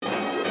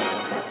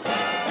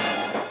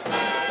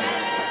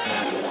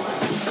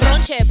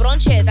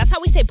bronche, that's how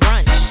we say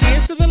brunch.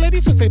 Here's to the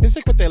ladies who say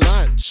basic with their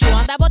lunch. You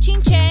want that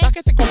bochinche?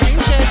 Paquete con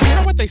pinche, you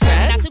hear what they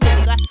said? Not too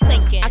busy, glasses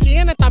clinking. Aquí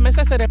en esta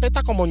mesa se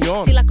respeta como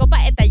ñón. Si la copa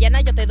está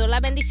llena, yo te doy la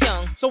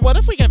bendición. So what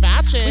if we get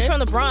ratchet? We from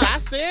the Bronx.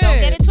 That's it. Don't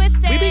get it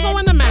twisted. We be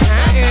going to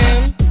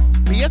Manhattan.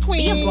 Be a Be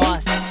queen. a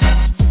boss.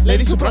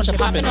 Ladies who brunch and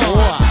poppin'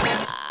 off.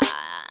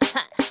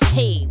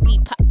 Hey, we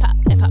pop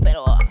and pop it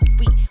off.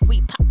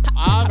 We pop.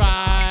 All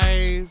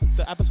right.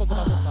 The episode's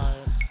about to start.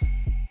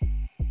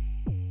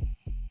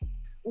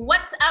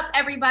 What's up,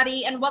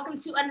 everybody, and welcome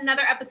to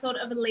another episode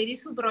of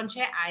Ladies Who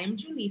Bronche. I am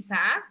Julissa.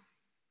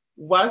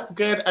 What's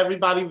good,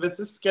 everybody? This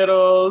is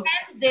Skittles.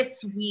 And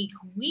this week,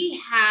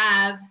 we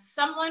have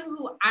someone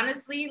who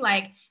honestly,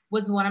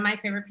 was one of my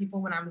favorite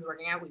people when I was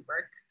working at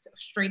WeWork, so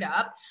straight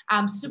up.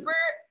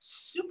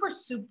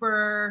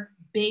 Super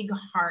big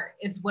heart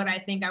is what I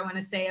think I want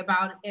to say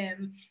about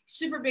him.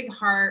 Super big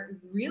heart,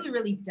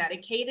 really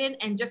dedicated,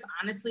 and just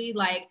honestly,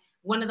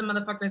 one of the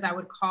motherfuckers I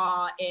would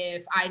call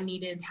if I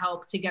needed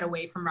help to get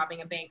away from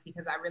robbing a bank,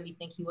 because I really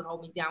think he would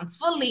hold me down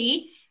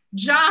fully.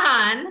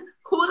 John,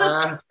 who the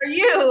fuck are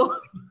you?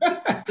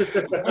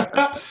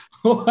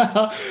 Well,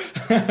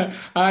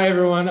 hi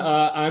everyone.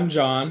 I'm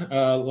John.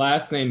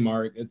 Last name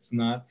Mark. It's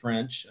not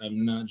French.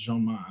 I'm not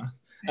Jean-Marc.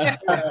 I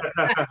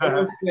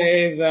will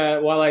say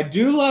that while I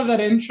do love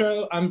that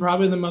intro, I'm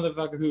probably the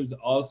motherfucker who's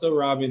also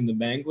robbing the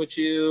bank with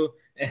you,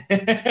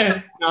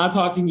 not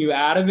talking you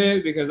out of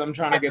it because I'm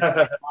trying to get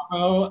the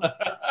combo.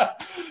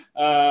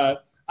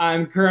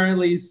 I'm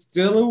currently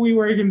still a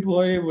WeWork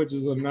employee, which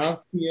is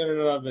enough in and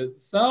of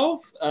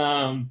itself.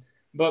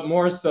 But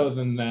more so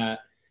than that,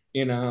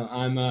 you know,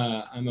 I'm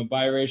a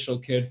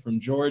biracial kid from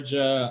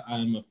Georgia.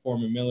 I'm a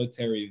former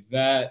military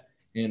vet.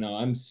 You know,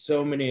 I'm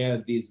so many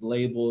of these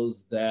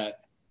labels that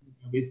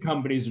these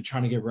companies are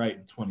trying to get right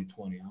in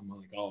 2020. I'm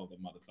like all the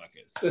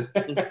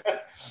motherfuckers.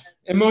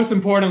 And most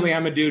importantly,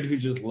 I'm a dude who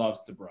just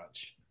loves to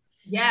brunch.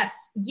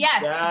 Yes.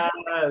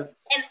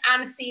 And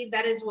honestly,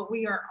 that is what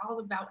we are all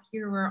about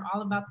here. We're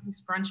all about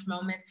these brunch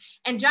moments.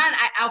 And John,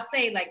 I'll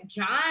say,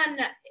 John,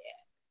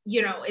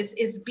 you know,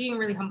 is being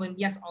really humble. And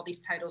yes, all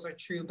these titles are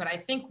true, but I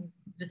think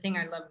the thing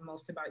I love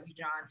most about you,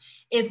 John,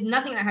 is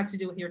nothing that has to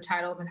do with your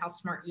titles and how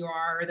smart you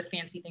are or the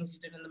fancy things you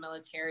did in the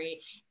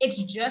military.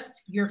 It's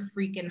just your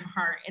freaking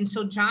heart. And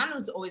so John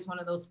was always one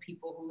of those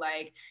people who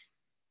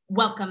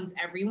welcomes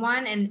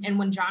everyone. And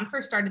when John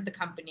first started the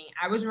company,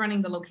 I was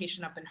running the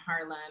location up in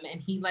Harlem,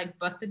 and he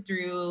busted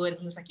through and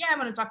he was like, yeah, I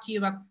want to talk to you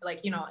about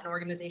an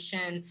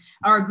organization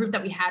or a group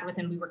that we had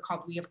within, we were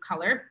called We of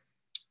Color,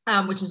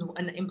 which is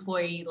an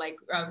employee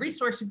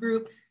resource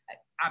group,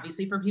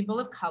 obviously for people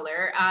of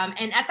color.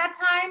 And at that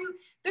time,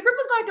 the group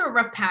was going through a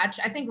rough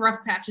patch. I think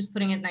rough patch is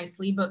putting it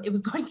nicely, but it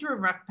was going through a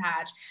rough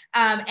patch.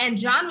 And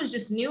John was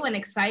just new and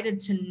excited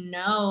to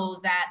know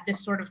that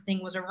this sort of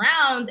thing was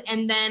around,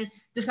 and then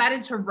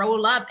decided to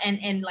roll up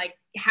and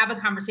have a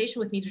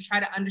conversation with me to try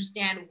to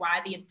understand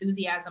why the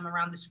enthusiasm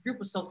around this group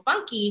was so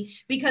funky,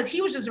 because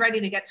he was just ready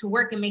to get to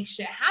work and make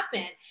shit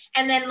happen.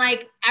 And then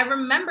I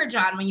remember,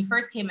 John, when you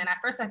first came in, at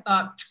first I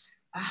thought,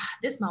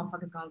 this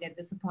motherfucker's gonna get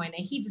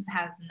disappointed. He just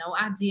has no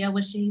idea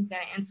what shit he's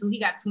getting into. He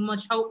got too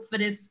much hope for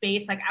this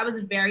space. I was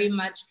very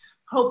much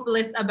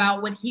hopeless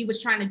about what he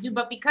was trying to do,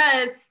 but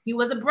because he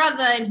was a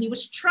brother and he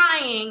was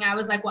trying, I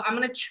was like, well, I'm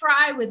gonna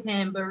try with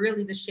him, but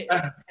really the shit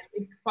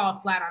it fall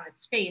flat on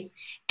its face.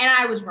 And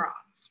I was wrong.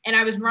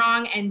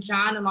 And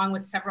John, along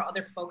with several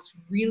other folks,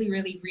 really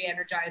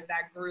re-energized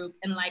that group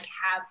and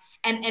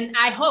and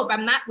I hope,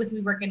 I'm not with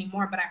WeWork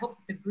anymore, but I hope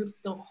that the group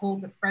still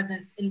holds a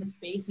presence in the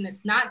space. And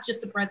it's not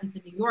just a presence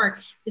in New York,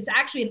 it's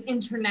actually an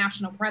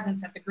international presence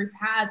that the group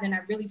has. And I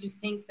really do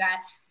think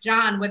that,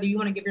 John, whether you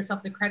want to give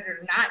yourself the credit or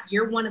not,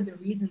 you're one of the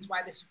reasons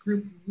why this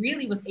group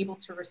really was able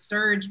to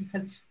resurge,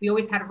 because we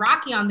always had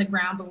Rocky on the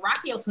ground, but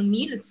Rocky also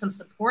needed some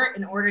support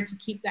in order to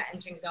keep that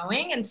engine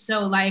going. And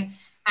so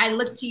I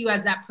look to you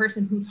as that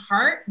person whose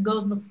heart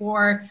goes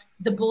before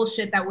the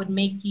bullshit that would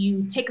make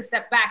you take a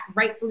step back,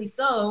 rightfully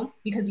so,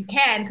 because you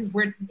can, because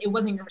it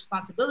wasn't your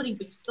responsibility,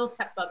 but you still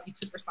stepped up, you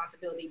took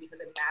responsibility because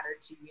it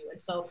mattered to you. And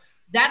so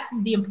that's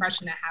the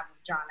impression I have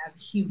of John as a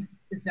human,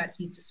 is that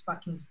he's just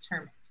fucking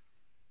determined.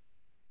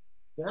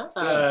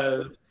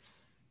 Yes.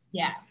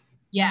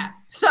 Yeah.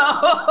 So,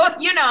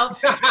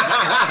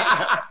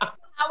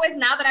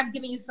 now that I've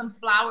given you some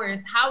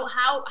flowers, how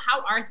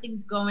are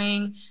things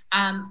going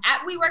at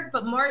WeWork,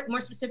 but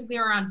more specifically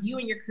around you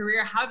and your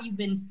career? How have you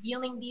been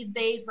feeling these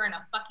days? We're in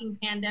a fucking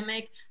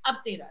pandemic.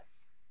 Update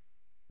us.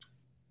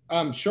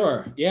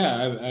 Sure.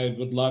 Yeah, I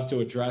would love to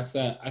address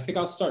that. I think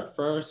I'll start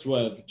first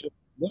with just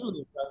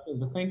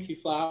the thank you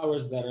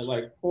flowers that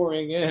are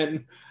pouring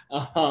in.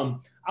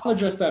 I'll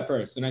address that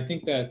first. And I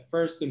think that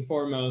first and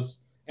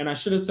foremost, and I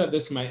should have said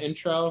this in my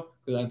intro,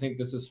 because I think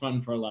this is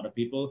fun for a lot of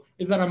people,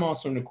 is that I'm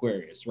also an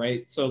Aquarius,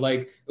 right? So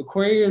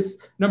Aquarius,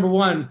 number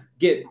one,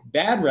 get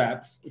bad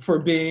raps for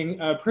being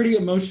pretty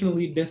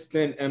emotionally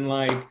distant and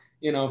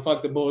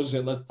fuck the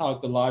bullshit, let's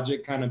talk the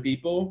logic kind of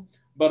people,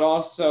 but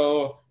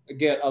also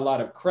get a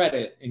lot of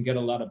credit and get a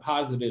lot of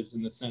positives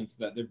in the sense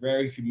that they're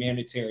very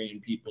humanitarian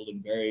people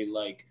and very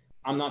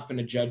I'm not going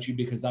to judge you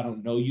because I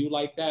don't know you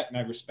like that. And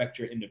I respect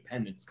your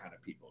independence kind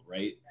of people,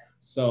 right?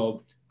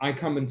 So I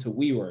come into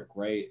WeWork,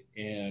 right?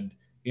 And,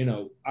 you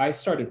know, I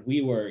started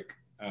WeWork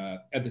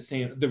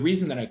the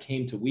reason that I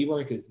came to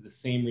WeWork is the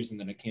same reason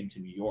that I came to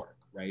New York,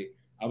 right?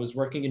 I was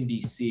working in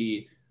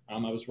DC. I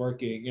was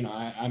working, you know,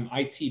 I'm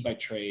IT by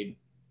trade.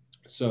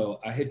 So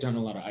I had done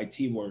a lot of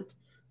IT work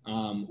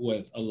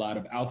with a lot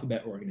of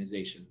alphabet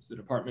organizations, the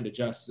Department of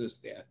Justice,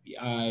 the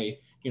FBI,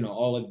 you know,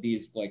 all of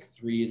these like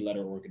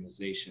 3-letter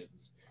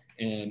organizations.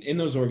 And in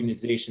those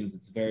organizations,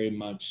 it's very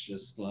much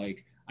just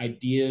like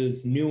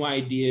ideas, new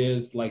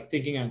ideas, like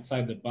thinking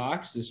outside the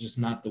box is just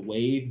not the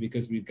wave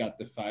because we've got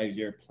the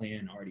 5-year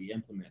plan already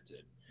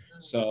implemented.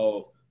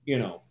 So, you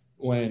know,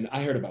 when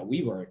I heard about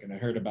WeWork and I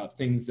heard about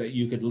things that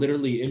you could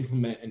literally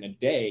implement in a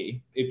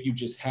day, if you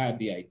just had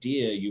the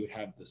idea, you would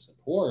have the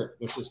support,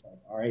 which is like,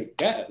 all right,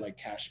 like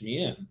cash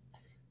me in.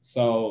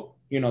 So,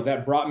 you know,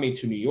 that brought me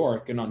to New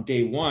York. And on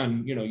day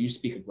one, you know, you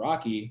speak of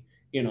Rocky,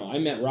 you know, I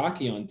met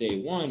Rocky on day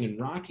one, and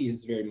Rocky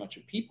is very much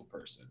a people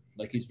person.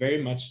 Like he's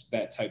very much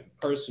that type of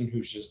person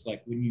who's just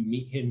like, when you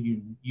meet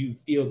him, you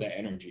feel that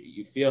energy.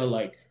 You feel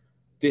like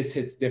this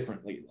hits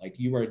differently. Like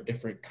you are a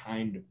different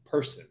kind of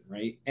person,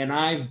 right? And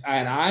I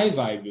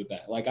vibed with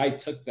that. Like I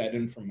took that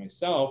in for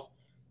myself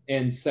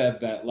and said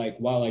that, like,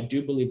 while I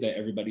do believe that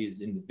everybody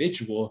is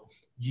individual,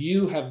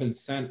 you have been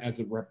sent as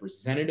a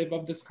representative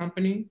of this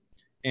company.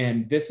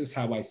 And this is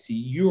how I see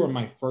you are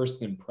my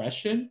first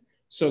impression.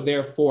 So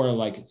therefore,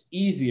 like, it's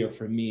easier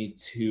for me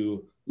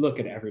to look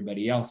at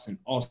everybody else and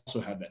also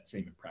have that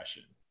same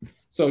impression.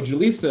 So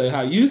Jaleesa,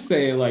 how you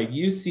say, like,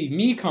 you see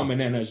me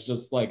coming in as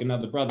just like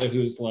another brother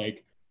who's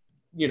like,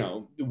 you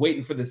know,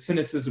 waiting for the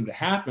cynicism to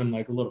happen,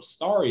 like a little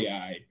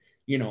starry-eyed.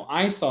 You know,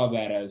 I saw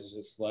that as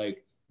just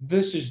like,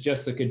 this is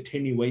just a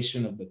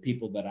continuation of the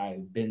people that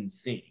I've been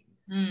seeing.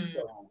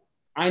 So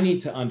I need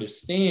to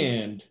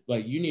understand,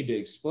 like, you need to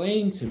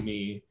explain to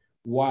me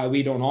why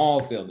we don't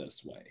all feel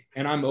this way.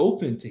 And I'm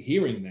open to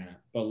hearing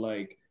that, but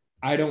like,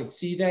 I don't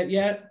see that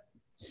yet.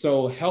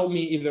 So help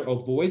me either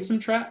avoid some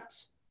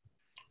traps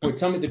or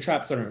tell me the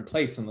traps that are in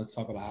place, and let's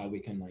talk about how we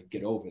can like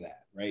get over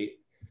that, right?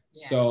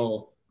 Yeah.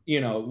 So,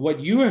 you know,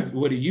 what you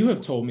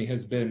have told me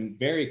has been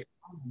very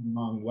common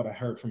among what I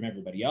heard from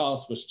everybody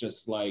else was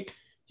just like,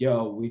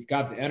 yo, we've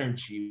got the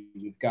energy,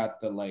 we've got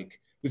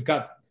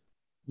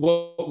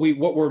what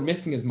we're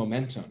missing is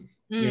momentum.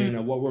 You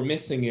know, what we're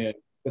missing is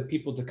the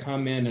people to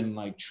come in and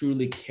like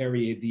truly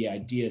carry the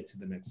idea to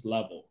the next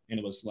level. And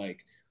it was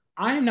like,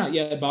 I'm not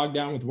yet bogged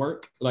down with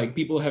work. Like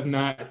people have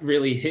not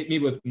really hit me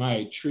with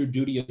my true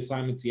duty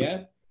assignments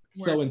yet.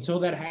 So until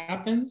that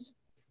happens,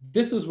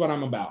 this is what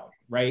I'm about,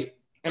 right?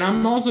 And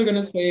I'm also going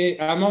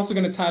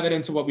to tie that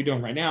into what we're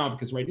doing right now,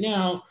 because right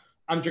now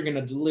I'm drinking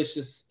a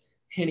delicious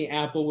Henny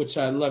Apple, which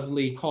I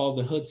lovely call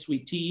the Hood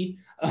Sweet Tea.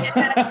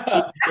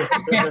 Yeah.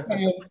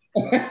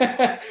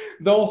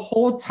 The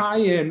whole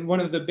tie-in,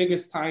 one of the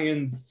biggest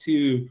tie-ins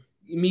to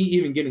me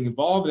even getting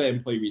involved in that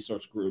employee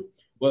resource group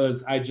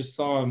was I just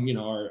saw, you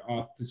know, our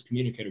office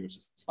communicator, which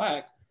is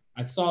Slack.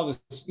 I saw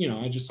this, you know,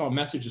 I just saw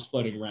messages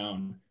floating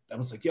around that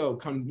was like, yo,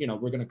 come, you know,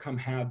 we're going to come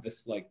have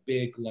this like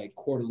big, like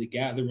quarterly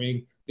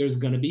gathering. There's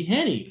going to be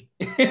Henny.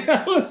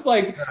 I was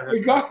like,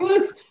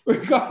 regardless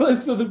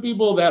of the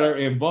people that are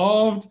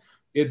involved,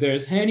 if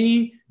there's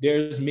Henny,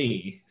 there's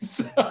me.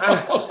 So,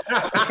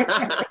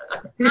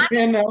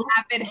 you know?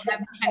 Avid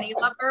Henny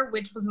lover,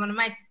 which was one of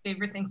my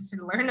favorite things to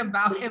learn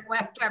about him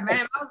after I met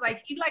him. I was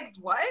like, he likes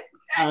what?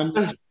 I'm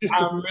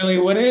really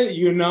with it.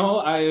 You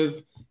know,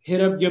 I've hit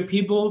up your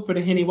people for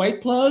the Henny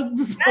white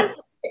plugs.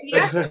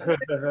 Yes.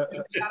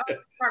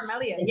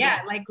 Carmelia.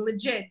 Yeah, like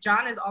legit.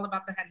 John is all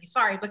about the Henny.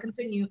 Sorry, but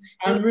continue.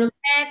 They were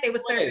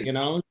serving, you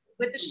know,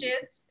 with the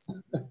shits.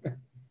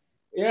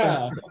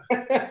 Yeah.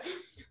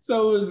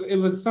 So it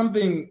was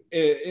something,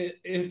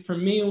 for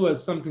me, it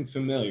was something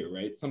familiar,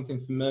 right?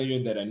 Something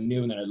familiar that I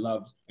knew and that I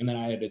loved. And then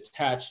I had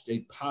attached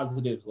a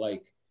positive,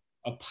 like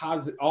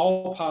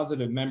all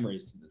positive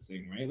memories to this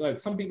thing, right? Like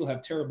some people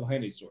have terrible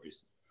Henny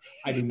stories.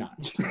 I do not.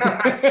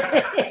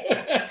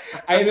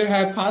 I either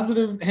have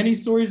positive Henny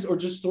stories or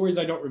just stories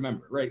I don't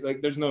remember, right?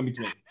 Like there's no in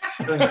between.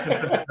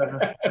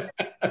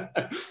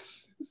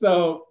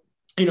 So,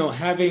 you know,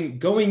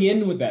 going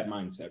in with that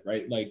mindset,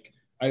 right? Like,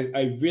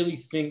 I really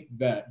think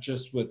that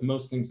just with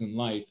most things in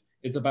life,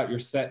 it's about your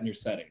set and your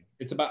setting.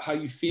 It's about how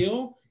you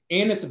feel,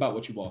 and it's about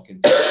what you walk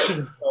into.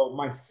 So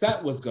my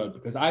set was good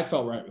because I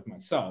felt right with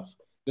myself.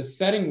 The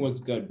setting was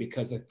good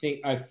because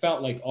I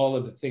felt like all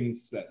of the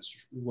things that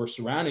were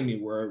surrounding me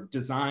were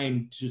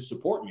designed to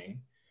support me.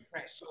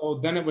 Right. So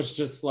then it was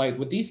just like,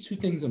 with these two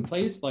things in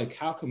place, like,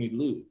 how can we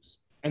lose?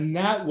 And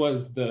that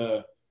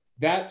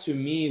to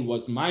me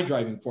was my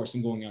driving force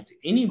in going out to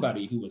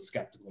anybody who was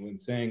skeptical and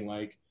saying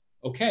like,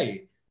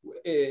 okay,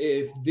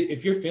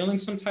 if you're feeling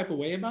some type of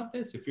way about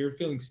this, if you're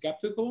feeling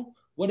skeptical,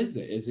 what is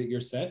it? Is it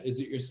your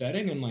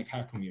setting? And like,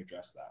 how can we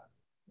address that?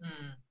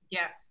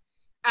 Yes.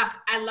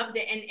 I loved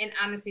it. And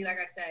honestly, like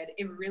I said,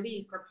 it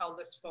really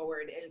propelled us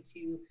forward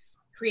into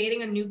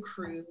creating a new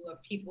crew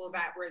of people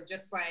that were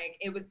just like,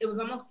 it was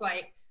almost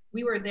like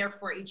we were there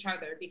for each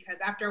other, because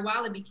after a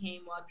while it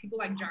became, well, people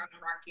like John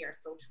and Rocky are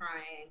still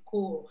trying,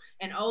 cool.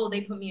 And oh,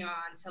 they put me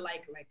on to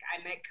like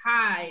I met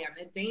Kai, I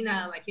met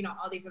Dana, like, you know,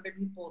 all these other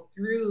people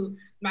through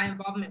my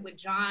involvement with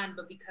John.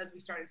 But because we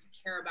started to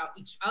care about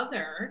each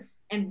other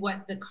and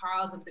what the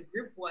cause of the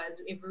group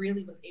was, it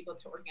really was able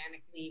to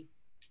organically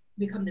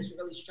become this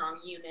really strong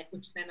unit,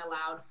 which then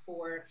allowed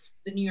for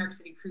the New York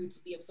City crew to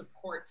be of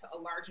support to a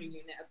larger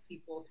unit of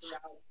people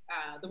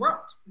throughout the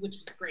world, which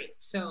was great.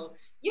 So,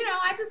 you know,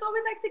 I just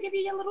always like to give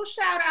you a little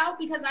shout out,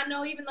 because I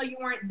know even though you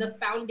weren't the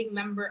founding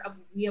member of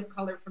We of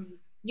Color from,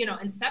 you know,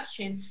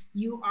 inception,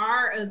 you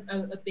are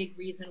a big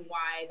reason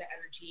why the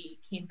energy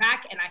came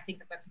back. And I think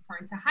that that's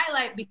important to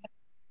highlight, because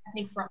I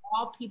think for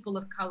all people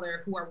of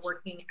color who are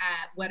working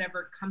at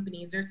whatever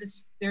companies, there's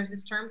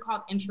this term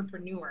called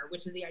entrepreneur,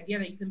 which is the idea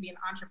that you can be an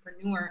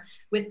entrepreneur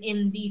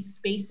within these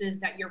spaces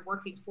that you're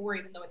working for,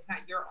 even though it's not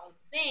your own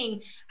thing.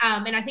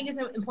 And I think it's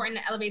important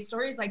to elevate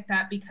stories like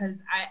that,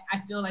 because I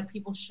feel like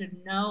people should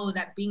know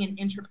that being an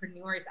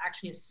entrepreneur is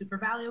actually a super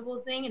valuable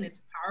thing, and it's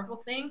a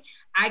powerful thing.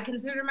 I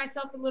consider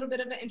myself a little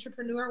bit of an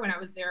entrepreneur when I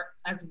was there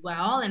as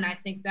well. And I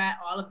think that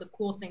all of the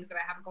cool things that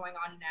I have going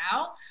on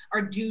now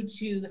are due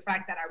to the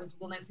fact that I was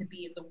willing to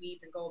be in the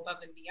weeds and go above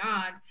and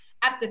beyond.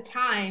 At the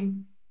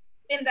time,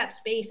 in that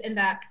space, and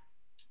that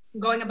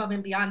going above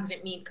and beyond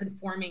didn't mean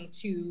conforming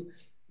to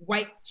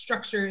white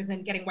structures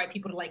and getting white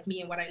people to like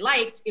me and what I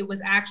liked. It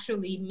was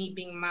actually me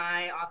being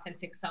my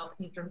authentic self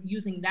and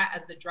using that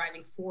as the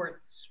driving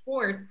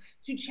force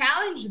to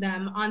challenge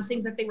them on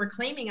things that they were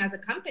claiming as a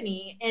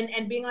company,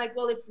 and being like,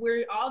 well, if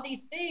we're all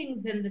these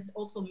things, then this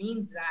also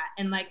means that.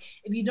 And like,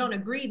 if you don't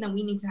agree, then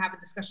we need to have a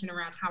discussion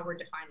around how we're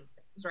defining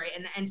things, right?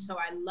 And so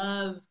I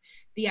love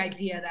the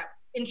idea that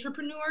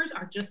entrepreneurs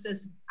are just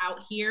as out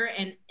here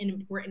and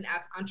important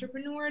as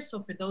entrepreneurs.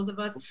 So for those of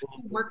us who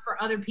work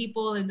for other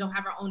people and don't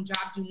have our own job,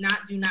 do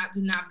not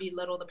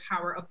belittle the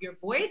power of your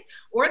voice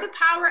or the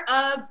power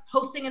of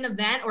hosting an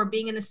event or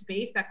being in a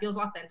space that feels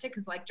authentic.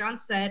 Because like John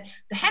said,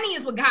 the Henny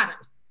is what got him.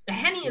 The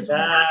Henny is what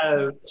got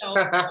him. So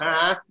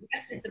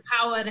that's just the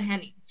power of the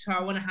Henny. So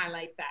I want to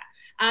highlight that.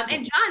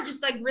 And John,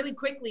 just like really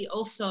quickly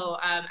also,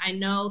 I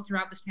know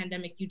throughout this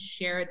pandemic, you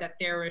shared that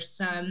there were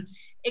some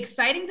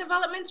exciting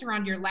developments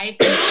around your life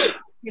and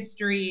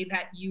history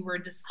that you were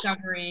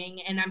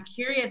discovering. And I'm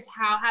curious,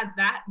 how has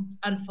that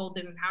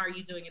unfolded and how are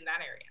you doing in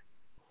that area?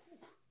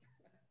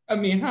 I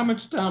mean, how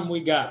much time we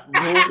got?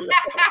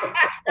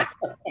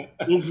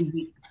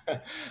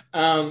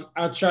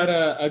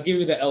 I'll give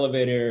you the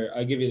elevator.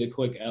 I'll give you the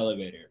quick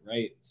elevator,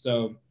 right?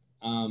 So,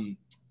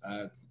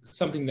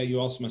 something that you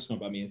also must know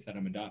about me is that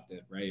I'm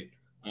adopted, right?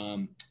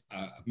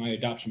 My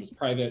adoption was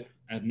private.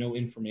 I have no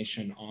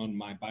information on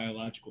my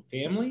biological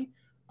family.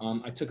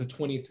 I took a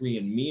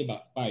 23andMe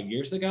about 5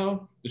 years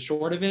ago. The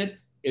short of it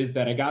is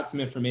that I got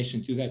some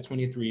information through that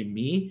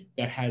 23andMe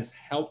that has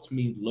helped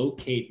me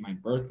locate my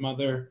birth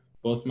mother,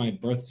 both my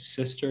birth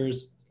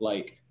sisters,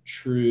 like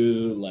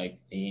true, like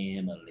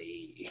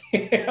family,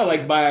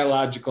 like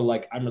biological,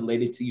 like I'm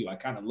related to you. I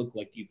kind of look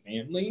like you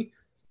family.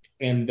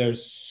 And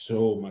there's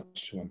so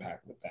much to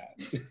unpack with that.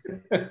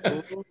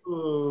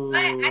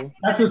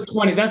 That's just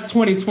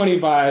 2020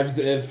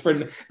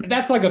 vibes.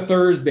 That's like a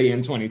Thursday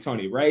in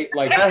 2020, right?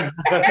 Like, you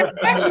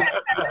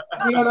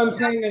know what I'm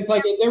saying? It's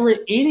like, if there were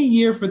any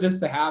year for this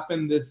to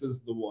happen, this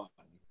is the one.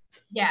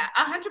 Yeah,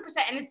 100%.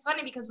 And it's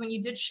funny because when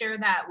you did share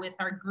that with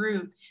our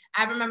group,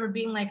 I remember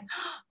being like,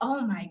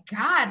 oh my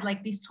God,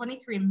 like these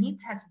 23andMe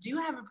tests do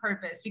have a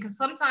purpose. Because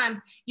sometimes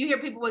you hear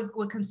people with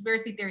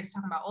conspiracy theories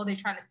talking about, oh, they're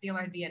trying to steal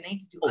our DNA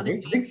to do other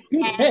things.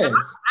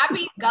 I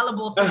be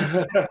gullible. So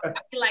I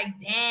be like,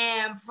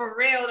 damn, for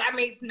real, that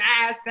makes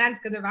mad sense.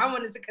 Because if I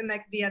wanted to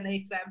connect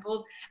DNA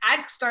samples,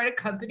 I'd start a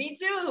company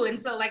too. And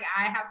so like,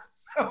 I have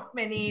so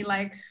many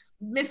like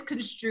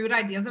misconstrued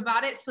ideas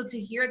about it. So to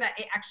hear that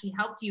it actually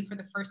helped you for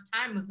the first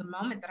time was the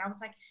moment that I was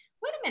like,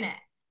 wait a minute,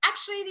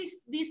 actually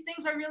these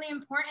things are really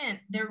important.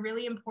 They're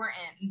really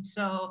important. And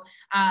so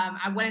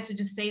I wanted to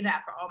just say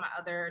that for all my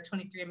other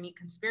 23andMe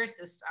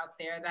conspiracists out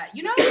there that,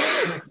 you know,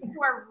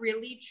 who are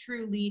really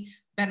truly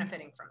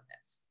benefiting from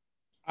this.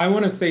 I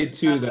want to say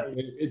too that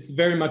it's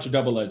very much a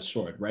double-edged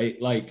sword,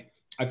 right? Like,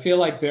 I feel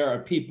like there are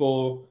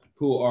people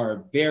who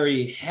are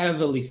very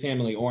heavily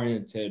family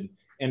oriented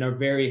and are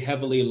very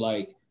heavily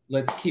like,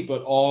 let's keep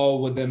it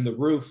all within the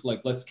roof. Like,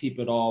 let's keep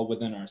it all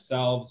within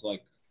ourselves.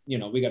 Like, you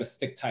know, we got to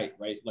stick tight,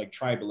 right? Like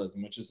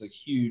tribalism, which is a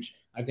huge,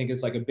 I think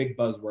it's like a big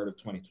buzzword of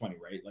 2020,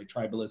 right? Like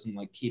tribalism,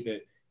 like keep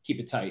it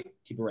tight,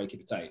 keep it right,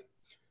 keep it tight.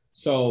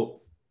 So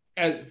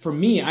for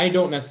me, I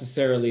don't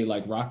necessarily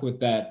like rock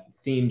with that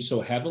theme so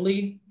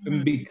heavily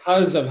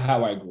because of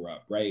how I grew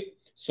up, right?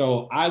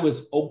 So I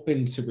was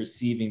open to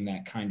receiving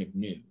that kind of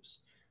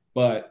news,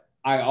 but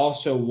I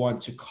also want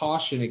to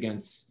caution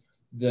on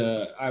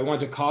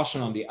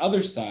the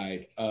other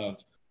side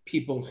of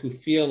people who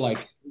feel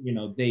like, you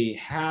know, they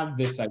have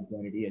this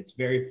identity. It's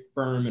very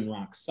firm and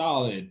rock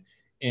solid,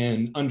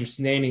 and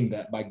understanding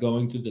that by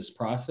going through this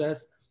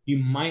process, you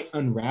might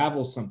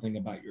unravel something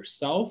about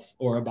yourself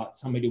or about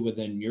somebody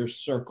within your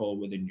circle,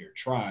 within your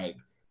tribe,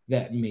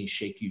 that may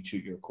shake you to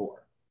your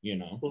core, you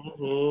know?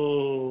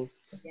 Mm-hmm.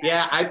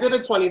 Yeah, I did a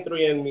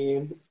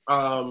 23andMe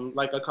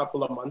like a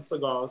couple of months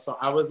ago. So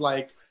I was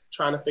like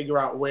trying to figure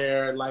out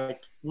where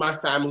like my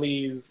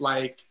family's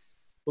like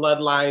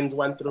bloodlines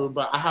went through.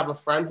 But I have a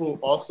friend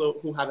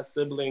who had a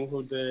sibling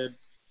who did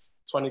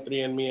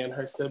 23andMe, and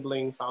her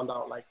sibling found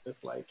out like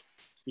this like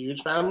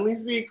huge family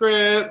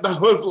secret that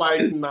was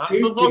like not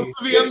supposed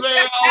to be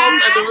unveiled,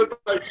 and it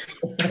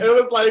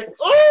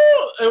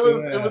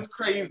was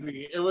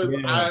crazy. It was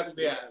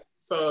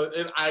So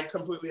I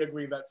completely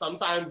agree that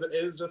sometimes it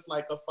is just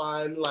like a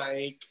fun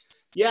like,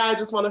 yeah, I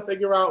just want to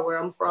figure out where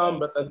I'm from,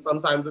 but then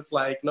sometimes it's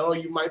like, no,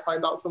 you might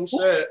find out some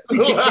shit.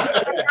 Not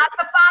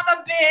the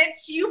father,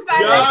 bitch. You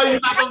find out.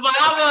 You're not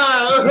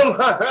the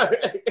father.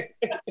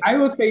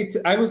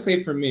 I will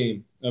say for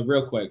me,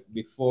 real quick,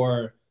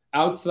 before,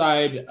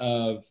 outside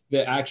of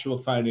the actual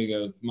finding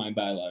of my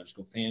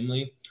biological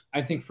family,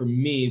 I think for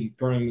me,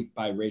 growing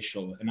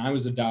biracial, and I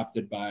was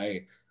adopted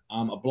by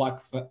a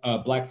black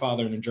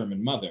father and a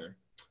German mother.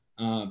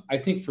 I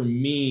think for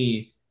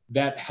me,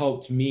 that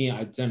helped me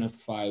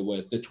identify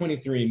with the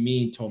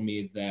 23andMe told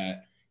me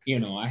that, you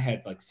know, I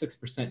had like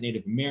 6%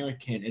 Native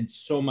American and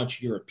so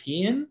much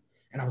European.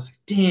 And I was like,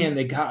 damn,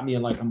 they got me.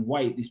 And like, I'm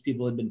white. These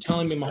people have been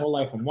telling me my whole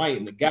life I'm white,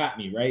 and they got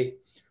me, right?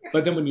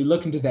 But then when you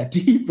look into that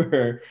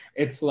deeper,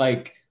 it's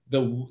like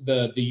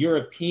the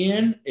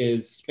European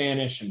is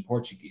Spanish and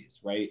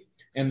Portuguese, right?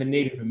 And the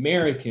Native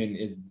American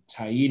is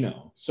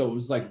Taino. So it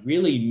was like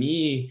really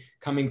me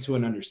coming to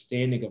an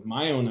understanding of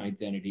my own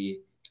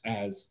identity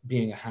as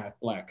being a half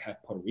Black,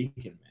 half Puerto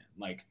Rican man.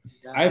 Like,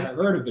 I've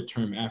heard of the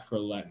term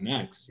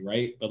Afro-Latinx,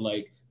 right? But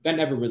like, that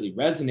never really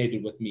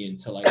resonated with me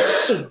until I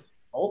was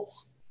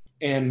adults.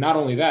 And not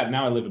only that,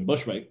 now I live in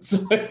Bushwick.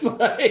 So it's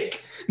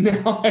like,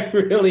 now I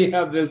really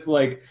have this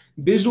like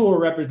visual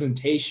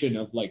representation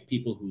of like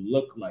people who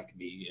look like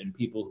me and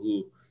people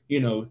who, you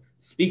know,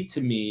 speak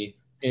to me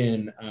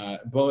in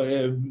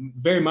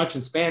very much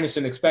in Spanish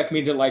and expect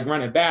me to like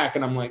run it back.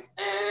 And I'm like,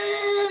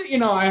 you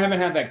know, I haven't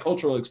had that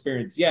cultural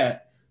experience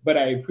yet, but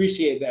I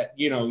appreciate that,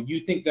 you know,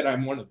 you think that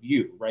I'm one of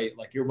you, right?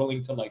 Like you're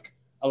willing to like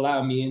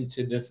allow me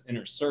into this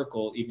inner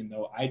circle, even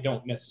though I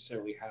don't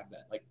necessarily have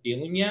that like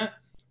feeling yet.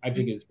 I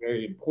think it's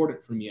very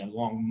important for me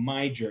along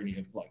my journey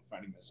of like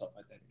finding my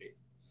self-identity.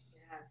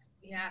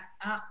 Yes.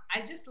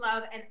 I just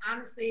love, and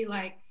honestly,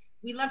 like,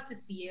 we love to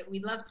see it. We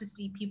love to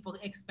see people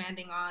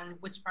expanding on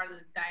which part of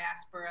the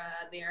diaspora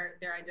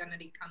their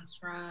identity comes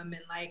from.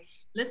 And like,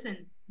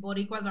 listen,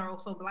 Boricuas are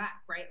also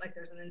Black, right? Like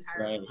there's an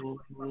entire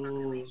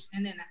population.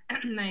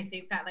 And I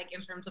think that like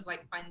in terms of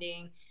like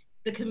finding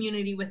the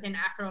community within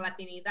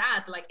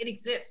Afro-Latinidad, like it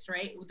exists,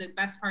 right? The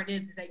best part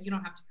is that you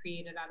don't have to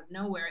create it out of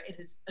nowhere. It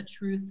is a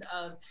truth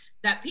of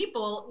that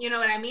people, you know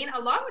what I mean?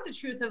 Along with the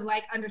truth of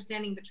like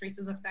understanding the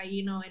traces of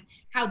Taino and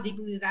how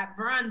deeply that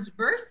runs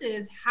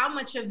versus how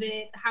much of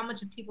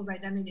people's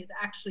identity is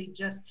actually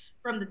just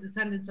from the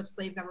descendants of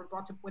slaves that were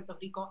brought to Puerto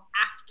Rico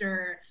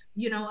after,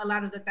 you know, a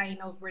lot of the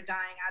Tainos were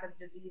dying out of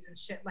disease and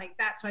shit like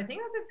that. So I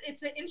think that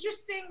it's an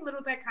interesting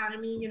little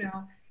dichotomy, you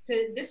know. So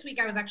this week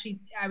I was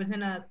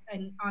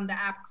on the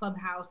app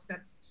Clubhouse,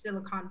 that's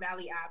Silicon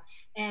Valley app,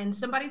 and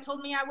somebody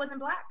told me I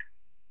wasn't Black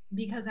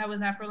because I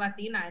was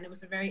Afro-Latina, and it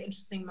was a very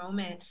interesting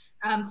moment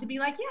to be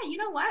like, yeah, you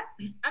know what?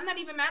 I'm not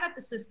even mad at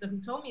the sister who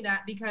told me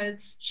that because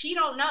she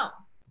don't know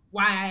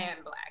why I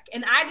am Black,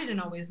 and I didn't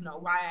always know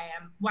why I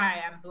am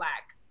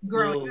Black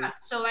growing up.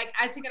 So like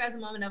I took it as a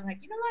moment of like,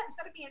 you know what?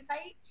 Instead of being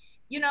tight,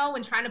 you know,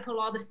 and trying to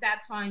pull all the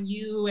stats on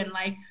you and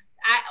like.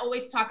 I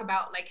always talk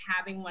about like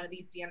having one of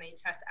these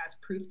DNA tests as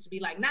proof to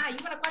be like, nah, you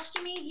want to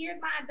question me? Here's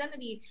my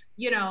identity,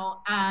 you know.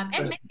 And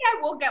maybe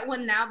I will get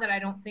one now that I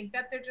don't think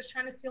that they're just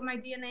trying to steal my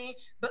DNA.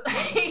 But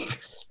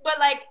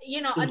like,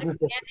 you know,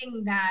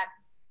 understanding that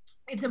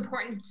it's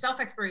important.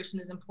 Self-exploration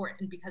is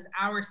important because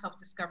our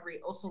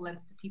self-discovery also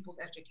lends to people's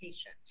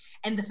education.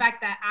 And the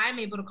fact that I'm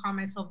able to call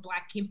myself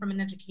Black came from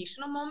an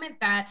educational moment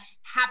that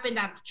happened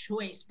out of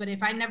choice. But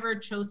if I never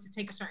chose to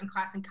take a certain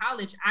class in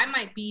college, I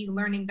might be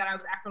learning that I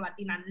was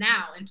Afro-Latina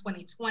now in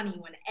 2020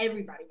 when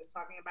everybody was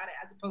talking about it,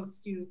 as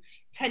opposed to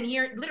 10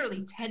 years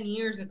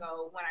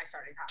ago when I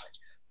started college.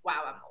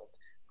 Wow, I'm old.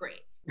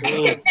 Great.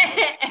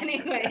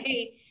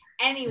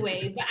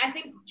 Anyway, but I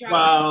think John.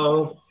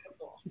 Wow.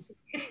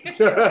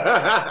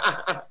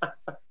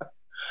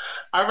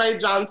 All right,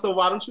 John, so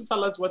why don't you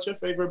tell us what your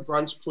favorite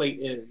brunch plate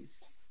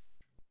is?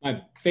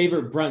 My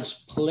favorite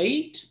brunch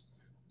plate?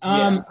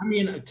 I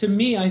mean, to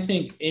me, I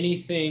think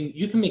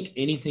you can make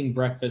anything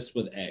breakfast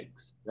with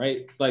eggs,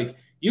 right? Like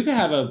you can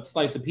have a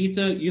slice of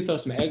pizza, you throw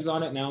some eggs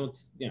on it, now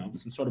it's, you know,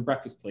 some sort of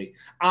breakfast plate.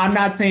 I'm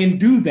not saying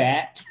do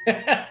that.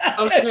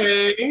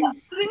 Okay. We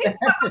need to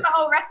talk about the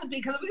whole recipe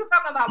because we were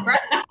talking about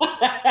breakfast.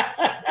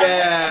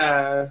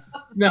 Yeah.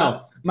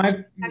 No,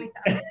 my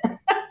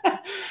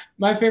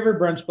favorite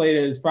brunch plate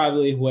is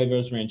probably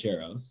huevos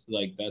rancheros.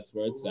 Like that's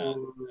where it's at.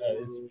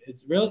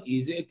 It's real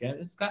easy. Again,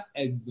 it's got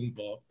eggs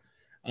involved.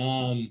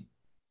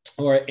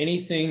 Or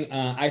anything.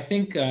 I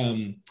think.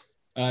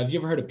 Have you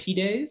ever heard of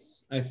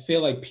P-Days? I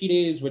feel like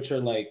P-Days, which are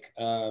like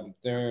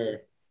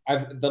they're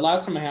The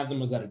last time I had them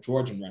was at a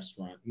Georgian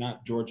restaurant,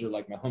 not Georgia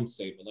like my home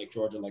state, but like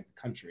Georgia like the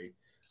country.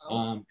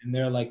 And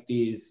they're like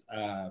these,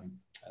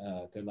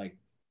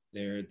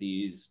 they're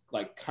these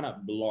like kind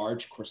of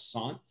large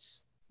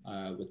croissants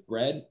with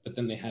bread, but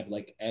then they have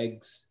like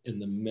eggs in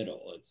the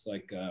middle. It's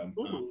like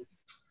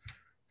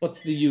what's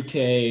the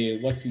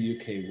UK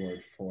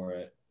word for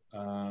it?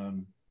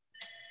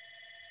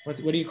 What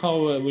do you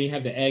call when you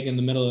have the egg in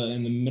the middle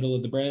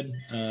of the bread?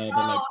 I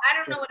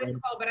don't know what it's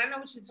called, but I know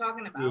what you're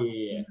talking about.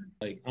 Yeah.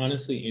 Like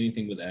honestly,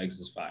 anything with eggs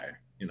is fire,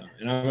 you know.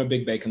 And I'm a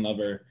big bacon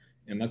lover,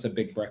 and that's a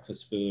big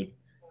breakfast food.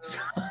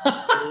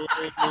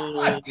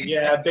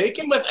 Yeah,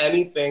 bacon with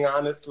anything,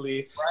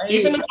 honestly. Right?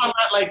 Even if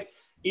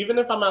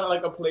I'm at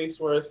like a place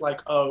where it's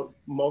like a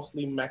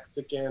mostly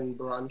Mexican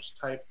brunch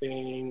type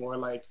thing, or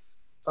like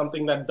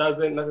something that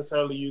doesn't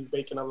necessarily use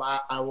bacon a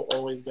lot, I will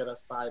always get a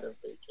side of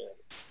bacon.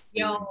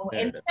 Yo,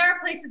 and there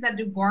are places that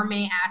do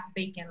gourmet ass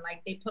bacon.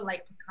 Like they put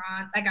like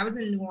pecan. Like I was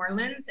in New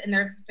Orleans, and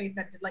there's this place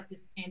that did like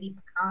this candy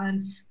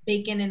pecan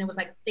bacon, and it was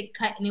like thick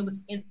cut, and it was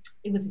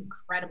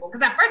incredible.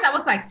 Because at first I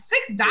was like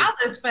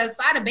 $6 for a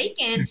side of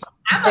bacon.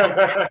 I'm like,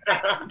 $2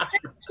 a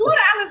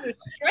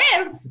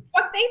shrimp.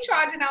 What they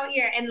charging out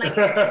here? And like,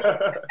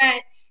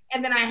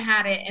 and then I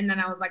had it, and then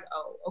I was like,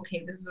 oh,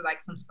 okay, this is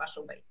like some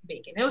special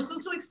bacon. It was still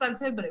too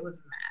expensive, but it was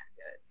mad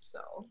good.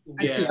 So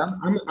yeah,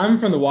 I'm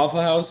from the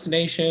Waffle House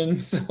nation,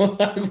 so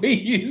we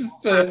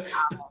used to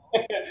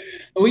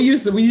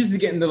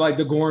get into like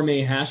the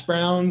gourmet hash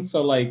browns.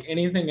 So like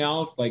anything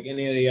else, like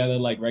any of the other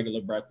like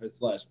regular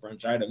breakfast /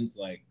 brunch items,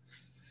 like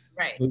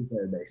right,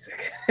 very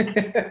basic.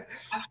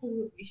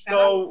 Absolutely.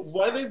 So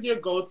what is your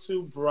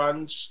go-to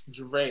brunch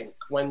drink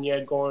when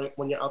you're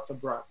out to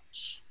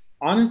brunch?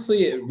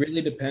 Honestly, it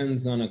really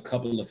depends on a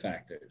couple of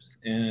factors.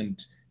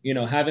 And, you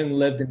know, having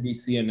lived in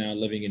DC and now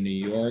living in New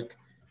York,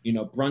 you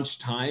know,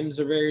 brunch times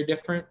are very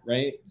different,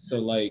 right? So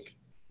like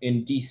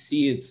in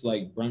DC, it's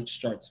like brunch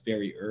starts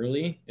very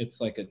early.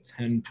 It's like a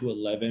 10 to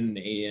 11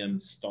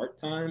 a.m. start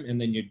time. And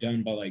then you're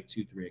done by like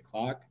 2, 3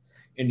 o'clock.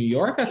 In New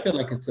York, I feel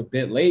like it's a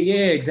bit late.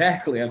 Yeah,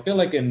 exactly. I feel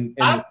like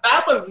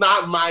that was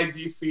not my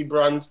DC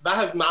brunch. That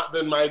has not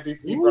been my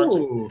DC brunch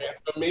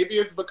experience. But maybe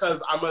it's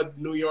because I'm a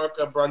New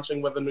Yorker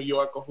brunching with a New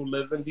Yorker who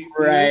lives in DC.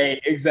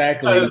 Right,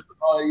 exactly.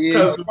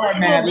 Because start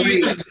mad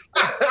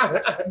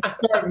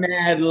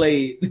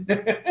late.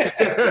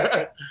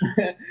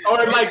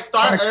 Or like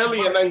start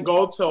early and then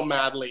go till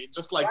mad late.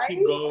 Just like keep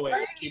going.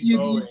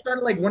 You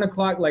started like 1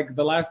 o'clock. Like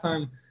the last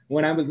time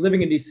when I was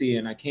living in DC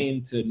and I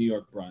came to New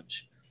York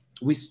brunch,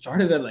 we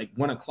started at like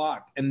 1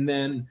 o'clock, and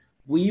then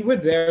we were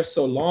there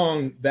so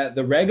long that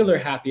the regular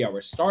happy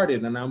hour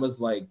started, and I was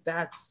like,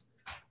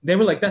 they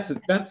were like, that's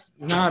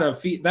not a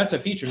that's a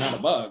feature, not a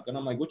bug. And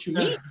I'm like, what you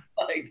mean?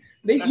 Like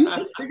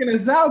you figuring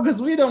us out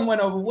because we don't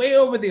went way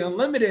over the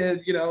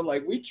unlimited, you know,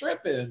 like we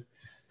tripping.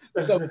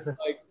 So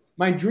like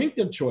my drink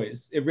of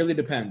choice, it really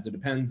depends. It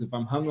depends if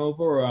I'm hungover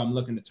or I'm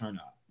looking to turn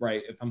up,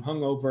 right? If I'm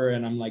hungover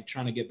and I'm like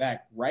trying to get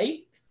back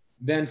right,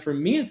 then for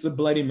me it's a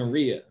Bloody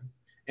Maria.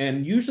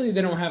 And usually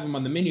they don't have them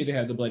on the menu. They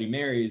have the Bloody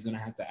Marys, and I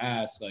have to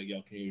ask, like,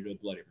 yo, can you do a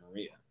Bloody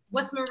Maria?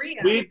 What's Maria?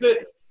 We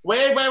did.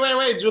 Wait,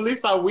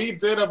 Julissa, we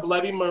did a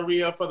Bloody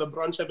Maria for the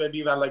Brunch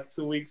Bebida like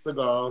 2 weeks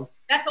ago.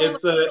 That's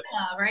it's tequila,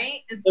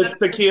 right? It's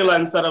tequila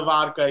instead of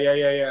vodka.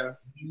 Yeah.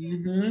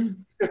 Mm-hmm.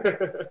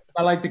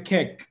 I like the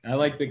kick.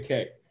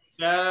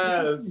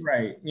 Yes.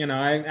 Right. You know,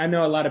 I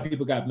know a lot of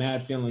people got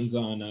mad feelings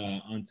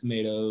on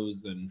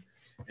tomatoes and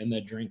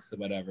the drinks or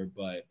whatever,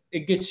 but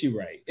it gets you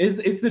right.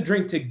 It's the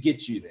drink to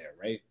get you there,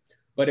 right?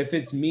 But if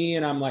it's me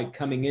and I'm like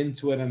coming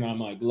into it and I'm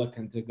like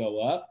looking to go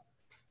up,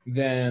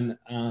 then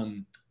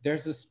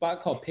there's a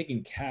spot called Pig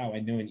and Cow, I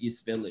know, in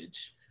East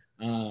Village.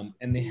 And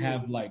they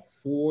have like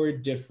 4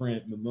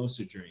 different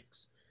mimosa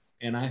drinks.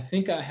 And I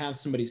think I have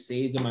somebody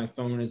saved in my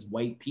phone as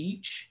White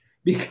Peach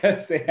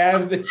because they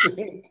have the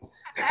drink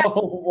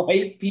called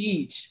White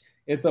Peach.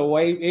 It's a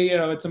white, you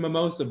know, it's a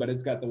mimosa, but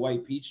it's got the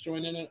white peach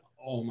joint in it.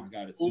 Oh my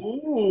God, it's super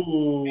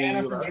Ooh,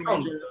 that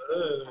sounds good.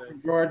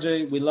 From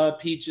Georgia, we love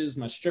peaches.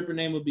 My stripper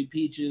name would be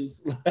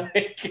Peaches.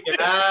 Like,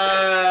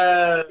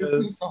 yes.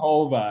 It's the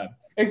whole vibe.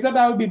 Except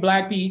I would be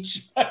Black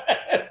Peach. My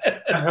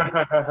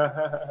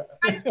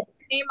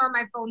name on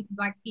my phone's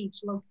Black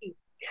Peach, low key.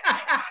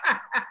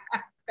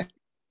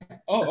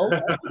 Oh,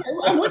 okay.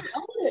 I'm with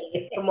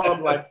it. Come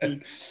on, Black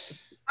Peach.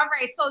 All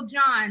right, so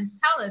John,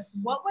 tell us,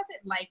 what was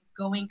it like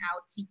going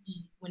out to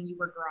eat when you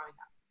were growing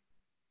up?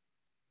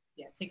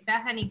 Yeah, take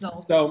that, honey,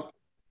 go. So,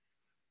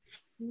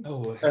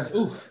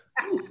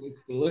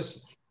 it's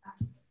delicious.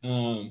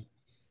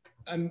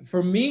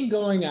 For me,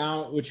 going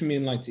out, what you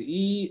mean like to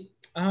eat?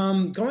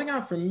 Going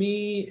out for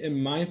me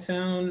in my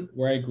town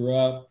where I grew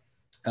up,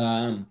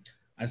 I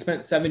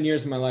spent 7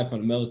 years of my life on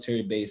a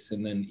military base,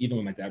 and then even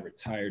when my dad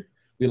retired,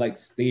 we like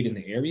stayed in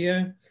the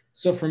area.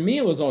 So for me,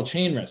 it was all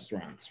chain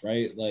restaurants,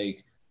 right?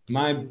 Like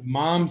my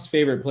mom's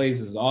favorite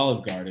place is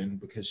Olive Garden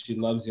because she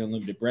loves the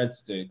unlimited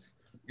breadsticks.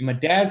 And my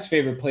dad's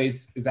favorite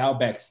place is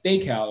Outback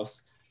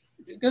Steakhouse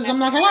because I'm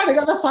not gonna lie, they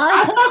got the fire.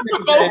 I fuck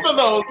with both of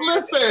those.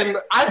 Listen,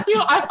 I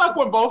fuck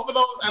with both of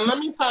those, and let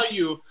me tell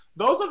you,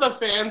 those are the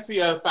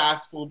fancier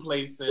fast food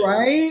places.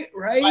 Right.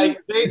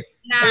 Like they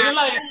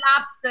like Red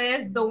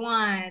Lobster is the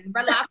one.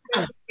 Red Lobster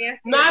is the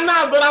fancy.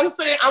 Nah, but I'm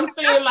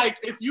saying like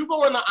if you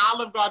go in the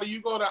Olive Garden,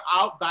 you go to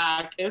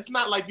Outback, it's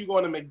not like you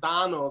going to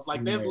McDonald's.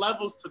 Like there's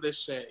levels to this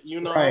shit,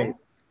 you know? Right.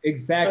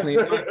 Exactly.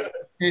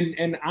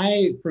 and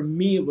for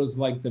me it was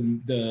like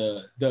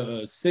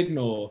the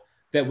signal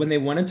that when they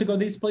wanted to go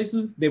these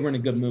places, they were in a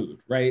good mood,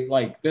 right?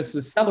 Like this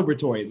is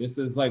celebratory. This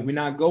is like we're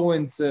not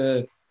going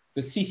to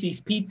the CC's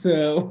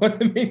Pizza or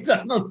the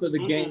McDonald's of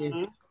the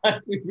game.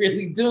 Like we're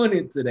really doing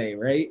it today,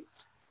 right?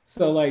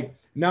 So like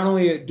not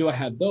only do I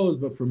have those,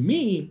 but for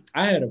me,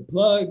 I had a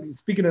plug.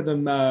 Speaking of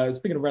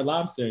Red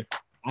Lobster,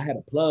 I had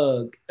a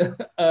plug,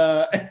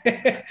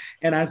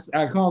 and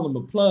I call him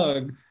a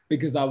plug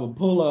because I would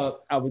pull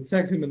up, I would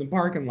text him in the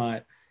parking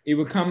lot. He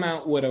would come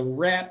out with a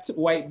wrapped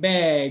white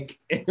bag,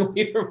 and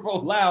we would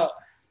roll out.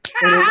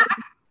 And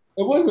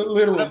it wasn't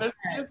literal,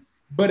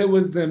 but it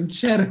was them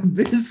cheddar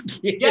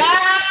biscuits.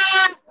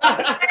 Yeah.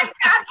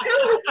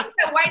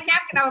 The white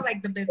napkin, I was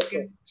like, the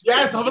biscuit.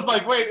 Yes, I was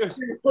like, wait. It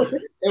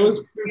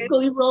was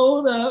fully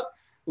rolled up.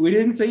 We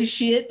didn't say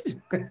shit.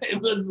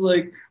 It was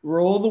like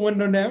roll the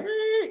window down.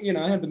 You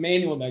know, I had the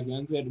manual back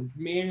then, so I had to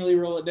manually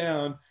roll it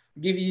down,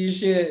 give you your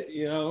shit,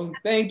 you know,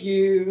 thank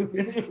you,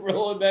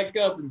 roll it back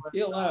up and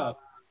peel out.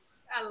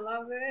 I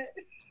love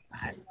it.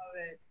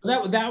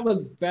 That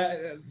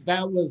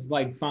was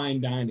like fine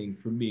dining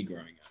for me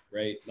growing up,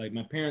 right? Like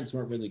my parents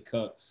weren't really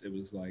cooks. It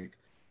was like,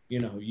 you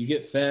know, you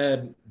get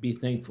fed, be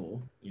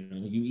thankful. You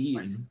know, you eat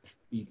and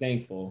be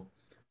thankful.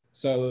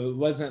 So it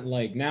wasn't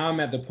like, now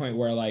I'm at the point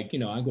where like, you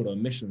know, I go to a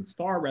Michelin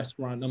star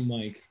restaurant and I'm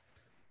like,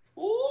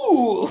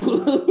 ooh.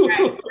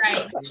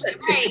 Right.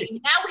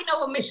 Now we know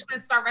what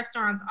Michelin star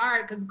restaurants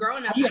are because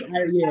growing up. Yeah.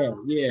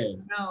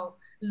 No.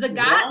 Zagat,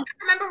 I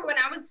remember when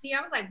I was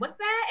like, what's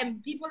that?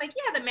 And people were like,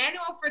 yeah, the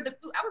manual for the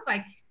food. I was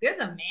like, there's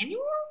a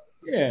manual?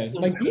 Yeah,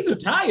 like these are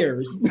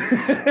tires.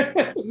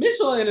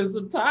 Michelin is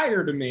a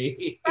tire to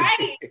me.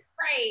 Right.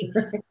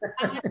 And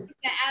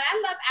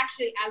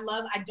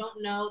I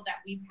don't know that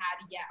we've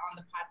had yet on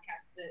the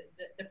podcast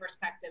the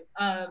perspective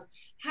of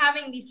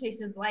having these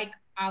places like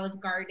Olive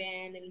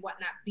Garden and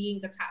whatnot being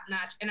the top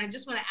notch. And I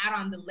just want to add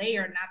on the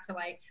layer, not to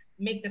like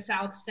make the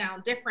South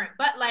sound different,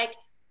 but like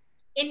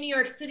in New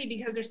York City,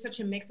 because there's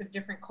such a mix of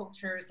different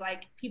cultures,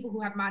 like people who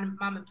have mom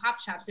and pop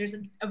shops, there's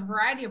a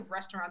variety of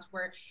restaurants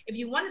where if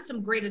you wanted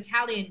some great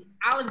Italian,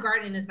 Olive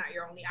Garden is not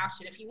your only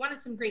option. If you wanted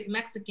some great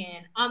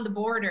Mexican, On the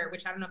Border,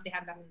 which I don't know if they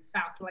have that in the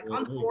South, but like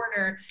On the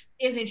Border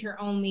isn't your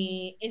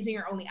only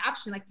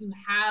option. Like you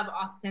have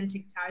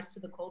authentic ties to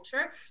the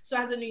culture. So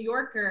as a New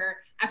Yorker,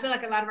 I feel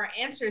like a lot of our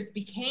answers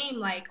became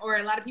like, or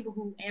a lot of people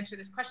who answer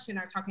this question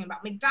are talking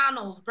about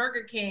McDonald's,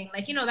 Burger King,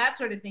 like, you know, that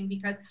sort of thing,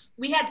 because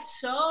we had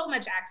so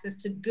much access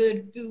to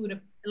good food,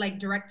 like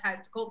direct ties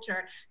to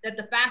culture, that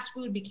the fast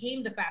food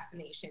became the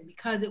fascination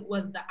because it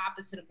was the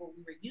opposite of what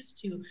we were used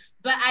to.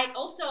 But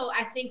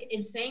I think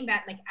in saying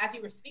that, like, as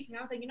you were speaking,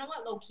 I was like, you know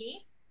what, low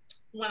key,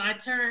 when I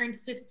turned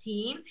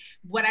 15,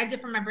 what I did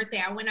for my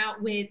birthday, I went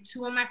out with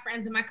two of my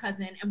friends and my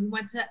cousin, and we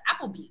went to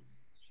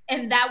Applebee's.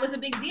 And that was a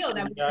big deal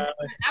that we went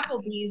to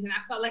Applebee's, and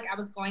I felt like I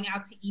was going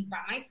out to eat by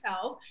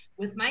myself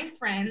with my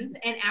friends,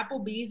 and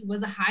Applebee's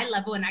was a high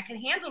level and I could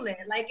handle it.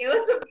 Like it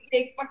was a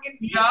big fucking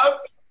deal.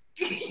 Yep.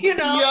 You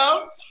know?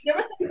 Yep. There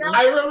was some girl,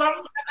 I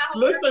remember.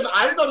 Listen,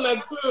 I've done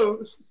that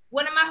too.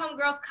 One of my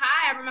homegirls,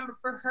 Kai, I remember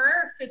for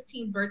her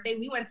 15th birthday,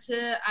 we went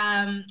to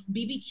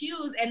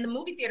BBQ's and the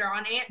movie theater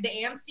on the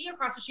AMC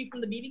across the street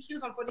from the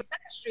BBQ's on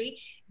 42nd Street.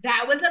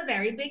 That was a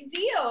very big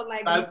deal.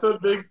 Like that's a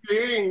big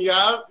thing,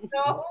 yeah.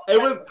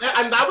 It was,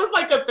 and that was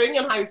like a thing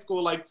in high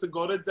school, like to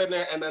go to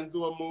dinner and then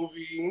do a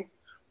movie,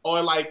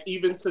 or like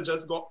even to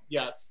just go.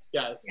 Yes.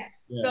 Yeah.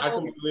 So, I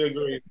completely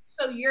agree.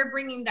 So you're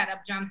bringing that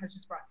up, John, has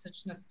just brought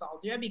such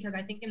nostalgia, because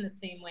I think in the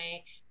same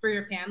way for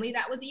your family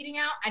that was eating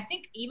out, I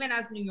think even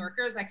as New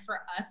Yorkers, like for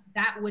us,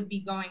 that would be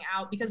going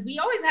out because we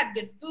always had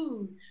good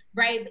food,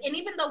 right? And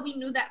even though we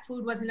knew that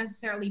food wasn't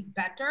necessarily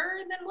better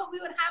than what we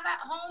would have at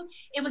home,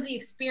 it was the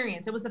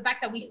experience. It was the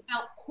fact that we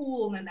felt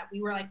cool and that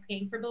we were like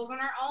paying for bills on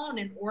our own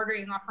and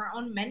ordering off our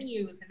own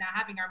menus and not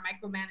having our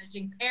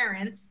micromanaging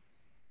parents,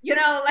 you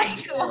know,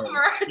 like over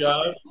our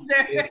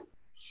shoulder.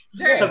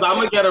 Because I'm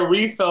gonna get a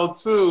refill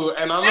too,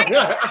 and I'm gonna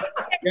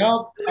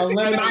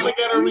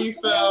get a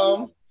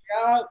refill,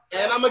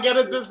 and I'm gonna get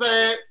a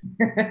dessert.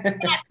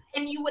 Yes,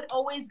 and you would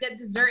always get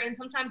dessert, and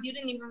sometimes you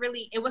didn't even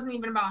really. It wasn't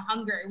even about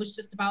hunger; it was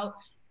just about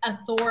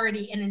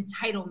authority and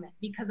entitlement.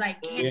 Because I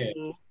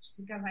can.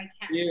 Because I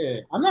can. Yeah,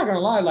 I'm not gonna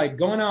lie. Like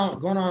going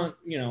on,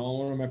 you know,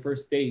 on one of my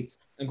first dates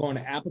and going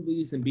to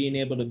Applebee's and being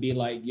able to be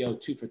like, "Yo,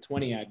 2 for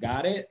 $20, I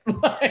got it."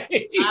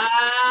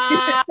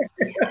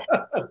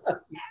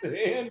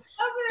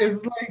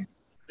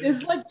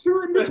 It's like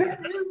true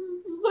independence.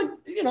 It's like,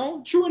 you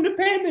know, true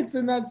independence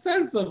in that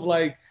sense of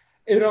like,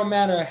 it don't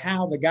matter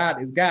how the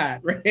God is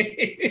God,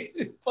 right?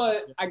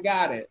 But I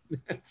got it.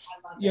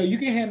 Yo, you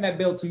can hand that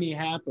bill to me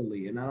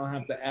happily, and I don't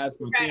have to ask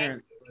my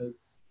parents.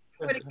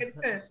 Pretty good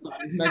tip.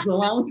 His metro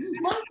allowance is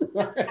month.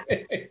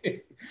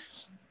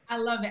 I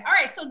love it. All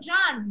right, so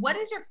John, what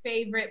is your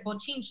favorite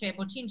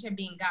bochinche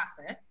being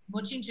gossip,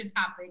 bochinche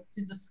topic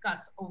to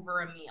discuss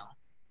over a meal?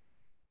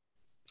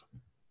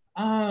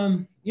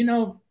 You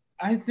know,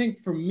 I think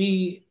for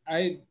me,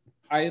 I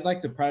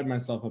like to pride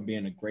myself on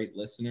being a great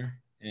listener,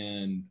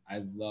 and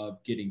I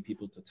love getting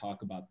people to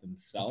talk about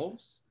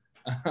themselves,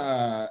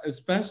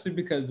 especially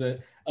because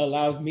it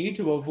allows me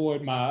to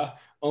avoid my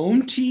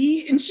own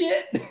tea and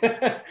shit.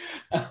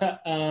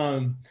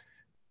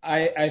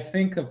 I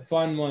think a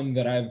fun one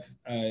that I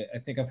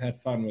think I've had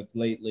fun with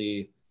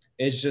lately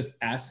is just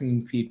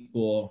asking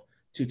people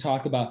to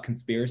talk about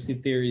conspiracy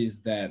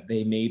theories that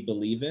they may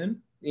believe in.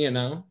 You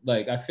know,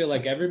 like I feel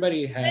like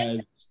everybody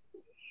has.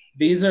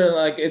 These are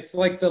like, it's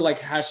like the like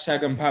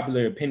hashtag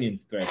unpopular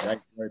opinions thread,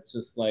 right? Where it's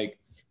just like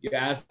you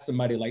ask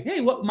somebody like, hey,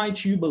 what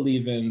might you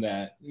believe in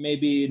that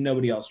maybe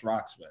nobody else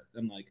rocks with?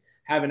 And like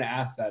having to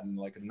ask that in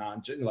like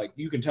a like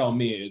you can tell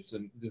me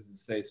this is a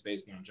safe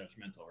space,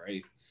 non-judgmental,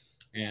 right?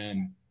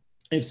 And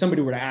if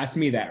somebody were to ask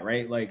me that,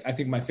 right? Like I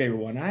think my favorite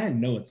one, I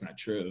know it's not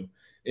true,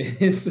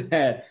 is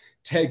that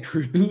Ted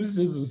Cruz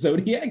is a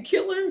Zodiac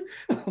killer.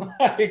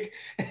 Like,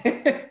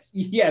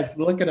 yes,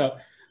 look it up.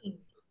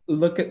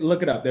 Look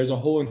it up. There's a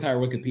whole entire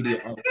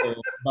Wikipedia article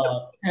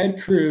about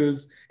Ted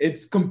Cruz.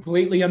 It's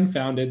completely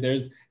unfounded.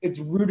 It's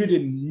rooted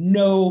in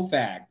no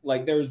fact.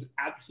 Like there's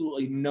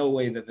absolutely no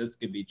way that this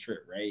could be true,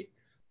 right?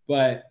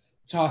 But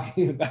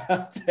talking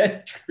about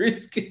Ted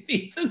Cruz could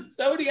be the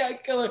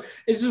Zodiac killer.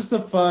 It's just a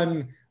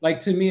fun, like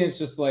to me, it's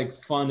just like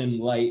fun and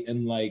light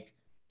and like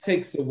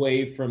takes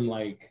away from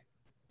like,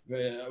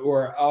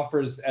 or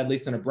offers, at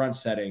least in a brunch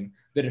setting,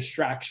 the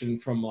distraction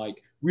from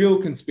like real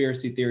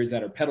conspiracy theories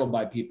that are peddled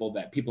by people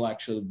that people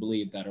actually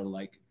believe that are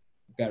like,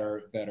 that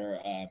are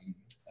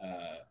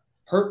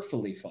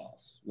hurtfully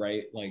false,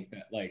 right? Like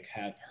that, like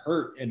have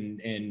hurt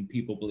and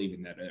people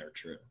believing that they're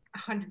true.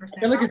 100%.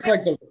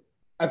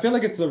 I feel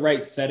like it's the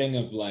right setting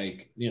of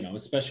like, you know,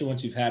 especially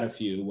once you've had a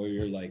few where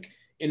you're like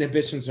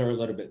inhibitions are a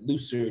little bit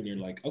looser and you're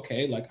like,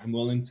 okay, like I'm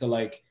willing to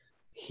like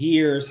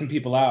hear some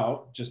people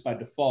out just by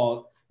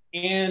default,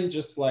 and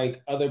just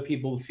like other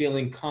people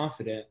feeling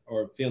confident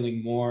or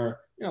feeling more,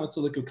 you know, it's a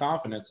liquid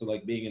confidence. So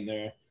like being in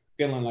there,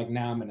 feeling like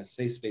now I'm in a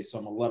safe space, so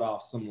I'm gonna let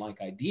off some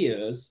like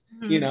ideas,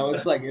 you know,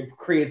 it's like it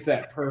creates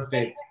that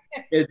perfect,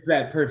 it's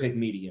that perfect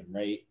medium,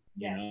 right?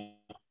 Yeah. You know?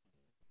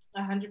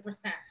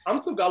 100%.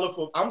 I'm too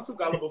gullible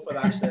for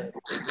that shit.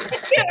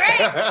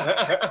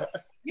 Right?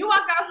 You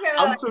walk out here.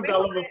 I'm too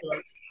gullible for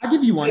that. I'll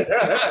give you one.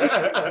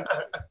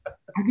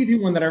 I'll give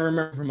you one that I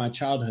remember from my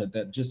childhood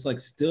that just like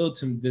still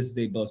to this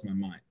day blows my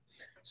mind.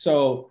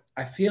 So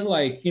I feel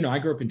like, you know, I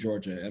grew up in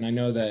Georgia and I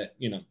know that,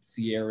 you know,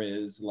 Sierra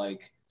is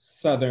like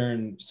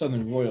Southern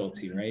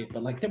royalty, right?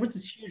 But like there was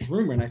this huge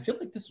rumor, and I feel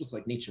like this was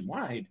like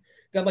nationwide,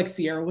 that like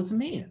Sierra was a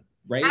man,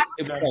 right?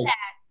 It was like,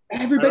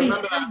 everybody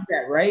has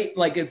that, right?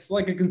 Like it's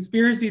like a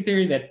conspiracy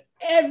theory that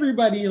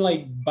everybody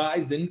like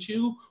buys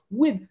into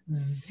with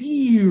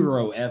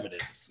zero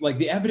evidence. Like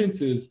the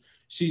evidence is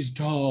she's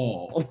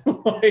tall.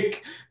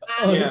 Like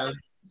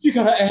she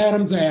got an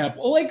Adam's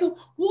apple. Like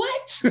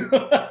what?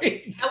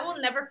 Like, I will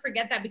never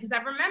forget that, because I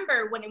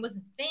remember when it was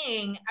a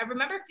thing, I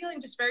remember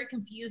feeling just very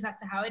confused as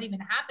to how it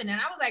even happened.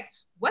 And I was like,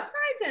 what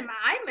signs am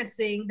I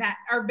missing that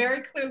are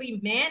very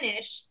clearly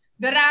mannish?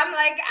 That I'm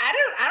like,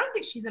 I don't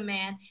think she's a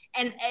man.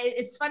 And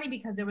it's funny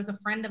because there was a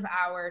friend of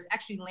ours,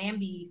 actually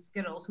Lambie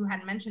Skittles, who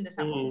had mentioned this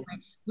at one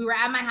point. We were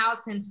at my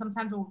house, and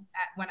sometimes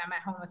when I'm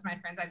at home with my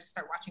friends, I just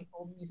start watching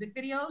old music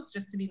videos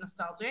just to be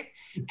nostalgic.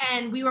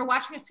 And we were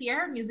watching a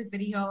Sierra music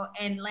video,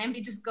 and Lambie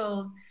just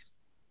goes,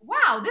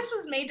 wow, this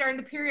was made during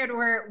the period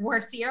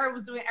where Sierra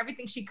was doing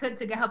everything she could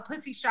to get her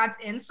pussy shots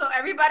in, so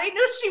everybody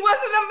knew she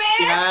wasn't a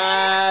man.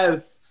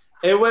 Yes.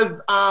 It was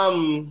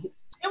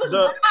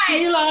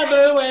You love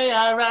the way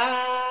I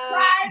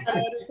ride.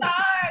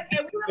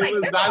 And we were like, it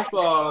was that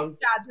song.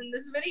 Shots in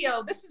this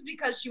video. This is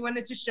because she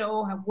wanted to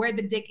show where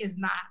the dick is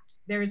not.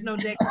 There is no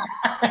dick.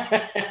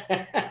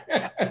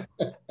 I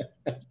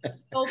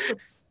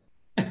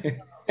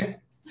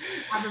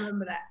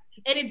remember that.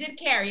 And it did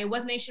carry. It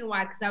was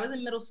nationwide because I was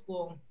in middle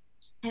school.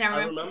 And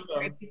I remember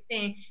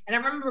everything. And I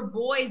remember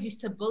boys used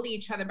to bully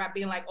each other by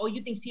being like, "Oh,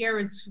 you think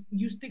Sierra's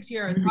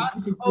hot?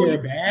 Oh,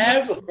 you're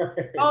bad.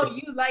 Oh,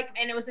 you like?"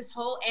 And it was this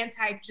whole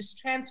just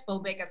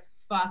transphobic as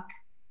fuck,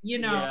 you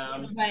know.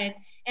 Yeah. But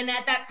and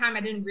at that time,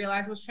 I didn't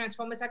realize it was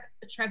transphobic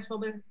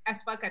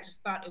as fuck. I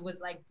just thought it was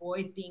like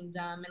boys being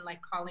dumb and like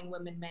calling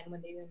women men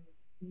when they didn't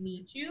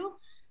need to.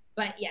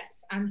 But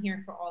yes, I'm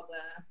here for all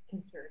the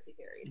conspiracy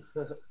theories.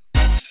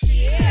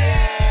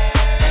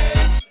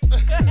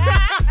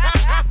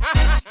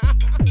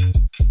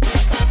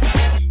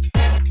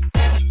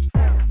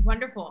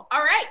 Wonderful. All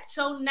right.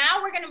 So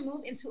now we're going to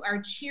move into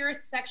our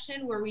cheers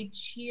section where we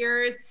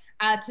cheers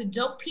to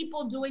dope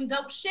people doing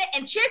dope shit,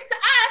 and cheers to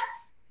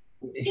us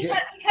because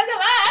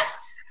of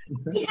us,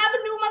 we have a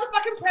new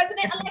motherfucking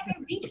president,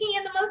 elected VP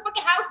in the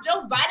motherfucking house,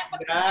 Joe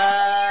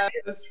Biden.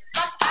 Yes.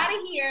 Fuck out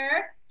of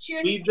here.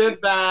 Cheers. We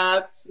did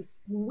that.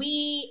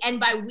 We, and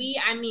by we,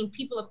 I mean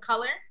people of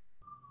color.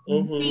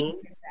 Mm-hmm. We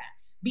did that.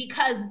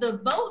 because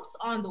the votes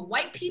on the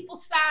white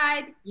people's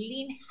side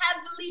lean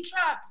heavily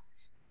Trump.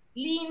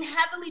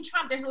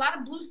 There's a lot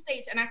of blue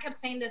states, and I kept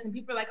saying this, and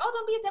people are like, oh,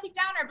 don't be a Debbie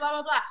Downer, blah,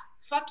 blah, blah.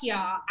 Fuck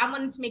y'all. I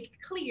wanted to make it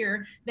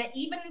clear that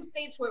even in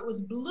states where it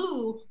was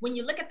blue, when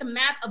you look at the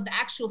map of the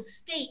actual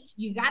state,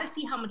 you got to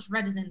see how much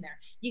red is in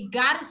there. You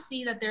got to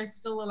see that there's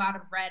still a lot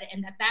of red,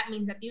 and that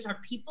means that these are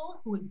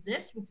people who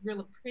exist with real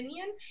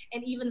opinions,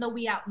 and even though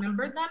we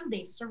outnumber them,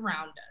 they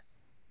surround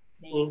us.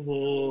 They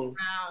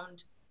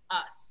surround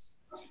us.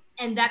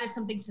 And that is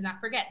something to not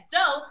forget.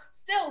 Though,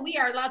 still, we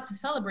are allowed to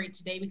celebrate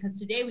today because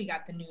today we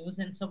got the news.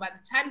 And so by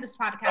the time this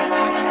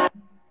podcast...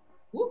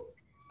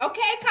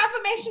 okay,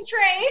 confirmation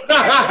train.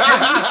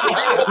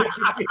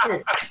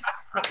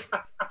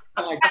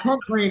 Like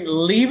Trump Green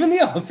leaving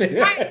the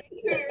office. Right.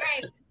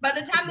 By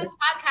the time this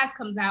podcast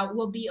comes out,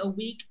 we'll be a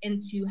week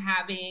into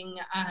having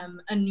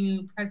a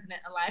new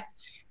president-elect.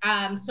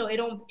 So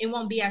it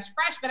won't be as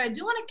fresh, but I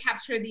do want to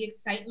capture the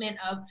excitement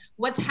of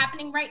what's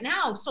happening right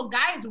now. So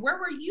guys, where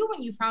were you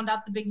when you found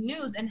out the big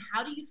news, and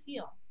how do you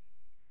feel?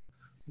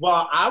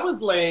 Well, I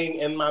was laying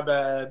in my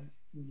bed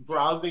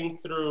browsing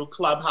through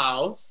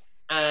Clubhouse,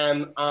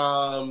 and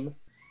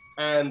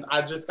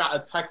I just got a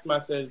text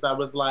message that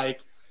was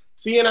like,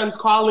 CNN's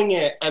calling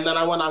it. And then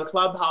I went on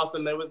Clubhouse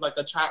and there was like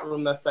a chat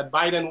room that said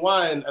Biden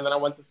won. And then I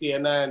went to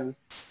CNN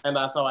and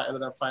that's how I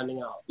ended up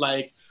finding out.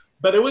 Like,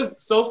 but it was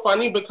so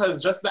funny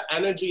because just the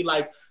energy,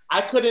 like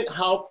I couldn't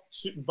help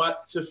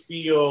but to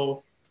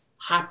feel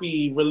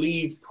happy,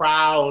 relieved,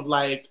 proud.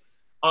 Like,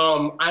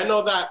 I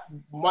know that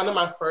one of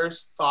my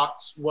first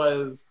thoughts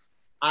was,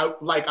 I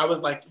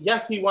was like,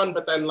 yes, he won.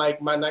 But then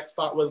like my next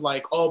thought was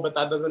like, oh, but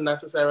that doesn't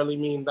necessarily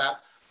mean that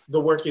the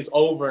work is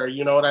over.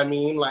 You know what I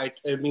mean? Like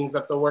it means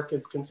that the work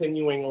is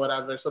continuing or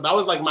whatever. So that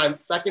was like my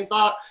second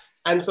thought.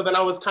 And so then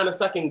I was kind of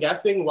second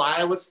guessing why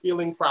I was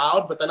feeling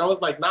proud. But then I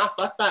was like, nah,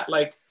 fuck that.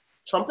 Like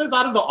Trump is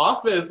out of the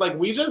office. Like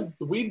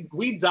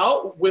we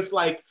dealt with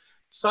like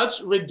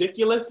such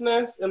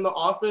ridiculousness in the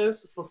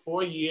office for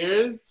 4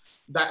 years.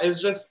 That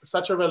is just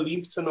such a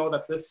relief to know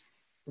that this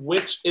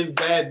witch is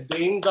dead.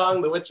 Ding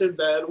dong, the witch is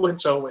dead.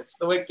 Witch, oh witch,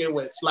 the wicked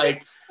witch.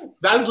 Like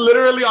that's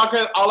literally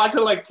all I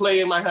can like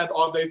play in my head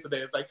all day today.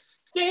 It's like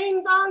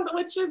ding dong, the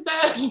witch is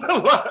dead.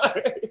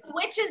 The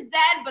witch is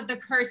dead, but the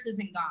curse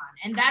isn't gone,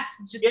 and that's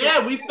just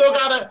we still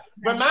gotta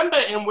remember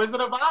in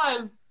Wizard of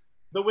Oz,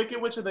 the Wicked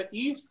Witch of the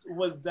East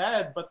was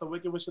dead, but the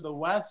Wicked Witch of the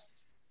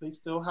West, they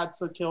still had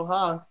to kill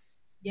her.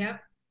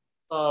 Yep.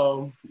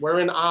 So we're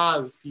in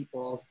Oz,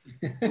 people.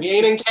 We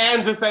ain't in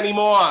Kansas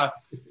anymore.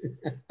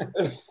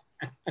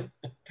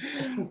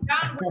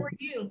 John, where were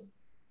you?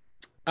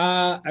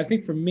 I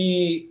think for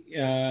me,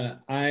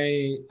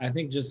 I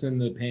think just in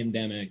the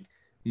pandemic,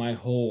 my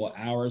whole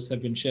hours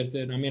have been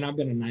shifted. I mean, I've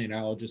been a night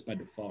owl just by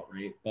default,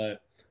 right?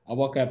 But I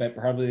woke up at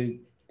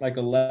probably like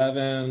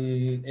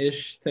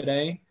 11-ish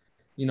today.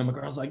 You know, my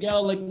girl's like,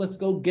 yo, like, let's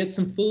go get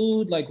some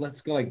food. Like,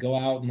 let's go, like, go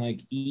out and,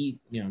 like, eat,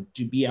 you know,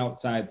 to be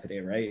outside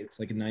today, right? It's,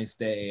 like, a nice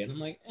day. And I'm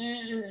like,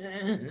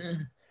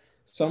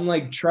 So I'm,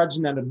 like,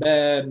 trudging out of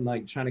bed and,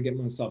 like, trying to get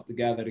myself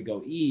together to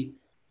go eat.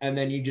 And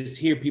then you just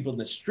hear people in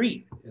the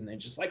street and they're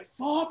just like,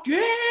 fuck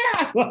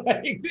yeah!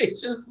 Like, they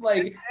just,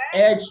 like,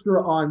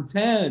 extra on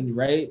 10,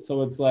 right?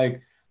 So it's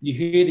like, you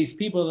hear these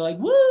people, they're like,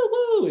 woo,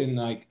 woo. And,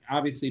 like,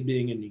 obviously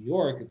being in New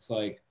York, it's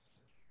like,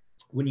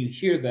 when you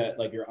hear that,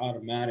 like your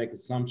automatic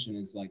assumption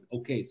is like,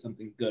 okay,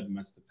 something good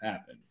must have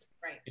happened,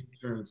 right? In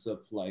terms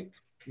of like,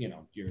 you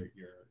know, your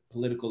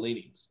political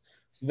leanings.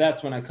 So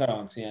that's when I cut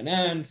on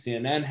CNN.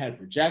 CNN had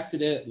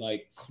projected it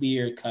like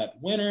clear cut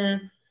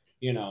winner.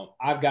 You know,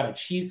 I've got a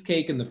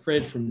cheesecake in the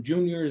fridge from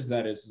Junior's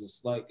that is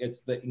just like,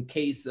 it's the in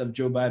case of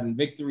Joe Biden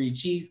victory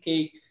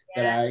cheesecake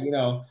that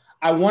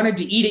I wanted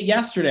to eat it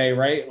yesterday,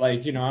 right?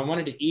 Like, you know, I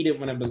wanted to eat it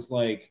when it was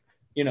like,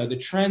 you know, the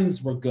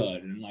trends were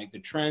good and like the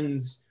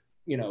trends,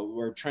 you know,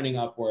 were trending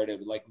upward.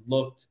 It like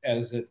looked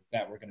as if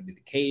that were going to be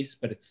the case,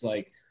 but it's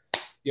like,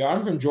 you know,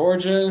 I'm from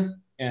Georgia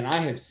and I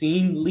have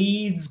seen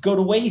leads go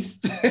to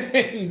waste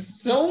in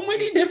so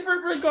many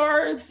different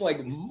regards,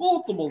 like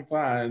multiple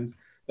times,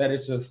 that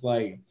it's just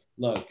like,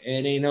 look,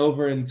 it ain't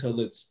over until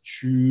it's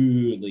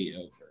truly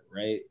over,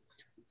 right?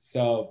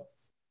 So,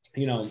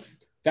 you know,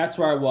 that's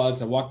where I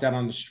was. I walked out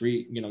on the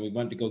street, you know, we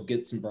went to go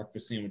get some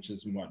breakfast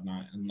sandwiches and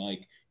whatnot. And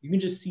like, you can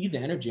just see the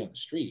energy on the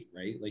street,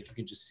 right? Like you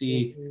can just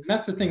see, and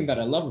that's the thing that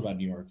I love about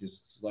New York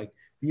is like,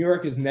 New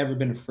York has never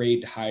been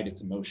afraid to hide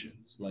its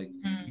emotions. Like,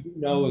 you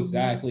know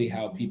exactly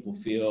how people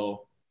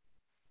feel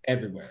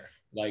everywhere.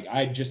 Like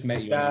I just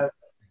met you, yes.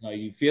 How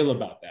you feel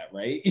about that,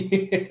 right?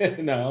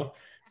 You know?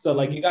 So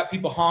like you got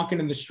people honking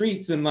in the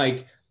streets and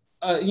like,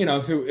 you know,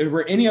 if it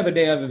were any other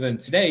day other than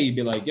today, you'd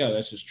be like, yo,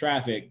 that's just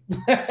traffic.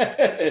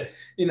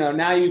 You know,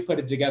 now you put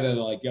it together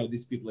like, yo,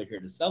 these people are here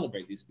to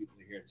celebrate. These people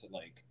are here to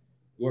like,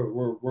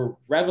 we're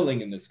reveling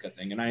in this good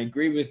thing. And I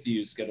agree with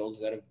you, Skittles,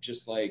 that have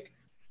just like,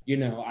 you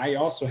know, I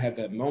also had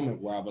that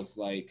moment where I was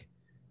like,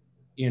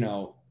 you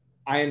know,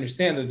 I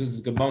understand that this is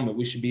a good moment.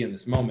 We should be in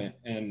this moment.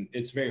 And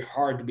it's very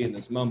hard to be in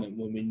this moment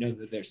when we know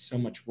that there's so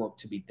much work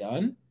to be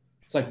done.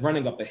 it's like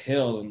running up a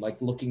hill and like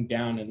looking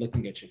down and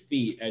looking at your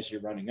feet as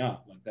you're running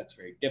up. Like that's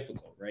very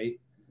difficult, right?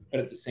 But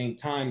at the same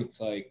time, it's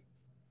like,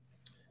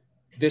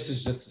 this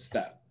is just a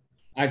step.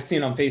 I've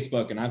seen on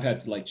Facebook, and I've had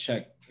to like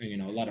check, you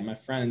know, a lot of my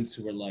friends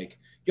who were like,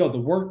 yo, the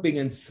work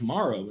begins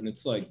tomorrow. And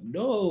it's like,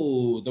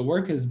 no, the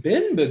work has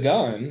been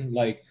begun.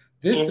 Like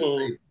this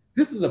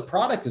is a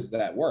product of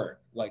that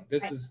work. Like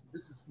this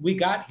is we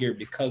got here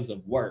because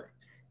of work.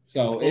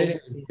 So it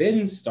has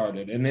been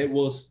started and it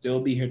will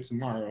still be here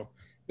tomorrow.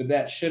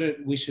 But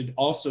we should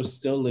also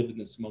still live in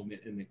this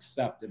moment and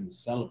accept and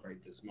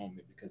celebrate this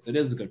moment because it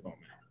is a good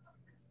moment.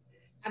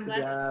 I'm glad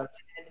you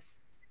said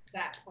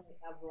that point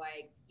of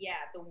like, yeah,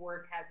 the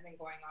work has been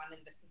going on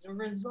and this is a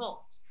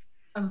result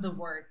of the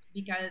work,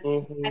 because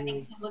I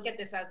think to look at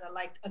this as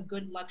a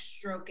good luck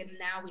stroke and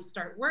now we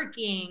start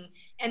working,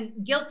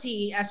 and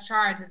guilty as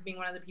charged as being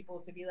one of the people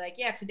to be like,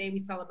 yeah, today we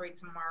celebrate,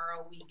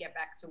 tomorrow we get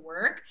back to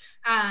work.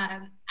 I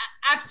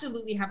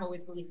absolutely have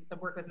always believed that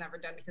the work was never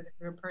done, because if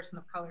you're a person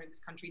of color in this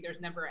country, there's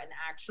never an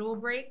actual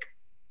break,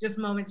 just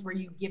moments where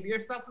you give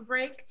yourself a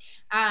break.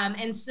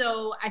 And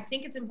so I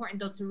think it's important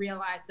though to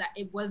realize that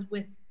it wasn't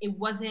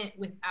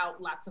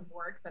without lots of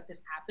work that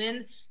this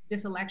happened.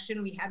 This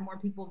election, we had more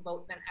people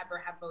vote than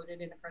ever have voted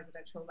in a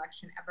presidential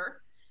election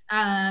ever.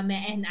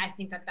 And I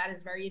think that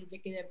is very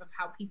indicative of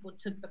how people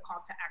took the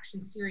call to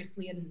action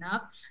seriously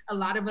enough. A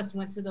lot of us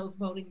went to those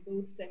voting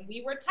booths and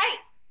we were tight.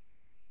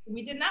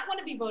 We did not want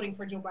to be voting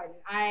for Joe Biden.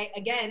 I,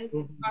 again,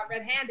 got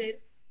red-handed,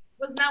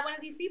 was not one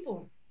of these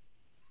people.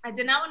 I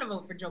did not want to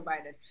vote for Joe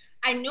Biden.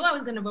 I knew I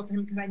was going to vote for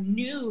him because I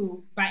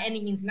knew by any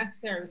means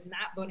necessary I was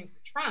not voting for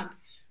Trump.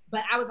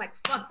 But I was like,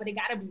 fuck, but it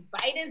got to be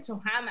Biden.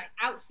 So how am I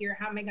out here?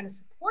 How am I going to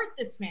support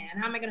this man?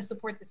 How am I going to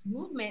support this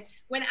movement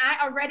when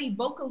I already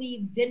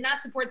vocally did not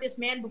support this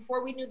man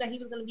before we knew that he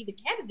was going to be the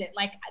candidate?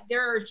 Like,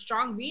 there are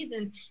strong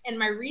reasons, and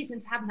my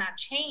reasons have not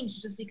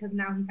changed just because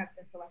now he has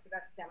been selected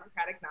as a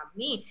Democratic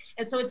nominee.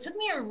 And so it took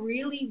me a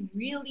really,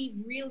 really,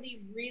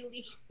 really,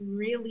 really,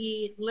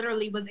 really,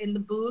 literally was in the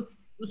booth,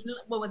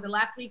 what was it,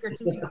 last week or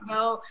 2 weeks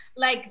ago,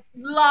 like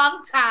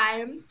long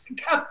time to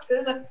come to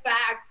the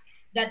fact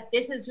that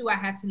this is who I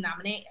had to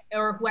nominate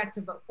or who I had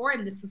to vote for,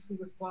 and this was who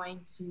was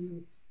going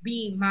to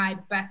be my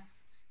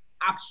best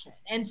option.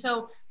 And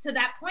so to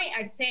that point,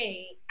 I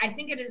say, I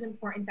think it is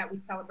important that we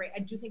celebrate. I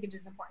do think it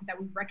is important that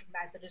we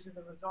recognize that it is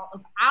a result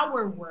of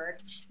our work,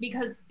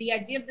 because the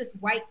idea of this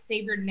white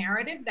savior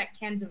narrative that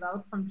can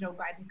develop from Joe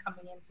Biden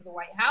coming into the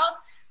White House,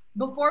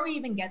 before we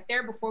even get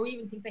there, before we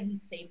even think that he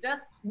saved us,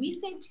 we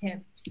saved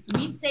him.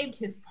 We saved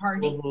his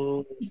party.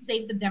 We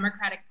saved the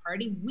Democratic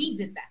Party. We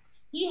did that.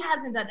 He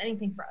hasn't done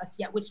anything for us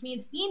yet, which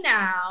means he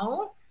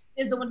now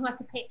is the one who has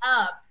to pay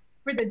up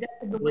for the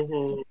debts of the work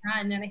that he's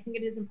done. And I think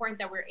it is important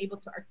that we're able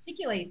to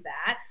articulate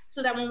that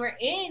so that when we're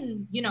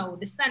in, you know,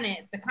 the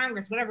Senate, the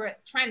Congress, whatever,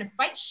 trying to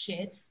fight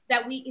shit,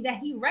 that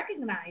he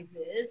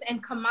recognizes,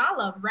 and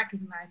Kamala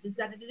recognizes,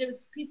 that it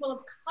is people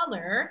of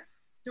color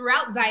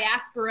throughout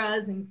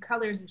diasporas and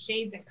colors and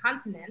shades and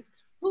continents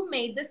who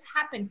made this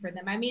happen for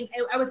them. I mean,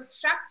 I was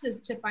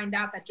shocked to find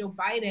out that Joe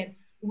Biden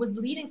was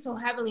leading so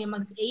heavily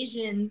amongst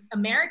Asian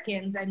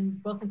Americans,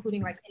 and both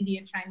including like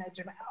India, China,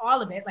 Japan,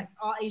 all of it, like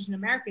all Asian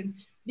Americans,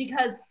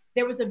 because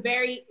there was a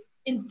very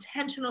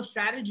intentional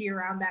strategy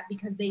around that,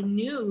 because they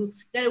knew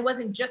that it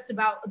wasn't just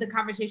about the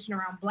conversation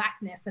around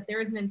Blackness, that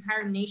there is an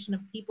entire nation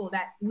of people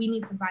that we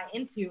need to buy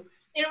into.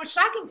 And it was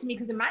shocking to me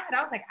because in my head,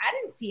 I was like, I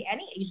didn't see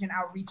any Asian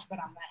outreach, but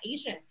I'm not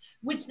Asian,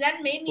 which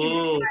then made me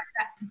realize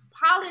that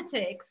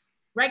politics,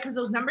 right? Because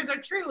those numbers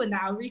are true and the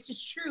outreach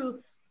is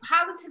true.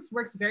 Politics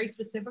works very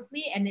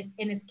specifically and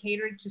is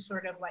catered to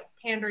sort of like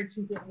pander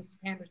to who it needs to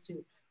pander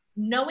to.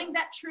 Knowing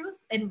that truth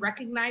and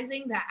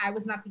recognizing that I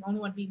was not the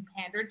only one being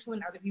pandered to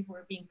and other people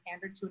were being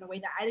pandered to in a way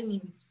that I didn't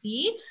even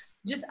see,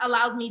 just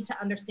allows me to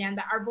understand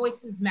that our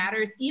voices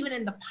matters even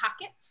in the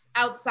pockets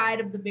outside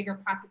of the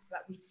bigger pockets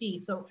that we see.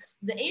 So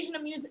the Asian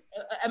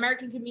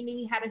American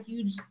community had a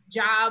huge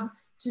job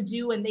to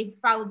do, and they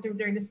followed through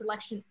during this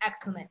election.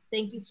 Excellent.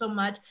 Thank you so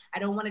much. I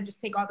don't want to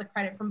just take all the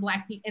credit from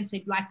Black people and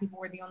say Black people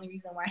were the only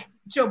reason why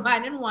Joe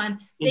Biden won.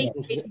 Thank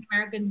you, Asian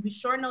Americans. We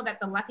sure know that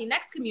the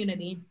Latinx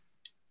community,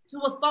 to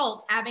a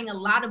fault, having a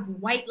lot of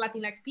white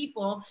Latinx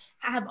people,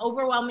 have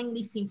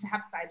overwhelmingly seemed to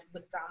have sided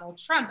with Donald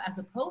Trump as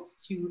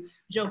opposed to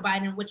Joe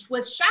Biden, which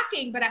was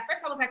shocking. But at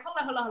first I was like, hold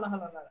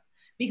on.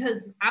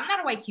 Because I'm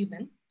not a white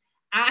Cuban.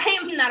 I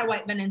am not a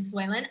white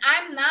Venezuelan.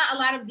 I'm not a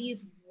lot of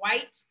these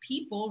white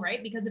people,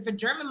 right? Because if a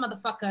German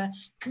motherfucker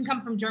can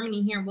come from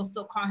Germany here and we'll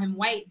still call him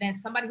white, then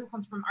somebody who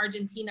comes from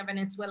Argentina,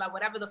 Venezuela,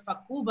 whatever the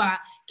fuck, Cuba,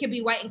 can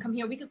be white and come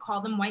here. We could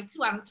call them white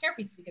too. I don't care if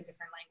we speak a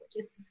different language.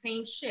 It's the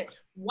same shit.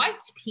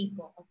 White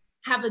people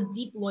have a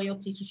deep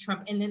loyalty to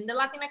Trump. And in the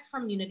Latinx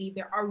community,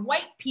 there are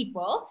white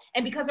people.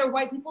 And because there are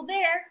white people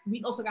there,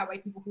 we also got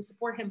white people who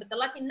support him. But the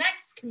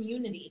Latinx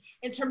community,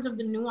 in terms of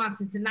the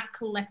nuances, did not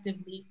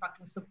collectively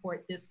fucking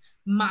support this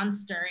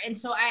monster. And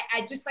so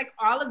I just like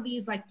all of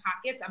these like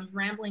pockets, I'm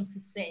rambling to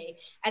say,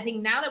 I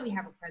think now that we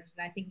have a president,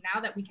 I think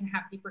now that we can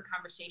have deeper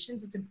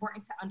conversations, it's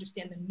important to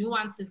understand the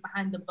nuances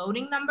behind the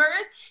voting numbers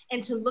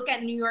and to look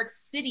at New York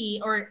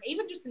City or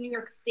even just the New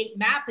York State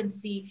map and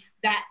see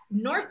that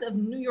north of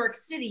New York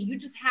City, you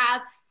just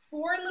have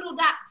 4 little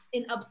dots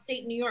in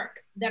upstate New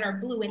York that are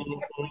blue and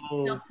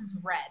everything else is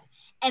red.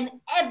 And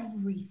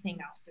everything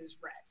else is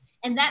red.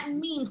 And that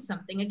means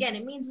something. Again,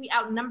 it means we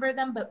outnumber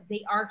them, but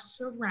they are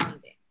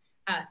surrounding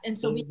us. And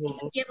so we need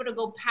to be able to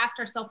go past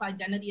our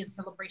self-identity and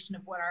celebration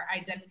of what our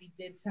identity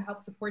did to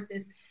help support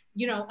this,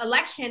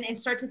 election and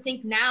start to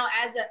think now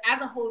as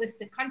a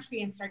holistic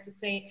country and start to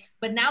say,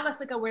 but now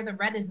let's look at where the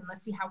red is and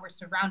let's see how we're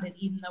surrounded,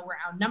 even though we're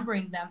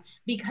outnumbering them,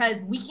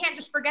 because we can't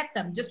just forget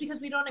them. Just because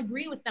we don't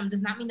agree with them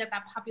does not mean that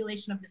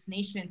population of this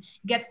nation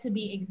gets to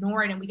be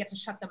ignored and we get to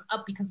shut them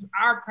up because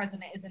our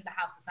president is in the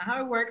House. That's not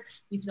how it works.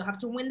 We still have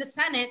to win the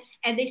Senate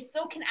and they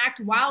still can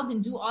act wild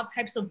and do all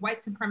types of white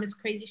supremacist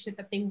crazy shit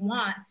that they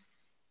want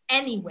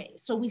anyway.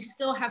 So we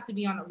still have to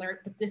be on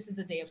alert, but this is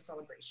a day of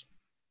celebration.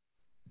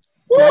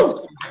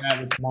 Woo!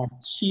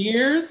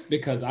 Cheers,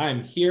 because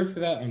I'm here for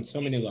that on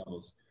so many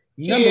levels.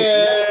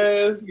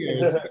 Cheers!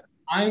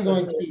 I'm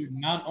going to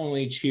not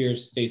only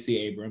cheers Stacey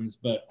Abrams,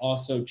 but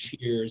also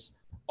cheers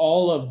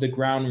all of the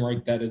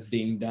groundwork that is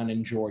being done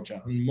in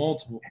Georgia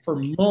for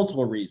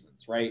multiple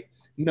reasons, right?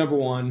 Number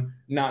one,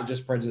 not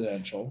just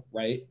presidential,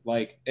 right?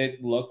 Like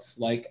it looks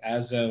like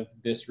as of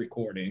this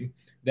recording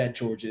that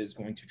Georgia is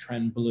going to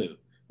trend blue,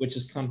 which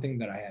is something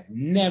that I have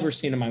never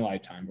seen in my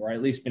lifetime, or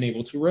at least been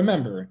able to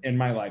remember in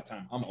my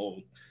lifetime. I'm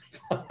old.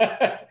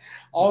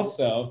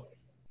 Also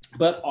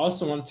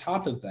on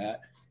top of that,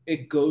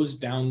 it goes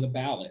down the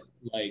ballot.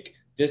 Like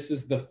this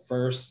is the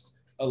first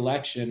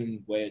election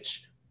in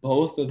which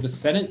both of the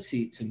Senate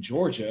seats in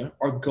Georgia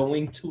are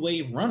going to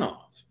a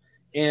runoff.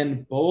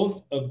 And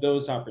both of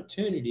those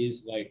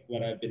opportunities, like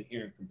what I've been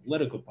hearing from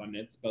political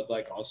pundits, but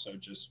like also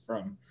just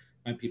from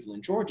my people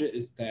in Georgia,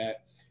 is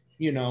that,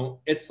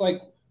 it's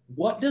like,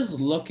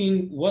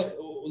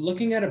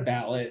 looking at a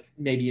ballot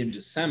maybe in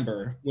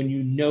December when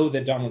you know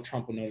that Donald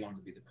Trump will no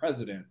longer be the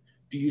president,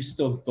 do you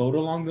still vote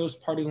along those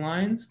party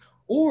lines?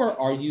 Or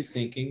are you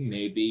thinking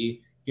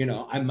maybe,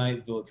 I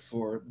might vote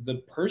for the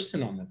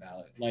person on the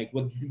ballot? Like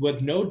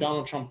with no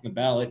Donald Trump on the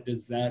ballot,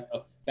 does that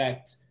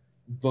affect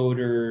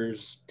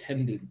voters'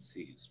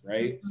 tendencies,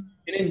 right? Mm-hmm.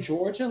 And in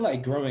Georgia,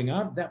 like growing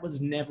up, that was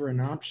never an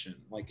option.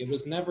 Like it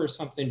was never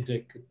something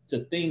to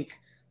think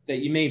that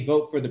you may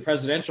vote for the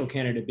presidential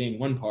candidate being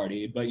one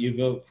party, but you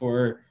vote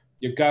for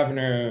your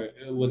governor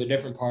with a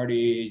different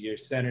party, your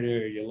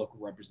senator, your local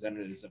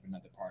representatives of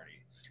another party.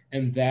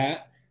 And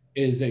that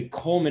is a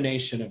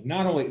culmination of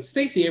not only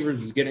Stacey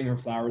Abrams is getting her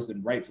flowers,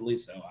 and rightfully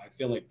so. I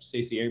feel like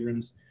Stacey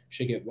Abrams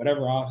should get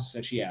whatever office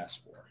that she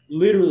asked for,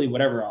 literally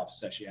whatever office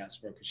that she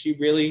asked for, because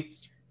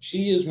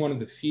she is one of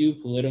the few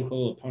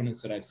political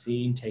opponents that I've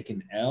seen take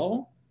an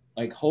L,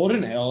 like hold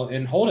an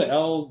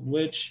L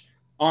which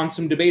on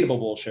some debatable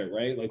bullshit,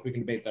 right? Like we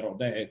can debate that all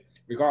day.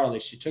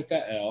 Regardless, she took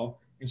that L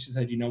and she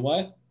said, you know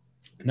what?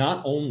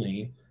 Not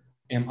only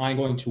am I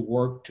going to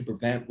work to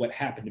prevent what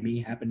happened to me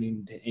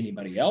happening to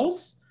anybody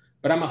else,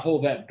 but I'm gonna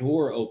hold that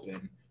door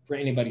open for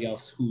anybody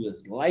else who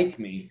is like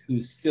me,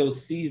 who still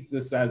sees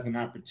this as an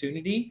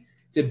opportunity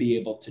to be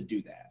able to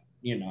do that,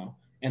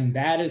 And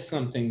that is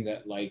something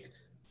that like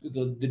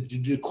the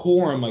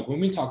decorum, like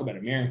when we talk about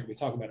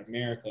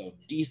America of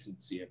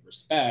decency, of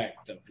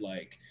respect, of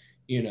like,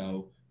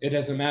 it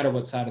doesn't matter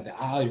what side of the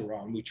aisle you're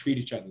on. We treat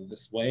each other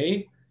this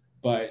way.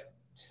 But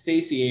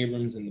Stacey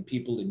Abrams and the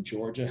people in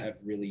Georgia have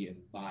really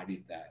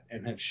embodied that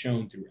and have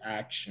shown through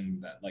action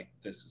that like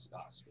this is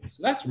possible.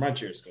 So that's where my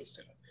cheers goes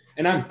to.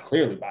 And I'm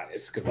clearly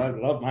biased because I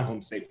love my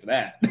home state for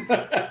that.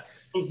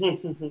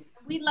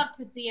 We'd love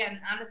to see it. And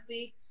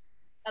honestly,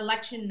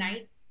 election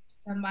night,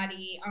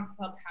 somebody on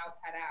Clubhouse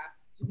had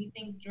asked, do we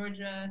think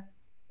Georgia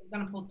is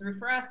going to pull through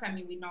for us? I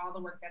mean, we know all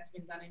the work that's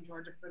been done in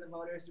Georgia for the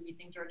voters. Do we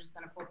think Georgia's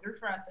going to pull through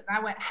for us? And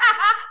I went,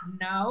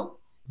 no.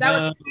 That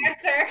was the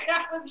answer.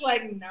 I was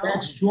like, no.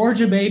 That's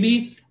Georgia,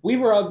 baby. We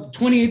were up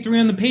 28-3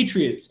 on the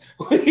Patriots.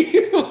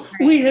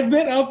 We have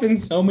been up in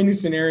so many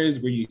scenarios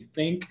where you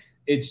think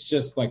it's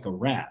just like a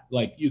wrap.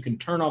 Like you can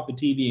turn off the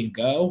TV and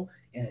go,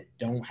 and it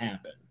don't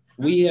happen.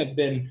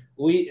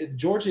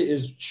 Georgia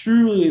is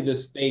truly the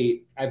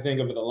state, I think,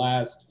 over the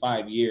last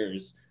 5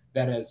 years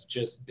that has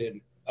just been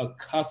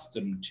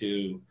accustomed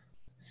to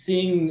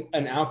seeing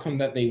an outcome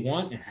that they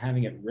want and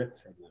having it ripped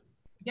from them.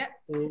 Yep.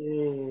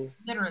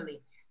 Literally.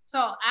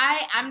 So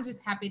I'm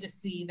just happy to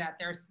see that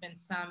there's been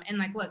some, and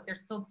like, look, they're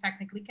still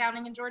technically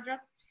counting in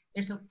Georgia.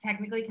 They're still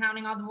technically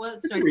counting all the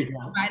votes. So I think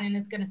Biden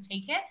is going to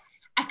take it.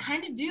 I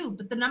kind of do,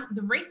 but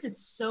the race is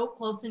so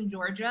close in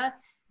Georgia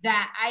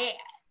that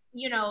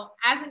you know,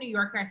 as a New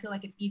Yorker, I feel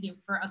like it's easy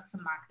for us to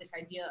mock this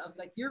idea of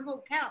like, your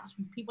vote counts.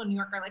 People in New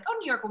York are like, oh,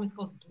 New York always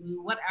goes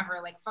blue, whatever,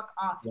 like, fuck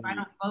off. If I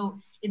don't vote,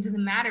 it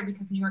doesn't matter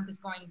because New York is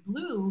going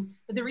blue.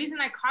 But the reason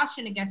I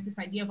caution against this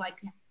idea of like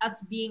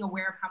us being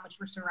aware of how much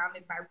we're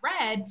surrounded by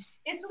red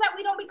is so that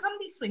we don't become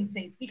these swing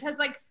states. Because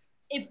like,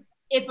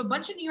 if a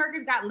bunch of New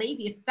Yorkers got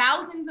lazy, if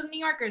thousands of New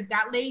Yorkers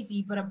got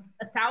lazy, but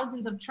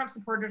thousands of Trump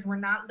supporters were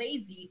not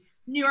lazy,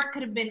 New York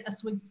could have been a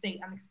swing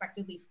state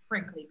unexpectedly,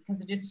 frankly,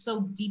 because it is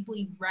so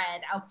deeply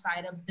red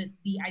outside of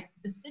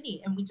the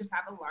city, and we just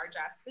have a large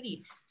ass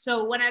city.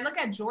 So when I look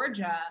at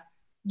Georgia,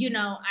 you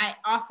know, I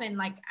often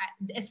like,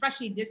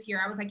 especially this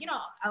year, I was like, you know,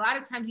 a lot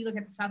of times you look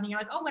at the South and you're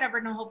like, oh, whatever,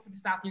 no hope for the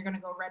South, you're going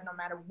to go red no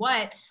matter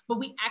what. But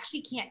we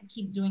actually can't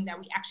keep doing that.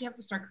 We actually have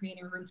to start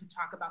creating room to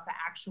talk about the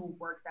actual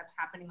work that's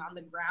happening on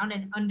the ground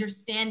and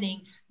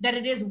understanding that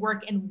it is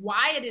work and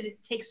why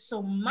it takes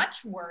so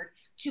much work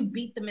to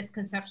beat the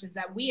misconceptions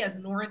that we as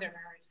Northerners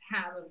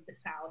have of the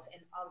South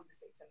and all of the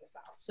states in the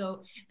South.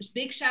 So there's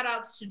big shout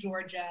outs to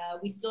Georgia.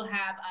 We still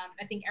have,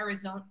 I think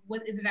Arizona,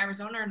 what is it,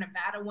 Arizona or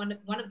Nevada? One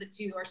of the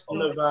two are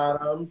still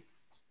Nevada.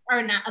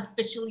 Are not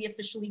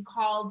officially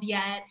called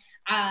yet.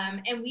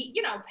 And we,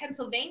 you know,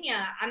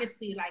 Pennsylvania,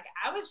 honestly, like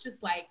I was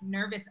just like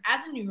nervous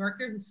as a New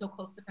Yorker who's so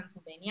close to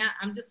Pennsylvania.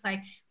 I'm just like,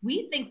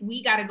 we think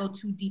we got to go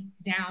too deep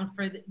down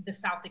for the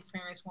South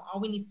experience when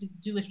all we need to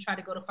do is try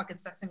to go to fucking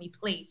Sesame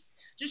Place.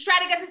 Just try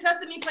to get to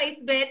Sesame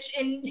Place, bitch,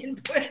 in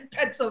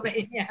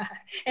Pennsylvania.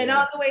 And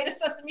on the way to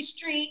Sesame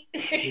Street,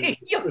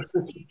 you'll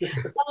see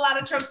a lot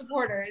of Trump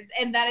supporters.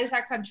 And that is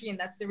our country and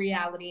that's the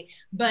reality.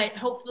 But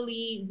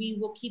hopefully we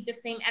will keep the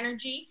same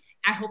energy.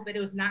 I hope that it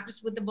was not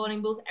just with the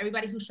voting booth.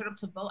 Everybody who showed up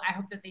to vote, I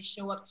hope that they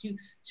show up to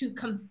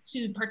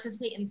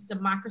participate in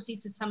democracy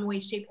to some way,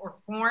 shape, or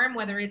form.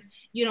 Whether it's,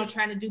 you know,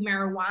 trying to do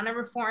marijuana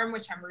reform,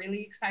 which I'm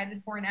really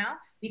excited for now,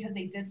 because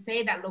they did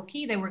say that low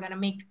key they were going to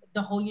make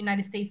the whole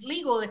United States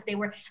legal if they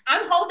were.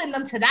 I'm holding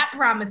them to that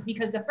promise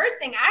because the first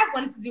thing I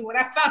wanted to do when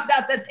I found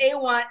out that they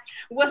want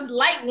was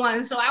light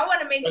ones. So I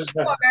want to make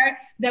sure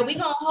that we're going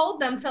to hold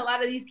them to a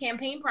lot of these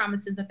campaign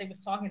promises that they was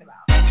talking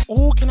about.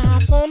 Oh, can I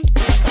have some?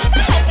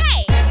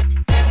 Okay.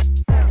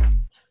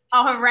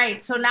 All right,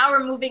 so now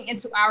we're moving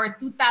into our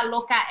Tuta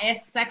Loca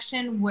Es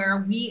section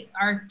where we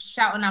are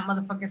shouting out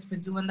motherfuckers for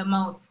doing the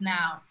most.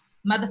 Now,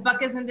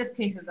 motherfuckers in this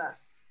case is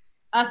us.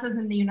 Us as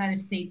in the United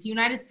States.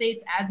 United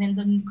States as in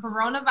the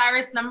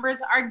coronavirus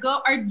numbers are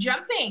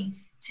jumping.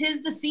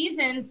 'Tis the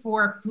season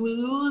for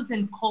flus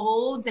and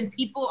colds and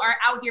people are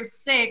out here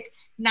sick,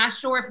 not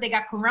sure if they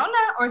got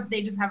corona or if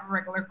they just have a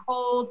regular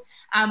cold.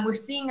 We're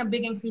seeing a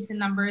big increase in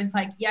numbers.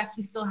 Like, yes,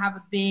 we still have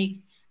a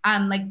big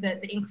like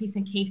the increase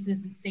in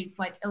cases in states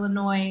like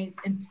Illinois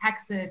and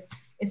Texas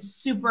is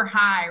super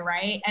high,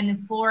 right? And in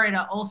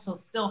Florida also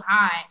still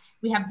high.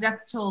 We have death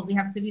tolls. We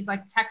have cities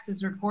like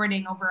Texas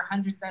reporting over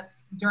 100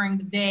 deaths during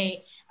the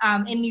day.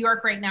 In New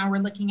York right now, we're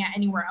looking at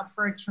anywhere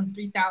upwards from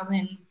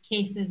 3,000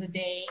 cases a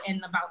day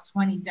and about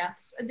 20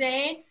 deaths a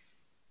day.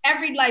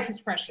 Every life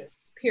is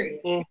precious,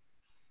 period.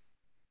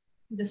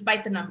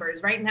 Despite the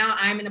numbers. Right now,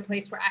 I'm in a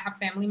place where I have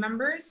family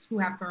members who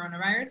have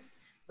coronavirus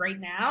right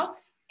now.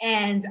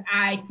 And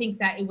I think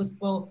that it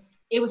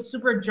was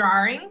super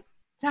jarring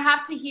to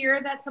have to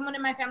hear that someone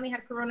in my family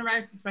had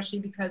coronavirus, especially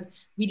because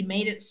we'd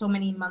made it so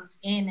many months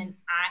in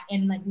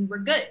and like we were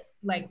good.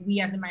 Like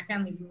we as in my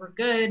family, we were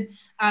good.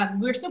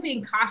 We were still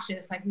being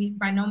cautious. Like we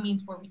by no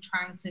means were we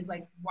trying to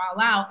like wild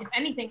out. If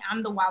anything,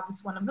 I'm the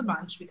wildest one of the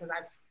bunch because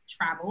I've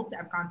traveled.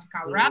 I've gone to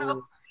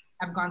Colorado.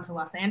 I've gone to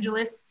Los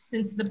Angeles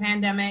since the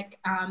pandemic,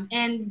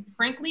 and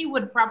frankly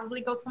would probably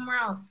go somewhere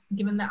else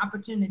given the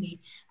opportunity.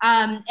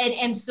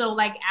 And so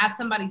like as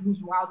somebody who's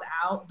wild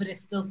out, but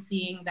is still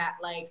seeing that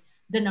like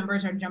the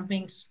numbers are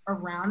jumping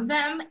around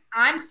them,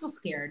 I'm still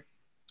scared.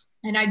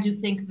 And I do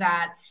think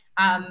that,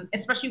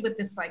 especially with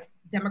this like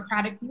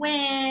Democratic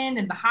win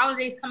and the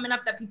holidays coming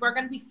up, that people are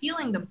going to be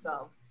feeling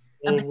themselves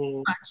a bit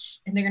too much,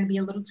 and they're going to be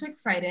a little too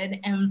excited,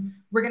 and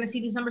we're going to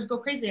see these numbers go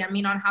crazy. I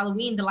mean, on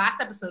Halloween, the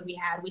last episode we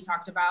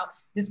talked about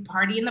this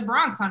party in the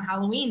Bronx on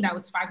Halloween that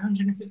was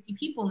 550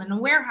 people in a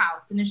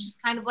warehouse, and it's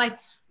just kind of like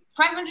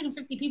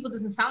 550 people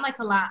doesn't sound like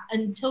a lot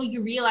until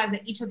you realize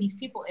that each of these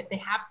people, if they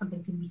have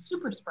something, can be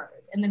super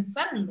spreaders, and then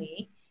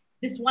suddenly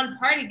this one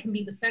party can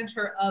be the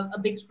center of a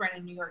big spread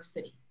in New York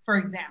City, for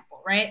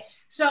example, right?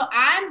 So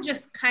I'm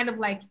just kind of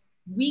like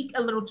weak,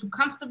 a little too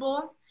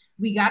comfortable.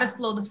 We got to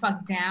slow the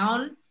fuck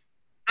down.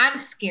 I'm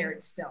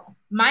scared still.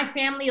 My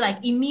family,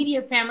 like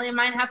immediate family of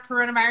mine has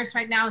coronavirus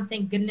right now, and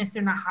thank goodness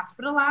they're not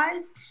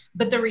hospitalized.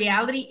 But the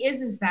reality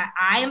is that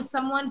I am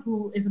someone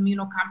who is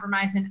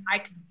immunocompromised, and I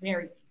could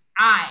very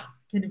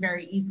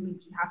easily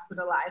be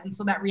hospitalized. And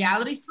so that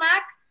reality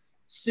smack,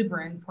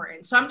 super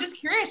important. So I'm just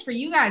curious for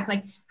you guys,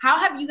 like, how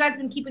have you guys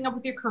been keeping up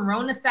with your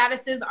corona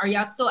statuses? Are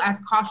y'all still as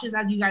cautious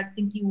as you guys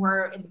think you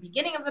were in the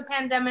beginning of the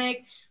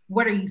pandemic?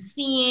 What are you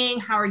seeing?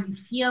 How are you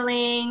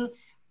feeling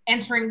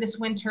entering this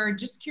winter?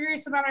 Just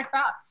curious about our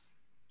thoughts.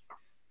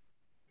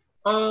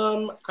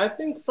 I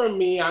think for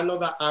me, I know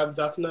that I've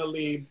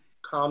definitely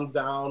calmed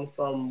down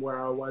from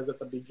where I was at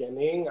the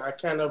beginning. I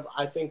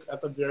think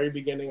at the very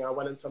beginning, I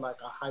went into like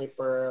a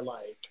hyper,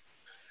 like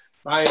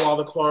buying all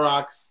the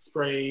Clorox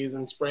sprays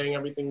and spraying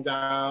everything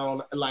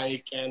down,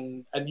 like,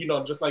 and you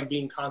know, just like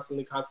being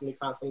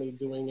constantly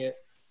doing it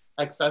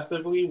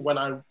excessively when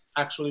I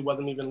actually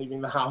wasn't even leaving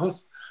the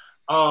house.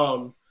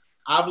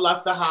 I've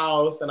left the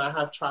house and I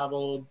have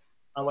traveled.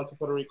 I went to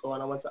Puerto Rico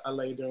and I went to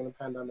LA during the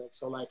pandemic.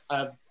 So like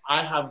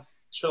I have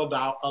chilled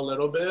out a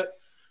little bit,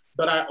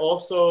 but I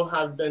also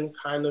have been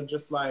kind of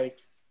just like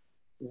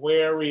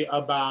wary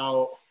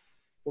about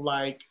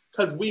like,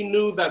 because we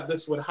knew that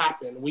this would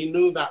happen. We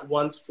knew that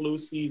once flu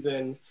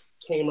season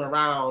came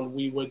around,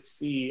 we would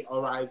see a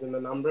rise in the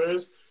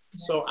numbers.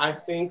 So I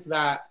think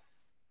that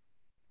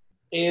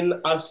in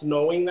us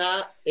knowing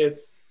that,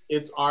 it's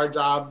our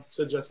job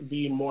to just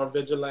be more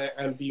vigilant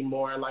and be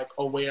more like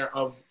aware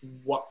of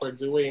what we're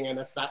doing. And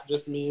if that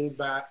just means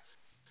that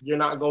you're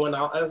not going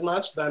out as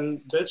much,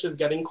 then bitch, is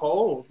getting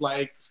cold.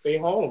 Like, stay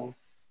home.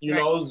 You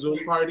know,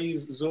 Zoom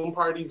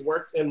parties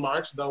worked in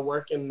March, they'll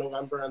work in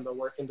November, and they'll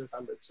work in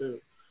December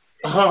too.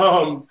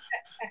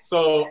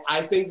 So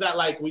I think that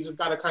like we just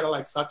gotta kind of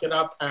like suck it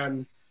up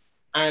and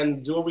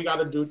do what we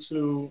gotta do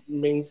to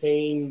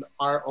maintain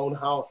our own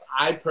health.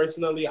 I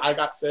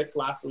got sick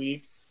last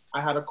week.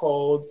 I had a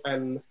cold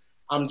and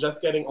I'm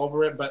just getting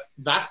over it, but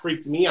that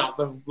freaked me out.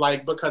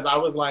 Because I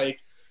was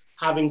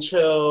having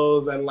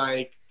chills and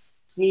like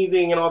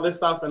sneezing and all this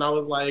stuff, and I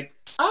was like,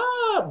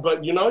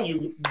 but you know,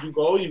 you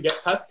go, you get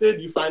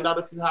tested, you find out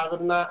if you have it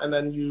or not, and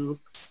then you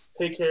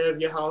take care of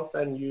your health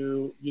and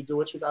you do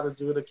what you got to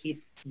do to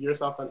keep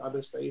yourself and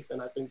others safe.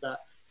 And I think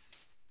that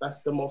that's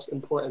the most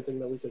important thing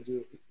that we could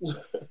do.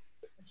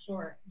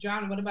 Sure.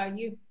 John, what about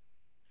you?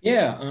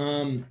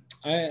 Yeah,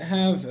 I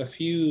have a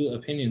few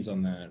opinions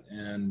on that.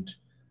 And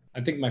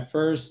I think my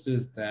first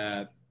is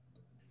that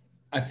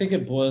I think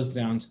it boils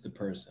down to the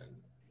person.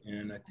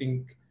 And I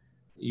think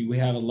we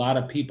have a lot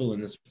of people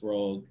in this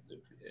world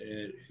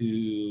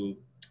who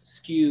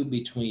skew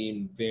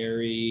between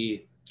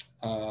very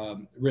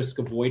risk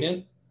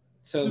avoidant,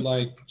 so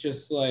like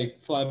just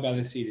like fly by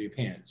the seat of your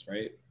pants,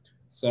 right?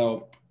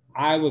 So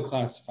I would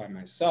classify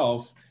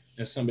myself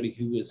as somebody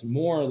who is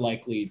more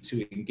likely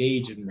to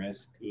engage in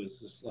risk, who is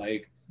just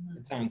like,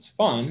 it sounds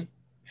fun,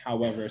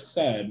 however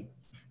said,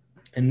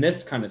 in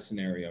this kind of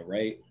scenario,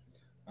 right?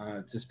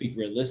 To speak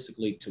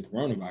realistically to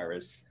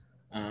coronavirus,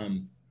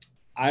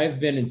 I've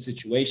been in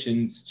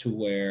situations to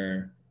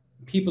where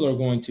people are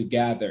going to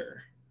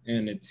gather,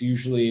 and it's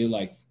usually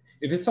like,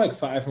 if it's like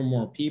 5 or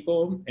more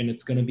people and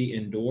it's going to be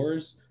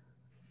indoors,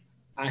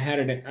 I had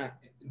it,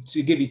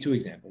 to give you 2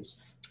 examples.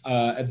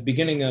 At the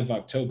beginning of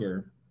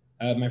October,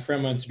 my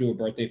friend went to do a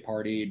birthday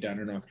party down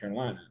in North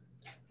Carolina,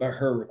 but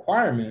her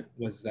requirement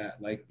was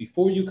that like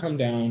before you come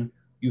down,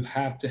 you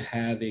have to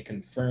have a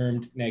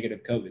confirmed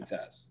negative COVID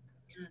test.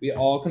 We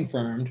all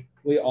confirmed,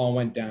 we all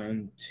went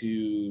down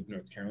to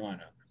North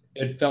Carolina.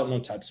 It felt no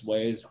types of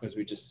ways because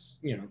we just,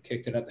 you know,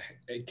 kicked it at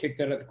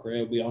the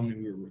crib. We all knew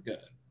we were good,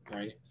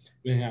 right?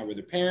 We hung out with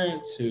their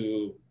parents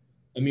who,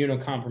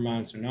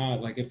 immunocompromised or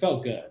not, like it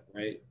felt good,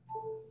 right?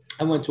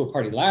 I went to a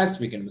party last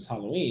week and it was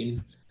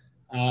Halloween,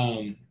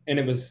 and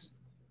it was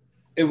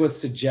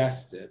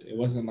suggested. It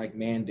wasn't like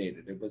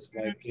mandated. It was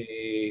like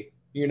a,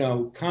 you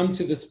know, come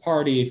to this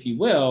party if you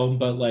will,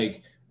 but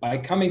like by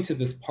coming to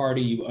this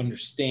party, you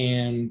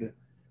understand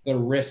the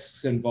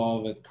risks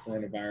involved with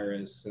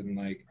coronavirus, and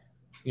like,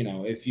 you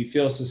know, if you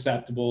feel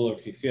susceptible or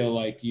if you feel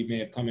like you may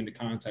have come into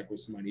contact with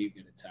somebody, you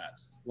get a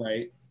test,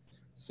 right?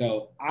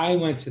 So I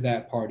went to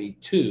that party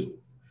too.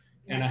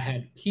 And I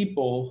had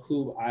people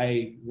who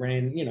I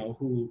ran, you know,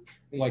 who,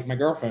 like my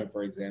girlfriend,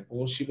 for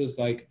example, she was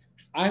like,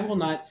 I will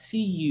not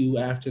see you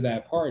after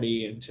that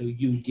party until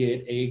you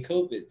get a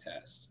COVID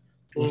test,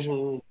 which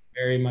is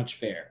very much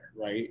fair,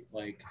 right?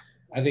 Like,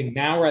 I think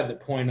now we're at the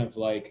point of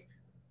like,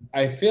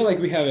 I feel like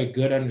we have a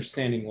good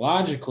understanding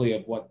logically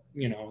of what,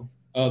 you know,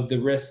 of the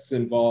risks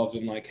involved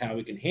and like how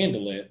we can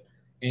handle it.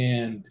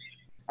 And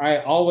I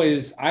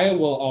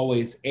will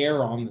always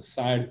err on the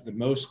side of the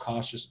most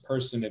cautious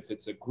person if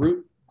it's a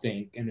group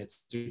thing and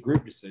it's a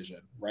group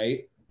decision,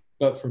 right?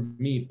 But for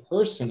me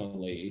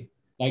personally,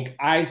 like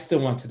I still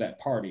went to that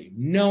party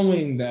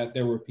knowing that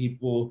there were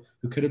people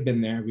who could have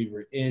been there. We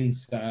were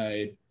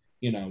inside,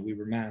 you know, we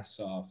were masks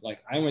off.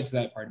 Like I went to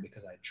that party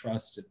because I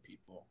trusted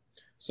people.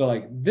 So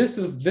like this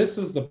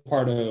is the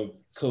part of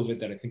COVID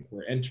that I think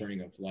we're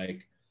entering, of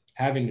like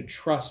having to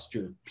trust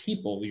your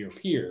people, your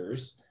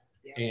peers.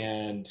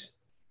 And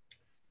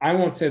I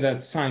won't say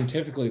that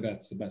scientifically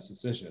that's the best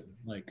decision.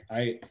 Like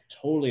I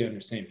totally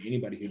understand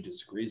anybody who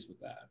disagrees with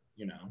that,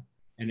 you know,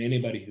 and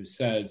anybody who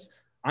says,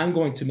 I'm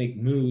going to make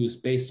moves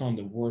based on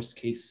the worst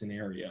case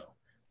scenario.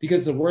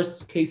 Because the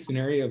worst case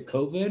scenario of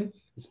COVID,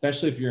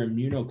 especially if you're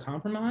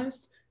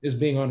immunocompromised, is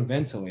being on a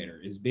ventilator,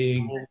 is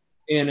being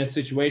in a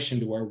situation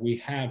to where we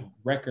have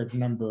record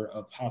number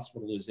of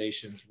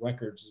hospitalizations,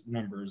 records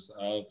numbers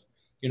of,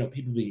 you know,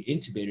 people being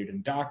intubated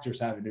and doctors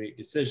having to make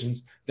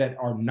decisions that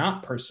are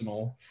not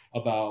personal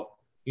about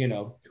you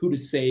know, who to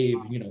save,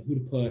 you know, who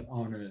to put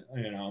on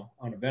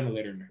a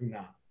ventilator and who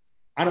not.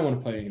 I don't want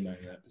to put anybody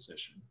in that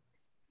position.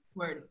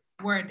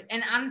 Word.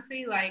 And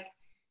honestly, like,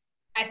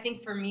 I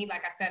think for me,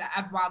 like I said,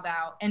 I've wilded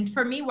out. And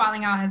for me,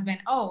 wilding out has been,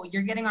 oh,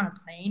 you're getting on a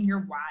plane,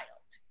 you're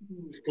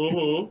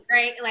wild.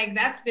 Right? Like,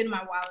 that's been my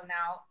wilding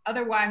out.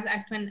 Otherwise, I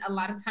spend a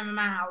lot of time in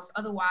my house.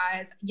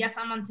 Otherwise, yes,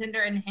 I'm on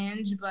Tinder and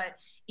Hinge, but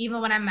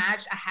even when I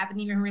match, I haven't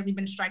even really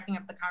been striking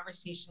up the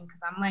conversation because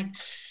I'm like,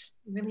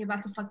 you really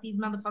about to fuck these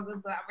motherfuckers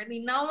without really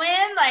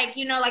knowing? Like,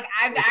 you know, like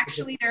I've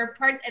actually, there are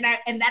parts, and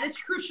that is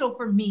crucial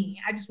for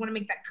me. I just want to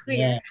make that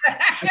clear. Yeah.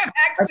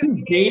 I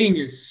think dating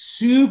is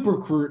super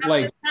crucial.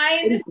 Like,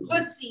 denying this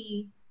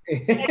pussy.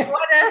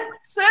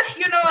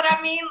 You know what I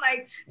mean?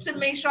 Like, to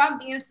make sure I'm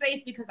being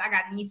safe, because I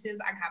got nieces,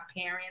 I got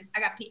parents, I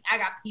got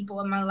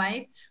people in my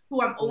life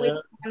who I'm always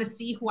going to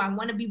see, who I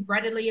want to be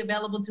readily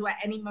available to at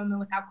any moment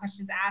without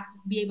questions asked,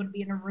 be able to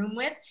be in a room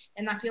with,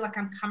 and I feel like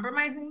I'm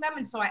compromising them,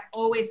 and so I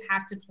always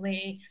have to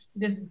play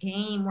this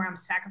game where I'm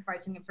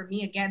sacrificing. And for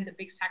me, again, the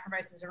big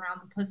sacrifice is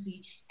around the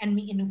pussy and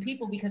meeting new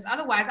people, because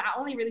otherwise I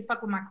only really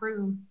fuck with my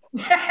crew.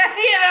 You know what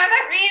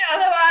I mean?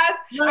 Otherwise,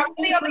 I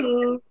really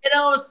only, you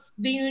know,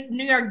 the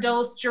New York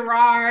Dose,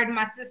 Gerard,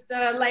 my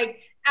sister, like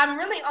I'm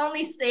really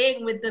only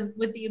staying with the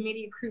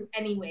immediate crew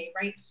anyway,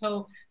 right?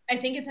 So I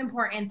think it's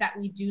important that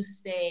we do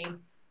stay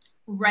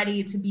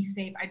ready to be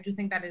safe. I do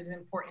think that it is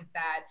important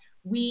that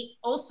we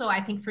also, I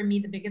think for me,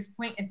 the biggest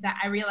point is that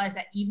I realized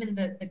that even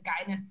the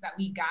guidance that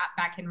we got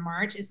back in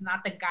March is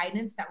not the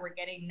guidance that we're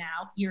getting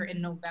now here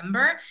in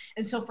November.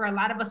 And so for a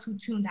lot of us who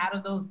tuned out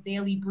of those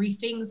daily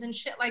briefings and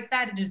shit like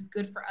that, it is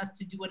good for us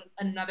to do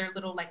another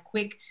little like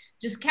quick,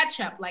 just catch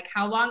up. Like,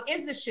 how long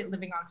is this shit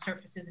living on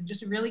surfaces, and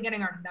just really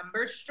getting our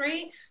numbers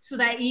straight, so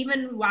that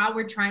even while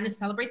we're trying to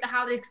celebrate the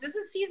holidays, because this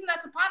is a season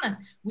that's upon us,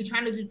 we're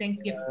trying to do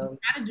Thanksgiving, we're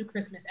trying to do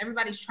Christmas,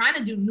 everybody's trying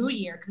to do New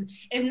Year, because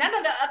if none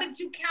of the other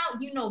two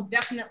count, you know,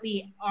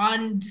 definitely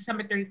on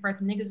December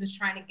 31st, niggas is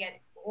trying to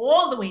get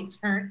all the way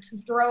turned to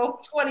throw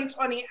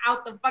 2020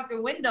 out the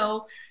fucking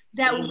window,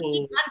 that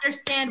we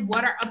understand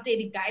what our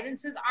updated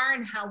guidances are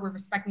and how we're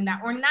respecting that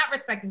or not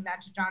respecting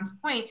that, to John's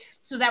point,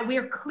 so that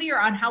we're clear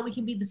on how we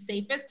can be the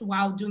safest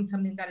while doing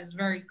something that is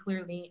very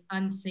clearly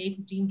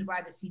unsafe, deemed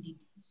by the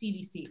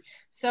CDC.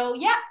 So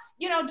yeah,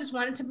 you know, just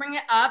wanted to bring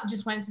it up.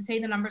 Just wanted to say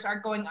the numbers are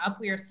going up.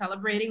 We are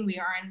celebrating. We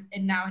are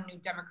in now a new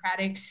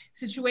democratic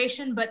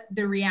situation. But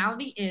the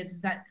reality is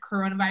that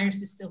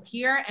coronavirus is still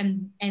here,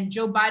 and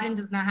Joe Biden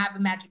does not have a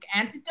magic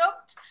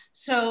antidote.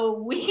 So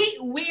we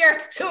are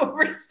still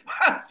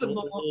responsible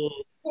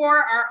for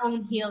our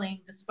own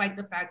healing, despite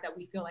the fact that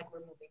we feel like we're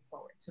moving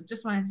forward. So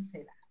just wanted to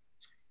say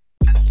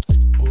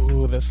that.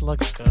 Ooh, this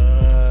looks good.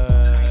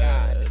 Oh my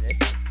God, this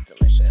is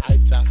delicious. I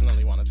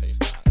definitely want to taste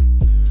that.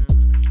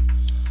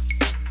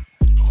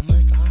 Oh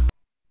my God.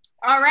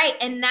 All right,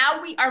 and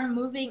now we are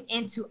moving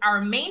into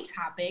our main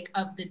topic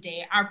of the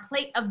day, our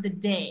plate of the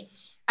day.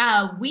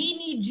 We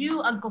need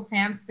you, Uncle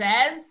Sam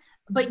says,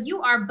 but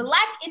you are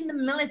Black in the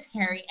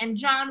military. And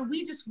John,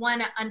 we just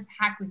want to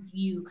unpack with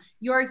you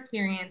your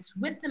experience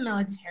with the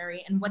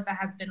military and what that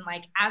has been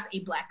like as a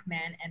Black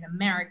man in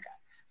America.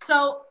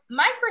 So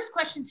my first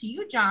question to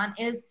you, John,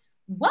 is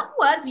what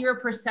was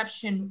your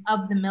perception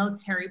of the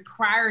military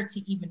prior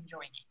to even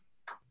joining?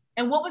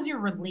 And what was your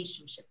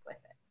relationship with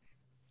it?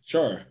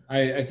 Sure.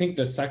 I think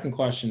the second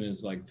question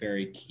is like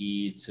very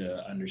key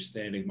to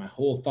understanding my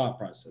whole thought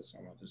process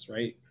on all this,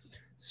 right?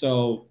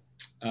 So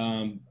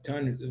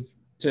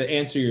to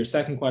answer your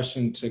second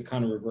question, to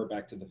kind of revert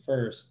back to the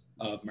first,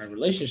 my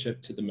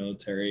relationship to the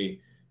military,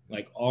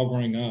 like all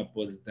growing up,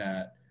 was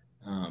that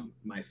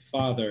my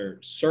father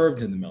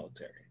served in the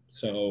military.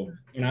 So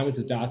when I was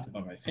adopted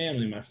by my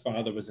family, my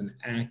father was an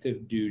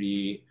active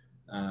duty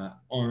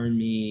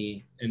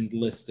Army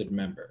enlisted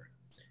member.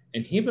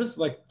 And he was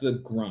like the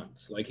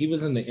grunt, like he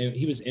was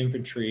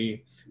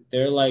infantry.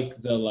 They're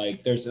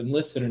there's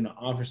enlisted in the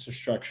officer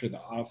structure.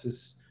 The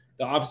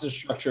officer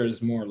structure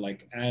is more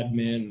like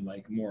admin,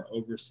 like more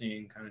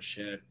overseeing kind of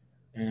shit.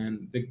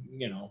 And the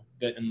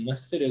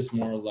enlisted is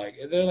more like,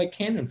 they're like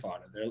cannon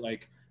fodder. They're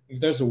like, if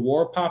there's a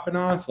war popping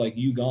off, like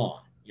you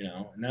gone,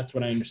 and that's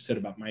what I understood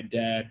about my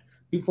dad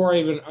before I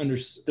even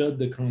understood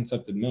the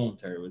concept of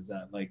military, was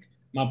that like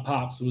my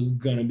pops was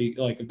gonna be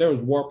like, if there was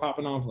war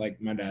popping off, like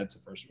my dad's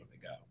the first one to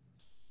go.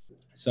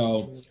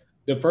 So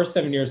the first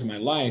 7 years of my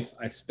life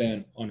I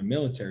spent on a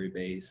military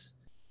base.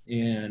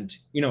 And,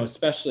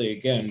 especially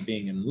again,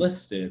 being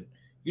enlisted,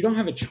 you don't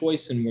have a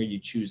choice in where you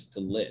choose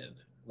to live.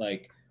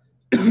 Like,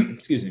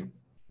 excuse me,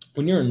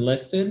 when you're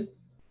enlisted,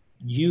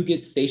 you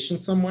get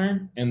stationed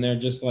somewhere and they're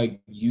just like,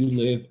 you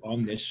live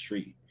on this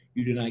street.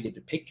 You do not get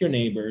to pick your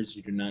neighbors.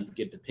 You do not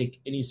get to pick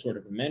any sort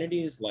of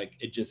amenities. Like,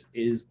 it just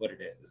is what it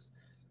is.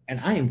 And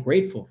I am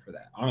grateful for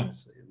that,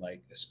 honestly,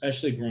 like,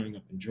 especially growing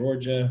up in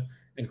Georgia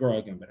and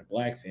growing up in a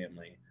Black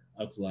family,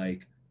 of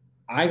like,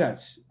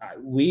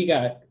 we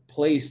got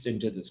placed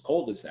into this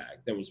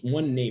cul-de-sac. There was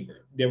one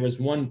neighbor, there was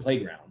one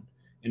playground,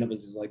 and it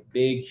was this like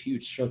big,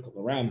 huge circle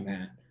around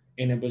that.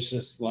 And it was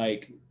just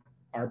like,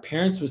 our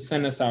parents would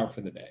send us out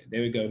for the day. They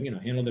would go,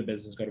 handle their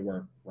business, go to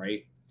work,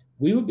 right?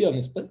 we would be on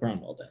the split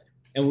ground all day.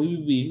 And we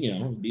would be, you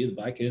know, be the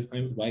black kids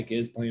playing with white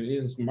kids, playing.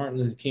 It was Martin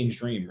Luther King's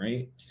dream,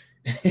 right?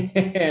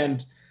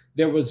 And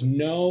there was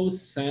no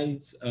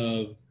sense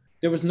of,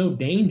 there was no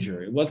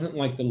danger. It wasn't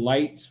like the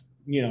lights,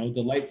 you know,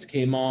 the lights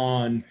came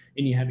on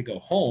and you had to go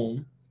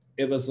home.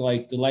 It was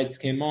like the lights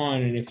came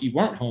on, and if you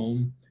weren't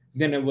home,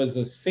 then it was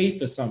a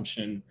safe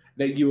assumption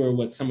that you were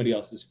with somebody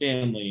else's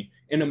family.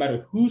 And no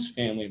matter whose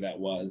family that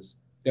was,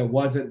 there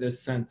wasn't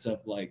this sense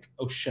of like,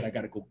 oh shit, I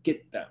got to go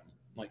get them.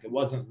 Like, it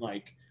wasn't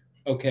like,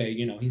 okay,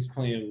 you know, he's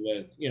playing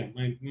with, you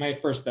know, my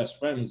first best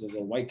friend was a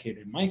little white kid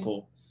named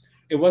Michael.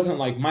 It wasn't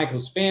like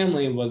Michael's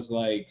family was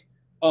like,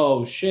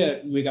 oh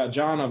shit, we got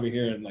John over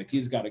here and like,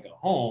 he's got to go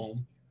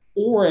home.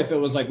 Or if it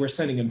was like, we're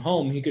sending him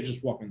home, he could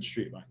just walk on the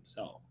street by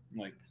himself.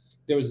 Like,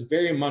 there was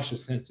very much a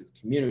sense of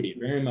community,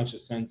 very much a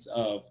sense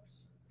of,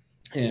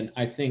 and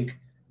I think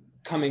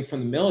coming from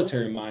the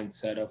military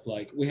mindset of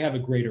like, we have a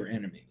greater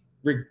enemy,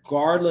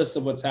 regardless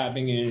of what's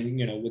happening in,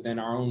 you know, within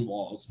our own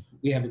walls,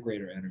 we have a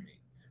greater enemy.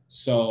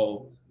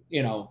 So,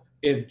 you know,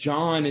 if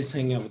John is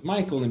hanging out with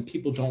Michael and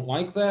people don't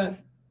like that,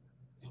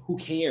 who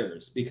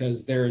cares?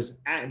 Because there's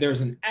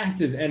an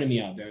active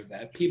enemy out there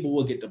that people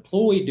will get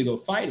deployed to go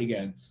fight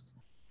against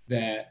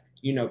that,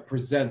 you know,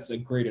 presents a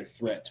greater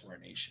threat to our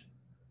nation.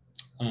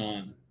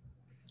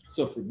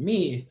 So for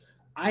me,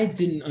 I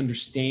didn't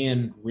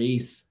understand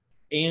race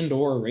and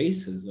or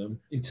racism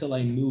until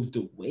I moved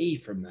away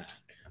from that.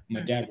 My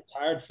dad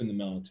retired from the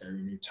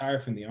military,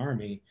 retired from the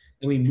Army,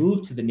 and we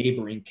moved to the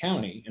neighboring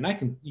county.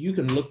 And you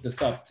can look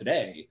this up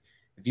today.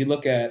 If you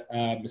look at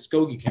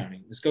Muskogee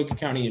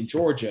County in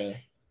Georgia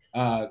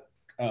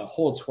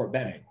holds Fort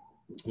Benning,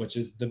 which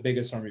is the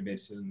biggest Army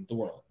base in the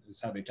world,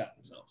 is how they tout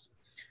themselves.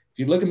 If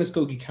you look at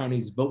Muskogee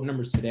County's vote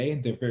numbers today,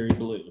 they're very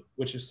blue,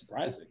 which is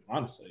surprising,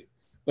 honestly.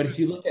 But if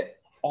you look at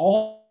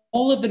all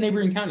of the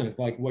neighboring counties,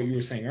 like what you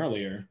were saying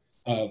earlier,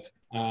 of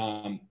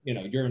you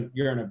know,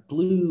 you're in a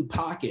blue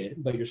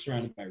pocket, but you're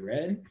surrounded by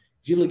red.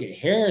 If you look at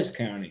Harris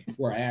County,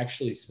 where I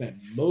actually spent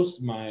most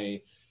of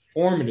my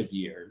formative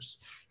years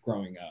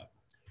growing up,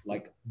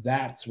 like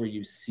that's where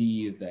you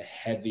see the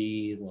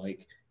heavily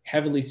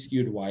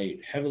skewed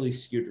white, heavily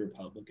skewed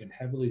Republican,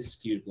 heavily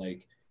skewed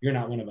like, you're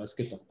not one of us,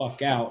 get the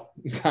fuck out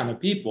kind of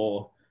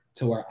people,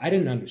 to where I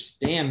didn't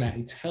understand that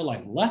until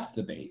I left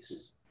the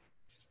base.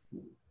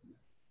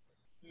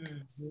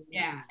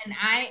 Yeah, and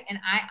I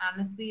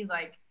honestly,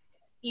 like,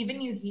 even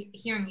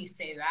hearing you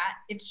say that,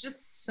 it's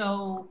just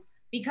so,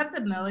 because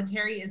the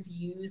military is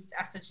used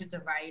as such a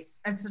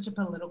device, as such a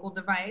political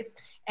device,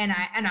 and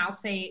I'll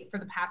say for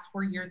the past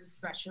 4 years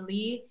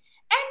especially,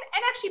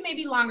 and actually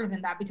maybe longer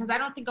than that, because I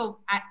don't think, or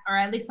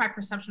at least my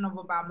perception of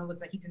Obama was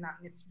that he did not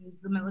misuse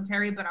the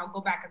military, but I'll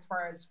go back as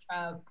far as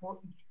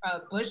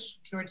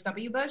George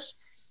W. Bush.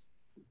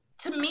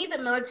 To me, the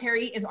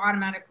military is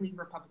automatically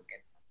Republican.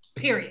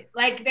 Period.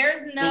 Like,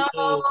 there's no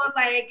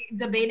like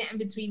debate in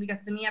between,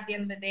 because to me, at the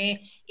end of the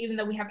day, even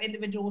though we have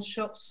individual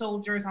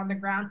soldiers on the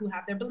ground who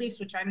have their beliefs,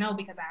 which I know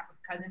because I have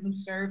a cousin who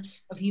served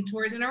a few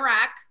tours in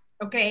Iraq.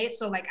 Okay,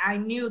 so like I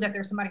knew that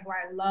there's somebody who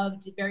I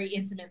loved very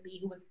intimately,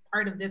 who was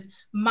part of this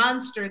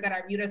monster that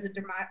I viewed as a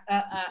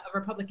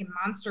Republican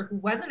monster who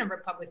wasn't a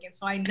Republican.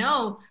 So I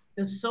know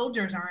the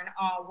soldiers aren't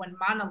all one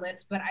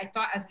monolith, but I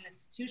thought as an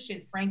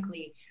institution,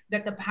 frankly,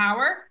 that the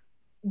power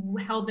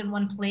held in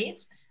one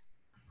place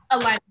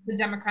aligned with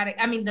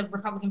the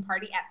Republican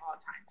Party at all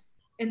times.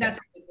 And that's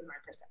always been my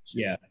perception.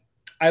 Yeah.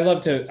 I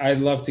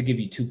love to give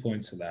you 2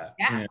 points to that.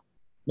 Yeah. And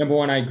number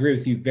one, I agree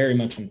with you very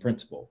much on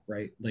principle,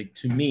 right? Like,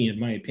 to me, in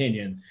my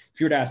opinion, if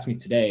you were to ask me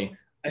today,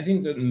 I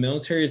think that the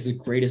military is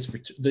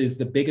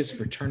the biggest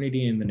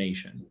fraternity in the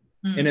nation.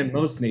 Mm-hmm. And in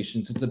most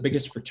nations, it's the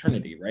biggest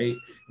fraternity, right?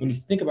 When you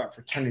think about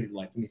fraternity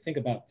life, when you think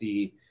about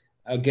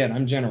again,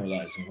 I'm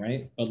generalizing,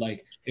 right? But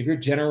like, if you're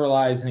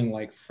generalizing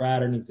like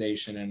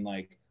fraternization and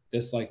like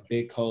this like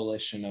big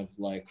coalition of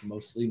like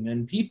mostly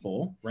men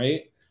people,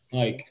 right?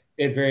 Like,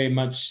 it very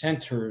much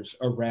centers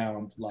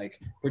around like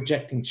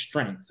projecting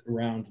strength,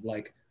 around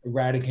like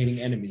eradicating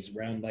enemies,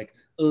 around like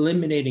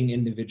eliminating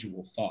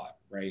individual thought,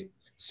 right?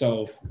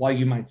 So while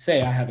you might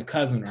say, I have a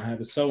cousin or I have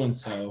a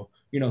so-and-so,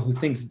 you know, who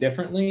thinks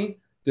differently,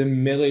 the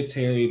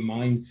military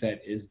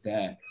mindset is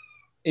that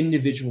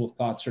individual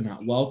thoughts are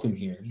not welcome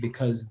here,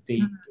 because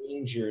they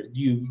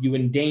you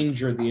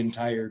endanger the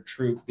entire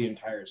troop, the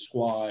entire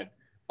squad,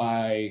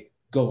 by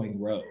going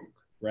rogue,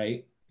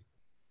 right?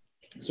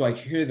 So I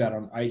hear that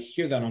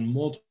on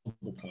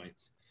multiple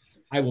points.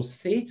 I will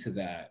say to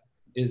that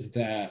is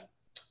that,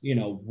 you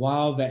know,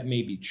 while that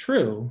may be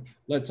true,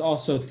 let's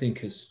also think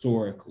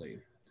historically,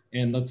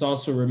 and let's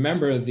also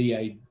remember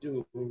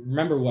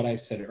what I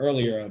said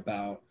earlier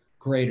about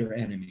greater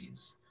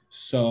enemies.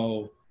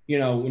 So, you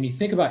know, when you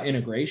think about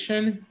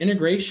integration,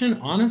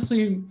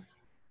 honestly,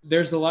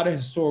 there's a lot of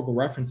historical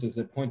references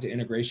that point to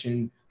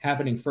integration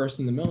happening first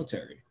in the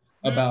military.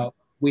 About,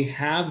 we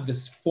have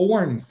this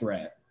foreign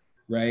threat,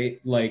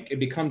 right? Like, it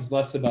becomes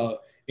less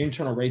about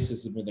internal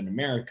racism within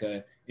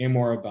America and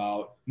more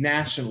about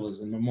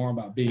nationalism and more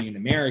about being an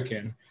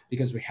American,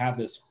 because we have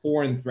this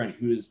foreign threat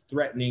who is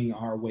threatening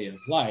our way of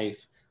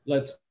life.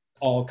 Let's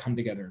all come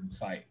together and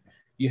fight.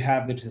 You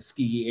have the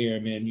Tuskegee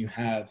Airmen, you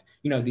have,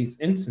 these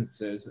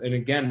instances, and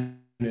again,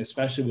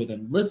 especially with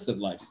enlisted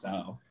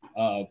lifestyle,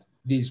 of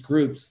these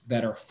groups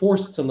that are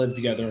forced to live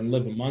together and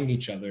live among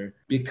each other,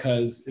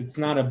 because it's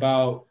not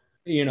about,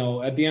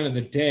 at the end of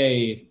the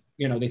day,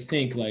 they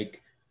think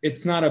like,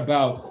 it's not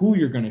about who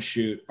you're going to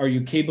shoot. Are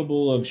you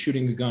capable of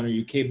shooting a gun? Are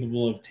you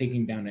capable of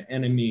taking down an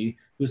enemy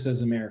who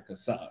says America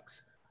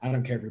sucks? I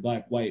don't care if you're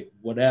black, white,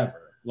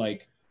 whatever.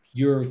 Like,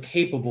 you're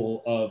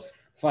capable of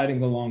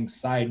fighting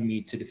alongside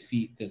me to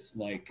defeat this,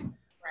 like,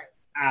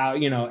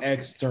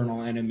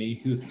 external enemy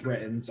who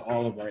threatens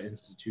all of our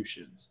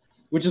institutions,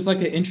 which is like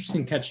an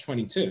interesting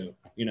catch-22.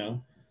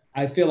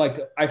 I feel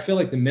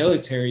like the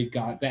military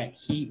got that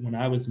heat when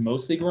I was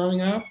mostly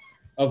growing up,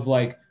 of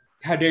like,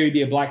 how dare you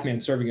be a black man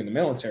serving in the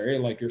military?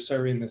 Like, you're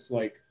serving this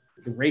like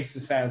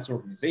racist ass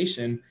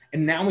organization.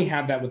 And now we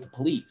have that with the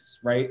police,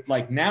 right?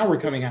 Like, now we're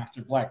coming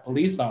after black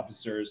police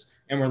officers,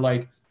 and we're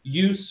like,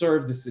 you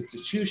serve this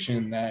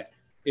institution that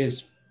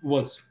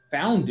was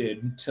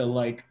founded to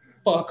like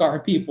fuck our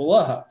people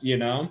up,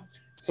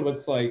 So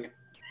it's like,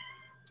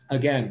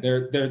 again,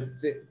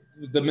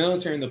 the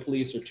military and the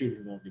police are two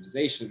different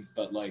organizations,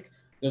 but like,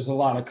 there's a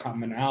lot of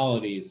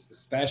commonalities,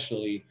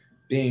 especially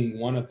being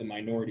one of the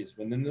minorities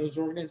within those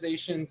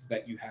organizations,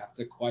 that you have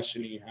to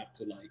question and you have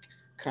to like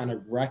kind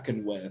of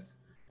reckon with,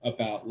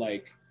 about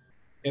like,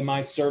 am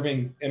I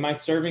serving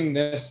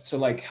this to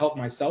like help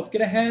myself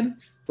get ahead,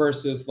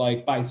 versus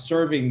like, by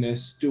serving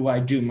this, do I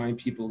do my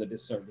people a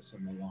disservice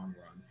in the long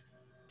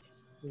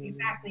run?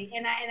 Exactly.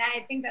 And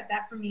I think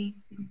that for me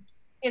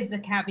is the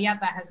caveat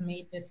that has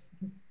made this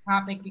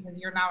topic, because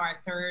you're now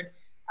our third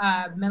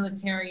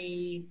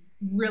military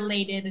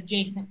related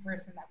adjacent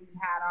person that we've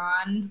had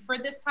on for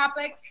this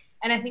topic.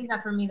 And I think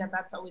that for me,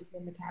 that's always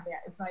been the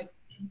caveat. It's like,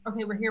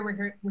 okay, we're here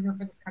for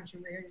this country.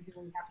 We're here to do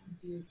what we have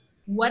to do.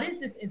 What is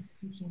this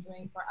institution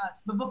doing for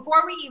us? But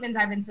before we even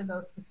dive into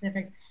those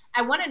specifics,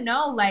 I want to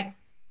know, like,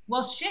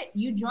 well, shit,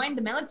 you joined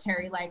the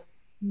military. Like,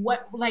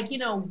 what, like,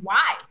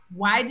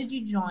 why did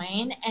you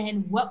join,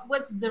 and what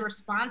was the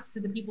response to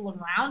the people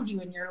around you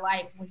in your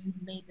life when you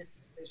made this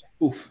decision?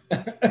 Oof.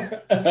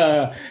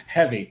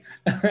 Heavy.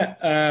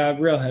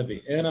 Real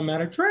heavy. And I'm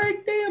out of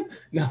track, damn.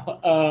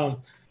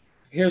 No,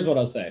 here's what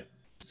I'll say.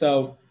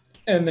 So,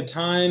 in the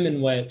time in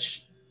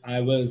which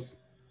I was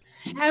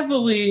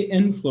heavily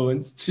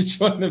influenced to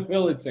join the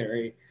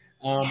military,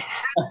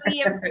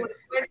 heavy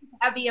influence. Where's this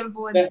heavy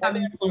influence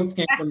coming?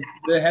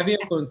 The heavy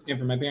influence came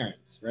from my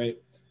parents,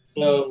 right?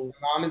 So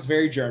my mom is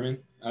very German.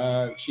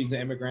 She's an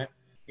immigrant,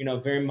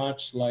 very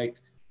much like,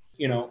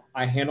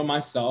 I handle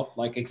myself.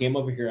 Like, I came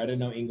over here, I didn't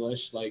know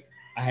English. Like,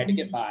 I had to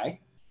get by.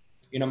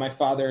 My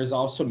father is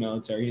also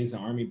military. He's an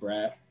Army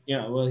brat, he's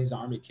an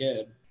Army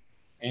kid.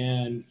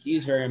 And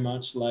he's very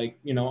much like,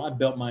 I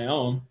built my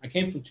own. I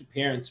came from two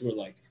parents who were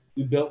like,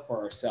 we built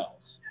for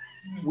ourselves.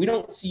 We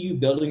don't see you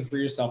building for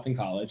yourself in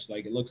college.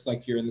 Like, it looks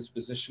like you're in this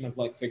position of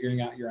like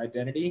figuring out your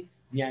identity.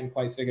 You hadn't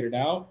quite figured it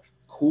out.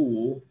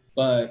 Cool.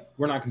 But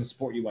we're not going to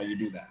support you while you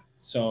do that.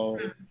 So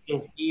if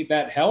you need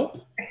that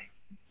help,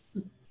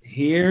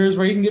 here's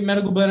where you can get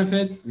medical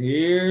benefits.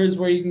 Here's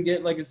where you can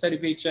get like a steady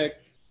paycheck.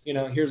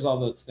 Here's all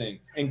those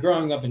things. And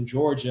growing up in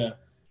Georgia,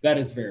 that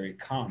is very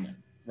common,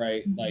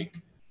 right? Like,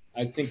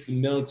 I think the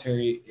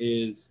military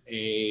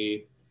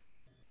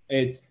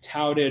it's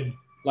touted,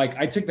 like,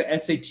 I took the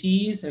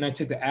SATs and I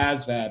took the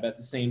ASVAB at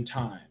the same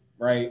time,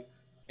 right?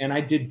 And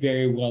I did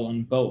very well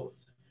on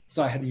both.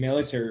 So I had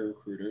military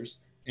recruiters,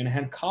 and I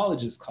had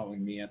colleges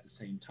calling me at the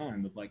same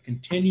time of like,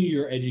 continue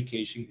your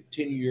education,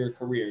 continue your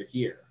career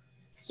here.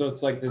 So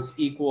it's like it's an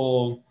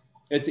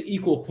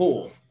equal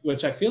pull,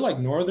 which I feel like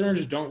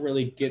Northerners don't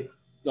really get,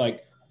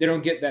 like, they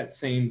don't get that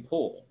same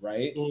pull,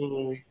 right?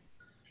 Mm-hmm.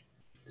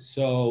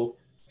 So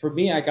for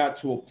me, I got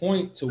to a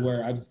point to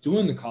where I was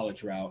doing the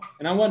college route,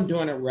 and I wasn't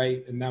doing it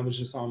right, and that was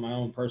just on my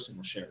own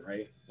personal shit,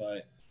 right?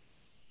 But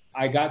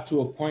I got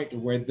to a point to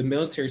where the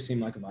military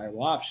seemed like a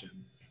viable option.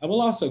 I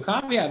will also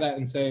caveat that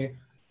and say,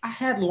 I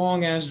had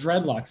long ass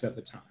dreadlocks at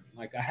the time.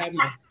 Like, I had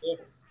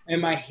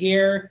my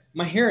hair,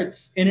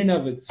 it's in and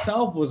of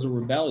itself was a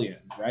rebellion,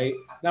 right?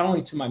 Not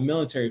only to my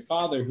military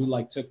father, who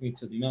like took me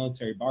to the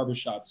military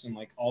barbershops and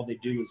like all they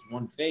do is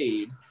one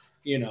fade,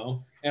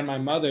 and my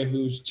mother,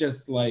 who's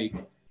just like,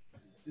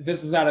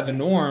 this is out of the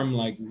norm,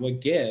 like, what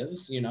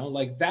gives,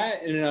 like,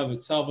 that in and of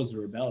itself was a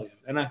rebellion.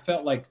 And I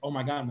felt like, oh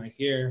my God, my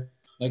hair,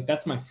 like,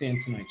 that's my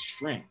Samsonite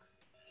strength.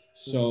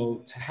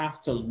 So to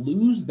have to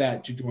lose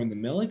that to join the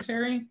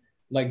military,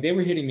 like, they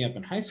were hitting me up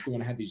in high school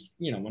when I had these,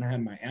 when I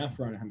had my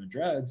afro and I had my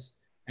dreads,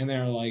 and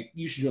they're like,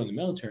 you should join the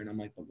military. And I'm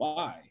like, but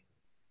why?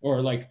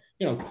 Or like,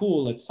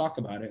 cool, let's talk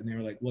about it. And they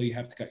were like, well, you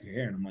have to cut your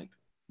hair. And I'm like,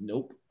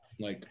 nope.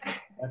 Like,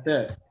 that's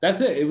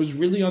it. It was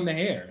really on the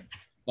hair.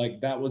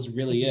 Like, that was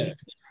really it.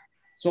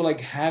 So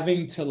like,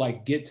 having to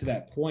like get to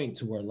that point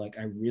to where like,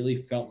 I really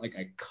felt like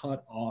I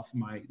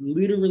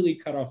literally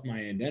cut off my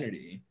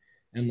identity,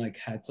 and like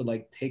had to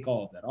like take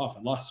all of that off.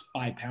 I lost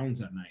 5 pounds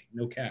that night,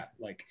 no cap.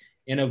 Like,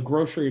 in a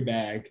grocery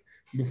bag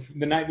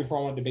the night before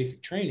I went to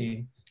basic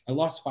training, I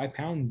lost 5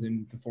 pounds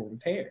in the form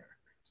of hair.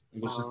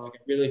 It was just like,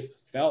 I really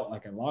felt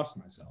like I lost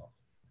myself,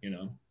 you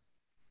know?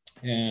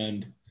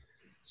 And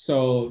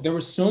so there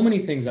were so many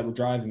things that were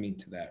driving me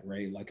to that,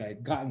 right? Like I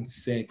had gotten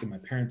sick and my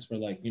parents were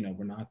like, you know,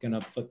 we're not going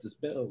to foot this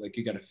bill. Like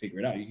you got to figure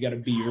it out. You got to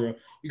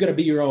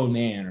be your own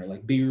man, or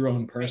like be your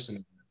own person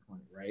at that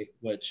point, right?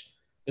 Which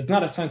is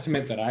not a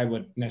sentiment that I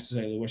would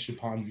necessarily wish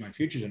upon my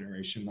future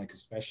generation, like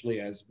especially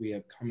as we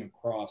have come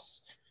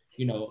across,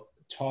 you know,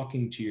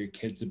 talking to your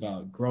kids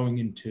about growing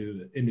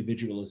into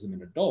individualism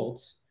in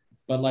adults.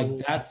 But like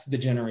that's the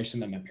generation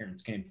that my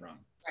parents came from.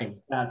 So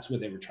that's what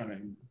they were trying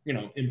to, you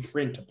know,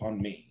 imprint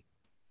upon me.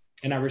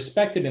 And I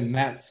respect it in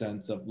that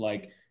sense of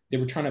like, they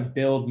were trying to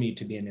build me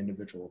to be an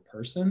individual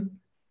person,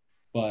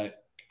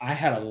 but I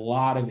had a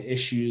lot of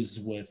issues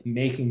with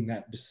making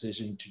that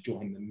decision to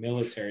join the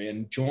military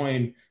and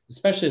join,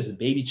 especially as a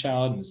baby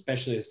child, and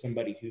especially as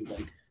somebody who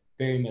like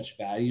very much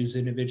values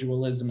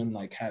individualism and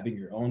like having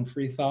your own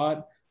free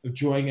thought, of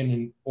joining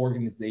an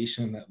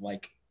organization that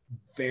like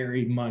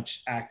very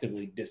much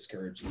actively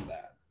discourages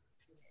that.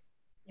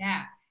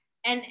 Yeah.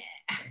 And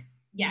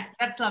yeah,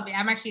 that's lovely.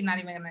 I'm actually not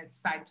even going to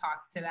side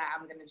talk to that.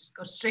 I'm going to just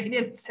go straight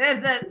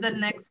into the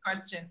next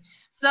question.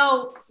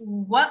 So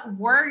what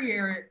were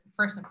your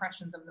first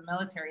impressions of the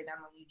military then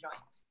when you joined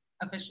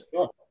officially?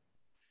 Sure.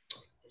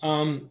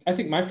 I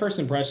think my first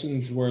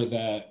impressions were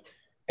that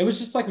it was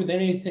just like with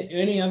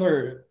any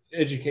other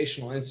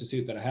educational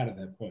institute that I had at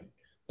that point,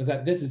 was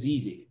that this is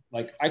easy.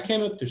 Like I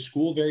came up through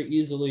school very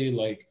easily.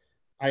 Like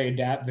I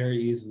adapt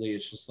very easily.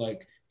 It's just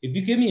like, if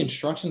you give me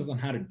instructions on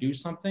how to do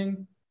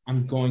something,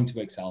 I'm going to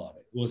excel at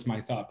it, was my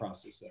thought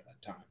process at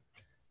that time.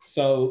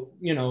 So,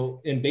 you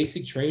know, in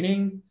basic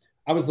training,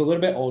 I was a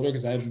little bit older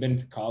because I've been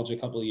to college a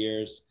couple of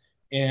years.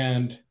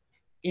 And,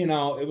 you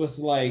know, it was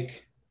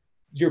like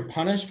your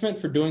punishment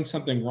for doing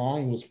something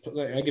wrong was,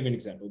 I'll give you an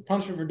example. The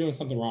punishment for doing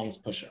something wrong was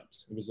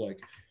push-ups. It was like,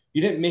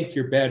 you didn't make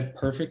your bed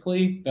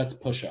perfectly, that's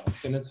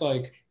push-ups. And it's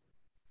like,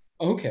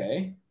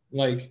 okay,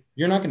 like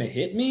you're not going to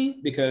hit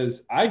me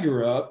because I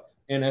grew up,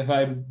 and if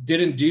I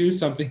didn't do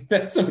something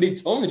that somebody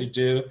told me to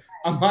do,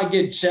 I might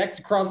get checked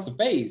across the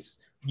face.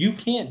 You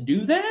can't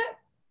do that?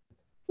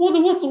 Well,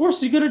 then what's the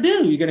worst you're going to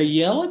do? You're going to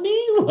yell at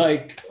me?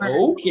 Like,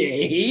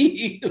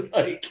 okay.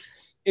 Like,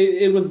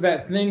 it was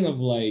that thing of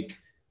like,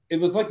 it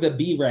was like the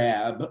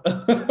B-Rab,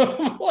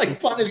 like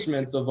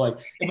punishments of like,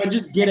 if I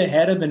just get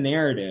ahead of the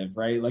narrative,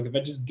 right? Like if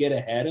I just get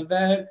ahead of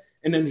that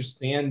and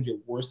understand your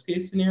worst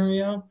case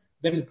scenario,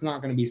 then it's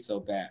not going to be so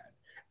bad.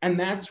 And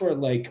that's where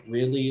like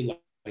really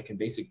like in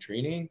basic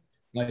training,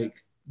 like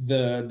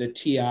the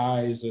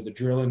TIs or the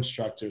drill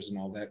instructors and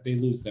all that, they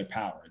lose their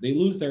power. They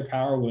lose their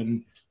power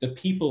when the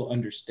people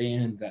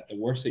understand that the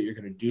worst that you're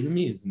going to do to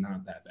me is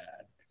not that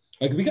bad.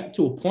 Like we got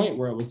to a point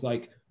where it was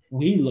like,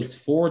 we looked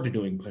forward to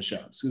doing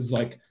push-ups. It's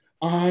like,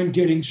 I'm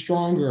getting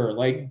stronger,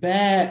 like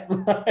bet,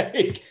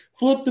 like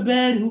flip the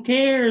bed, who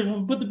cares?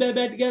 We'll put the bed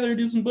back together and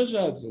do some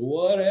push-ups,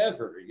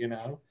 whatever, you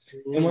know?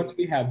 And once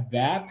we have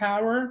that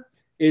power,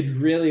 it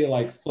really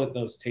like flipped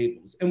those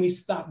tables, and we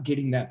stopped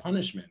getting that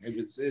punishment.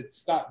 It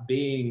stopped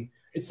being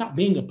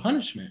a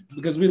punishment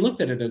because we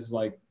looked at it as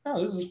like,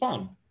 oh, this is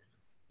fun,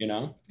 you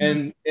know?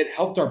 And it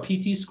helped our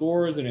PT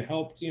scores, and it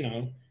helped, you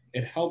know,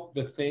 it helped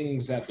the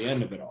things at the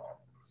end of it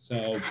all.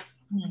 So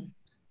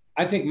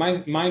I think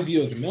my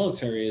view of the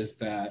military is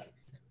that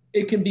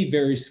it can be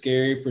very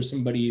scary for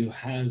somebody who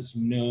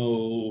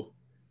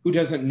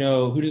doesn't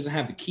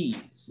have the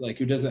keys, like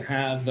who doesn't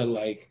have the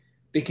like,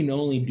 they can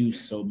only do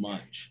so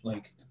much.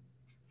 Like,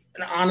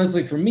 and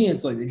honestly, for me,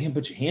 it's like they can't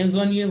put your hands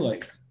on you.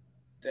 Like,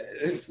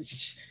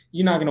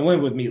 you're not gonna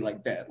win with me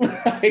like that.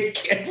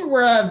 Like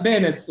everywhere I've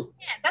been, it's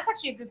that's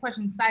actually a good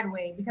question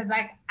sideways, because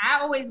like I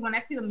always, when I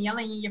see them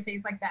yelling in your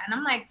face like that, and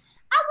I'm like,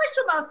 I wish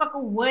a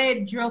motherfucker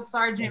would drill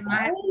sergeant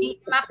my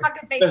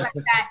fucking face like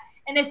that.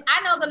 And if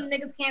I know them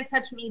niggas can't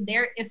touch me,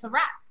 it's a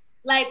wrap.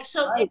 Like,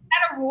 so is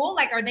that a rule?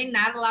 Like, are they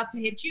not allowed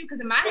to hit you?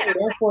 Because in my head,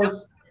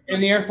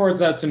 in the Air Force,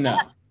 that's a no.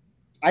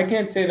 I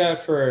can't say that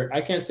for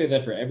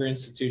every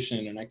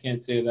institution, and I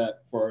can't say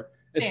that for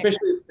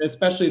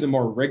especially the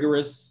more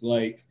rigorous,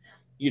 like,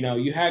 you know,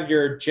 you have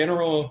your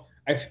general.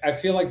 I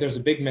feel like there's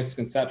a big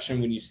misconception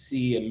when you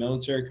see a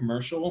military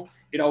commercial.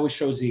 It always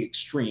shows the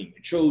extreme.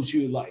 It shows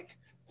you like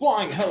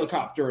flying a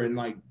helicopter and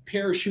like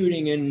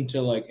parachuting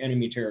into like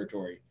enemy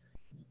territory.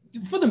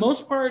 For the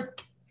most part,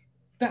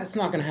 that's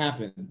not going to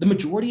happen. The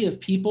majority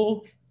of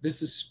people,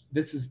 this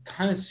is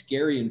kind of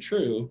scary and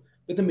true,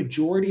 but the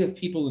majority of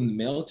people in the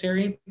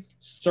military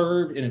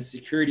serve in a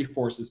security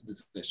forces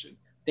position.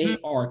 They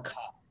are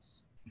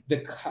cops.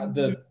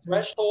 The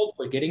threshold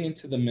for getting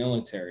into the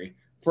military,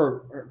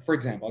 for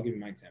example, I'll give you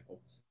my example.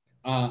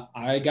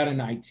 I got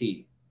an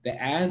IT. The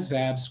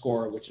ASVAB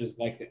score, which is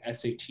like the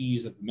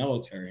SATs of the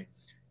military,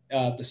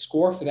 the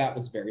score for that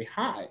was very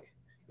high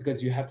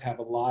because you have to have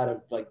a lot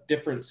of like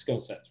different skill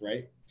sets,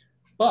 right?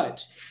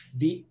 But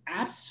the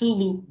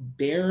absolute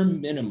bare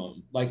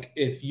minimum, like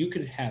if you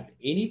could have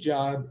any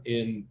job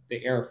in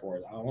the Air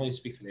Force, I only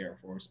speak for the Air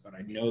Force, but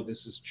I know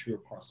this is true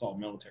across all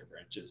military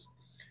branches,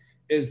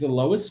 is the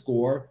lowest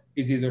score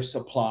is either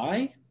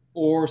supply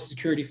or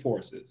security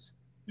forces.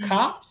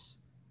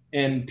 cops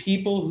and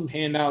people who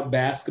hand out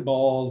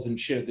basketballs and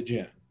shit at the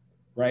gym,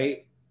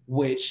 right?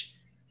 Which,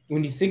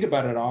 when you think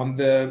about it,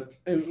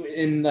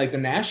 in like the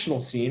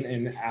national scene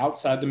and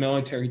outside the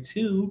military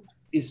too,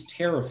 is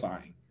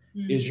terrifying.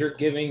 Is you're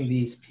giving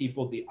these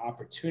people the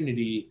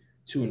opportunity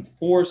to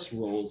enforce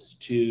rules,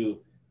 to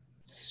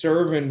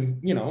serve in,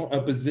 you know,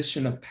 a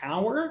position of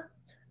power,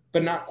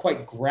 but not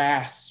quite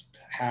grasp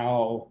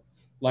how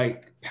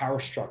like power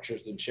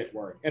structures and shit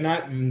work. And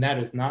that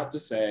is not to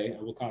say,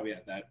 I will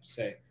caveat that, to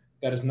say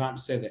that is not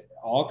to say that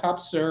all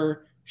cops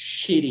are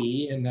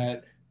shitty and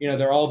that, you know,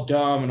 they're all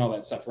dumb and all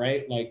that stuff,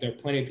 right? Like there are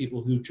plenty of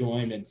people who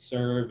join and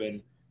serve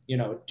and, you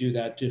know, do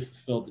that to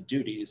fulfill the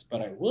duties.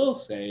 But I will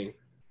say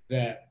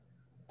that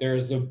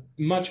there's a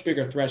much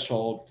bigger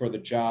threshold for the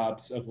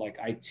jobs of like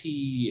IT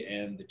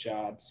and the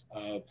jobs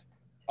of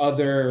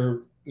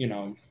other, you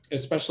know,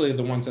 especially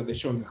the ones that they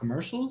show in the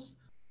commercials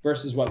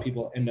versus what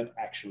people end up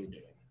actually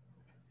doing.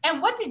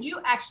 And what did you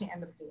actually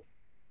end up doing?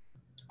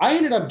 I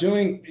ended up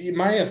doing,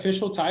 my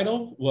official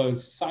title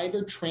was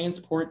Cyber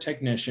Transport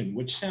Technician,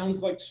 which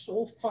sounds like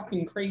so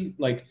fucking crazy.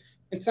 Like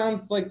it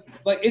sounds like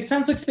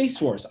Space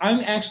Force.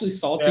 I'm actually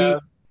salty. Yeah.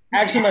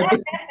 Actually,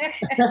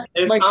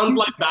 it sounds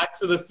like Back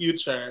to the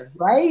Future,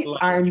 right?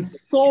 Like, I'm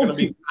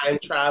salty. Time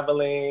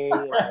traveling.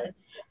 Like.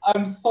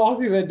 I'm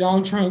salty that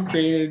Donald Trump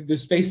created the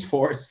Space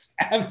Force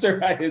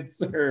after I had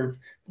served,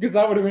 because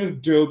that would have been a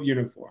dope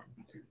uniform.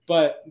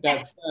 But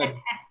that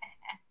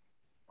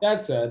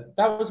said,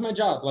 that was my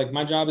job. Like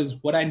my job is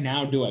what I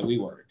now do at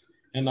WeWork,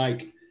 and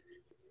like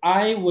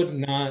I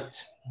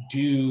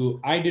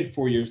did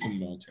 4 years in the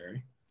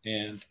military,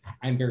 and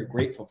I'm very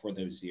grateful for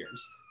those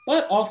years.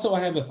 But also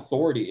I have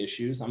authority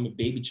issues. I'm a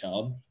baby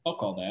child.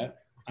 Fuck all that.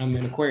 I'm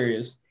an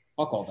Aquarius.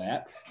 Fuck all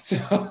that.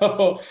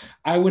 So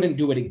I wouldn't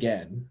do it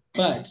again.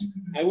 But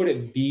I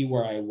wouldn't be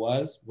where I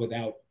was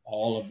without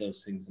all of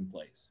those things in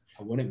place.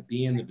 I wouldn't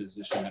be in the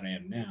position that I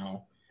am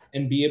now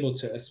and be able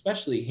to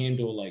especially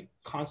handle like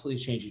constantly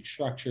changing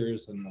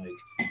structures and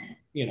like,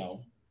 you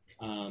know,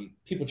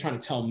 people trying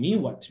to tell me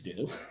what to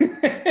do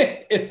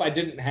if I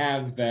didn't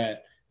have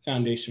that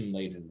foundation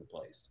laid into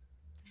place.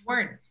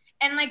 Word.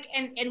 And like,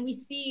 and we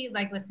see,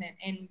 like, listen,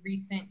 in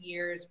recent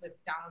years with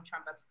Donald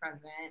Trump as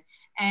president,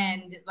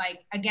 and like,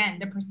 again,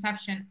 the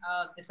perception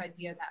of this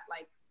idea that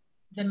like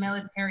the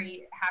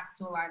military has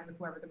to align with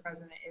whoever the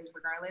president is,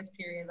 regardless,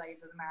 period, like it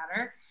doesn't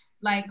matter.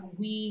 Like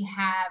we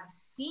have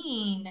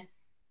seen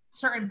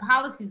certain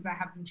policies that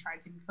have been tried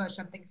to be pushed.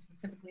 I'm thinking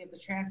specifically of the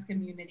trans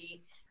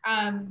community.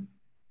 That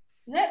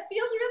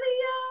feels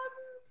really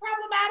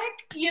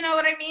problematic. You know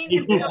what I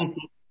mean? So,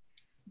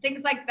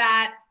 things like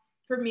that,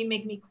 for me,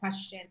 make me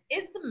question,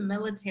 is the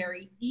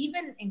military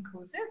even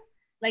inclusive?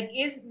 Like,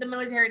 is the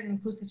military an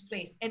inclusive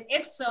space? And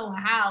if so,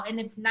 how? And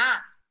if not,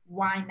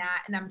 why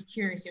not? And I'm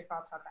curious your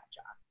thoughts on that,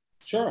 John.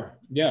 Sure.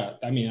 Yeah.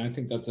 I mean, I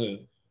think that's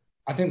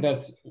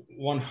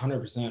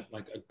 100%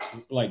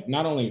 like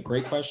not only a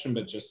great question,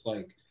 but just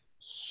like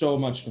so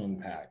much to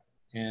unpack.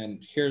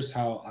 And here's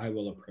how I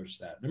will approach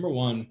that. Number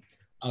one,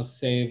 I'll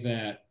say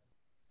that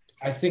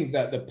I think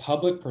that the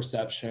public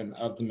perception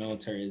of the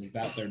military is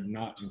that they're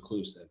not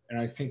inclusive. And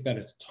I think that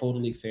it's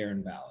totally fair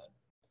and valid.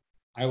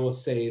 I will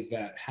say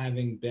that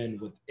having been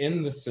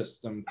within the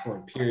system for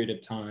a period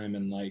of time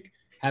and like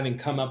having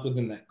come up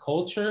within that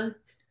culture,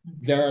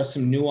 there are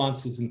some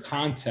nuances and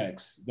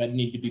contexts that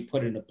need to be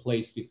put into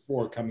place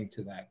before coming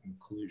to that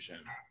conclusion.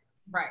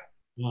 Right.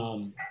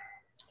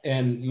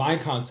 And my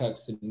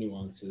context and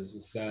nuances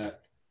is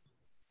that,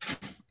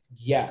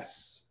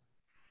 yes,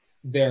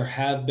 there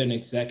have been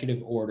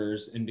executive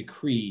orders and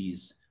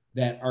decrees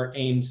that are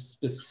aimed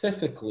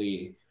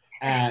specifically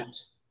at,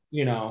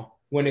 you know,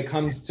 when it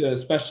comes to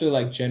especially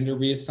like gender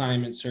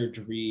reassignment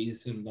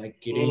surgeries and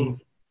like getting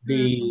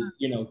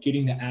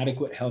getting the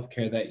adequate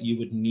healthcare that you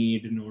would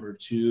need in order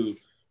to,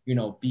 you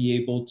know, be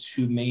able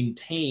to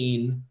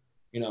maintain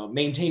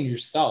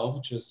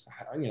yourself just,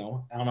 you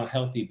know, on a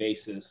healthy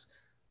basis.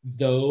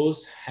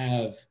 Those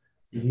have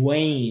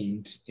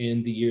waned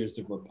in the years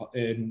of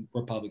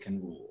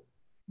Republican rule.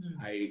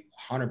 I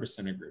 100%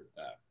 agree with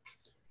that.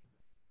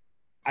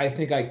 I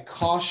think I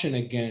caution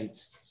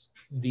against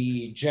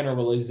the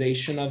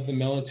generalization of the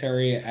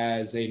military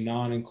as a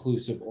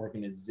non-inclusive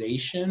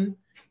organization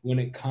when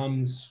it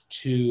comes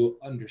to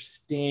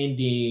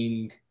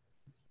understanding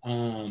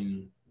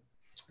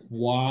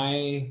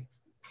why.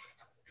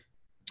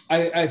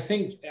 I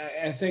think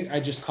I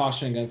just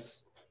caution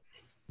against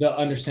the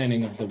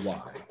understanding of the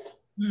why.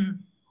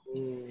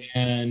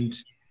 And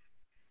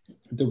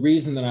the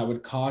reason that I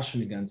would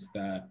caution against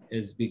that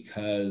is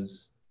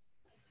because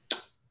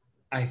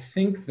I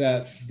think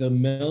that the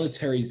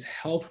military's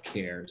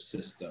healthcare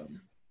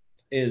system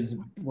is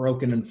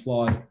broken and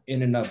flawed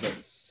in and of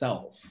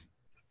itself.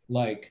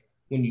 Like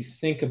when you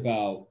think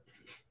about,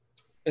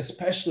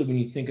 especially when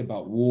you think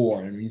about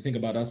war and when you think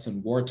about us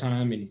in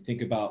wartime and you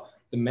think about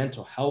the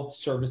mental health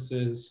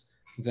services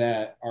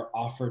that are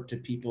offered to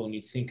people and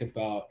you think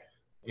about,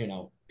 you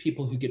know,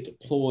 people who get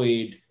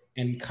deployed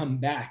and come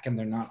back and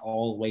they're not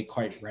all the way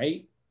quite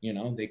right. You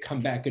know, they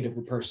come back a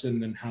different person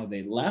than how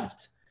they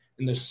left.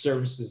 and the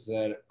services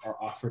that are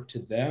offered to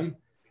them,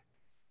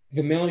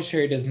 the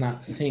military does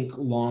not think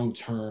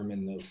long-term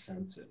in those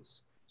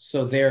senses.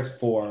 So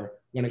therefore,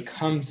 when it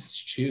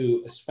comes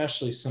to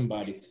especially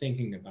somebody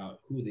thinking about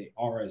who they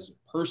are as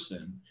a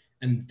person,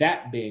 and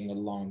that being a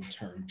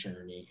long-term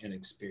journey and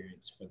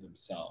experience for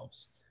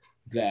themselves,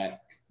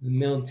 that the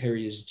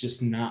military is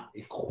just not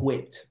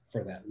equipped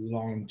for that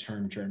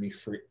long-term journey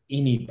for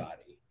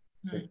anybody,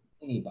 for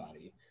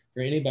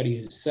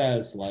anybody who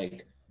says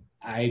like,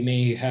 I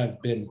may have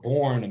been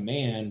born a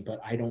man, but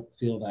I don't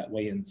feel that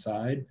way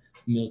inside.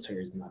 The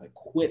military is not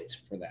equipped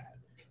for that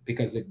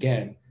because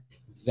again,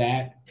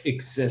 that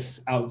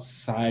exists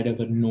outside of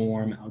a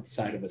norm,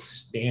 outside of a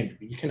standard.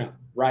 You cannot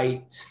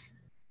write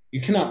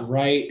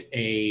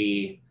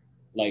a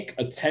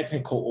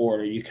technical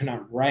order. You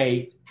cannot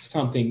write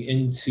something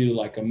into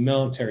like a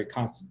military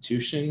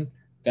constitution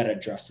that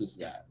addresses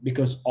that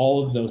because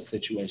all of those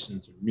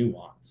situations are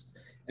nuanced.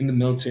 And the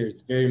military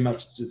is very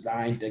much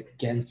designed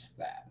against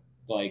that.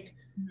 Like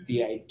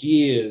the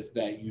idea is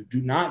that you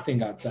do not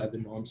think outside the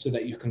norm so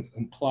that you can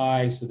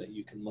comply, so that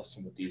you can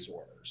listen with these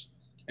orders.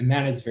 And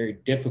that is very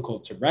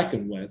difficult to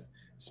reckon with,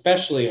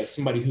 especially as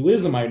somebody who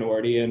is a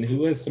minority and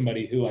who is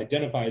somebody who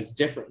identifies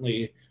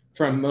differently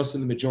from most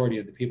of the majority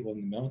of the people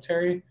in the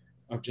military,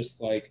 of just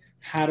like,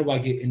 how do I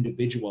get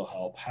individual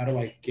help? How do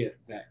I get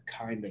that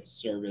kind of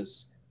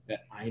service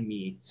that I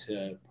need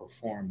to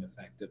perform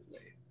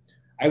effectively?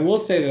 I will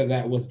say that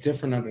that was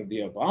different under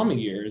the Obama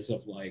years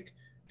of like,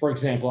 for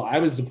example, I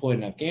was deployed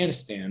in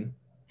Afghanistan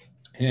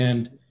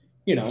and,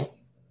 you know,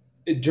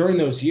 during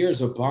those years,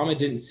 Obama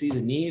didn't see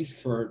the need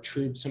for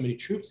so many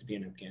troops to be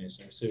in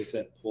Afghanistan. So he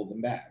said, pull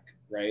them back,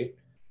 right?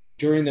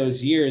 During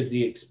those years,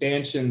 the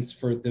expansions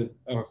for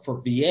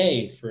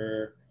VA,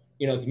 for,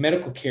 you know, the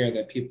medical care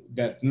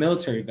that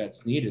military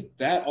vets needed,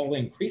 that all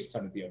increased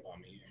under the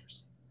Obama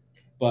years.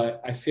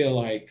 But I feel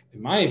like,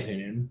 in my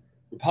opinion,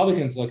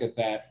 Republicans look at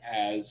that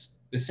as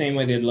the same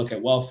way they'd look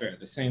at welfare,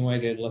 the same way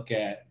they'd look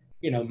at,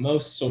 you know,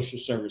 most social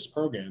service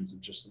programs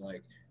of just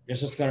like,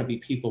 there's just going to be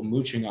people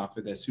mooching off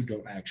of this who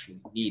don't actually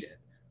need it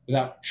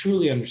without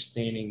truly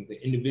understanding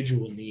the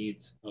individual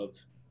needs of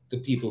the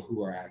people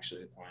who are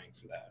actually applying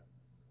for that.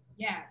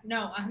 Yeah,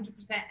 no, 100%.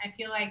 I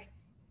feel like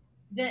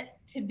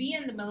that to be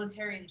in the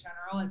military in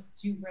general is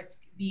to risk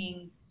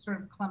being sort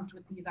of clumped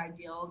with these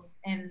ideals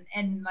and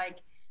like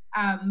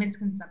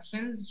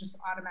misconceptions just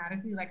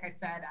automatically. Like I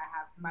said, I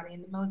have somebody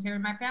in the military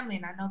in my family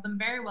and I know them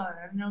very well and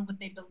I know what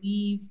they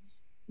believe.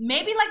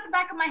 Maybe like the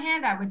back of my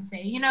hand, I would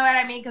say, you know what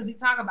I mean? Because we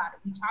talk about it.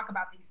 We talk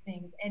about these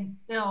things and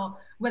still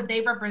what they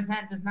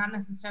represent does not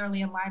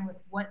necessarily align with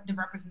what the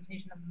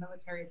representation of the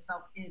military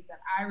itself is that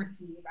I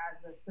receive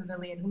as a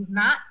civilian who's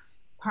not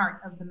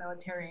part of the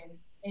military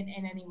in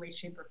any way,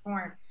 shape, or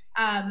form.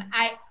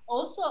 I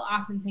also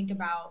often think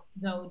about,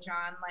 though,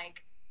 John,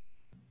 like,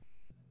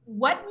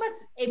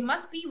 it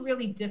must be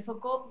really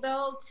difficult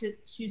though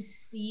to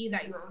see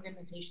that your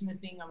organization is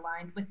being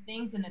aligned with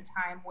things in a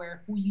time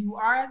where who you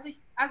are as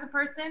a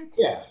person,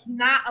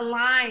 not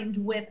aligned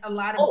with a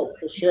lot of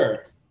for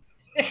sure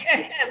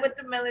with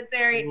the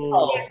military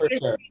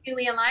it's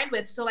really aligned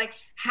with. So like,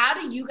 how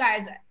do you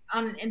guys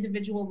on an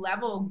individual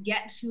level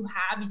get to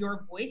have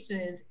your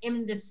voices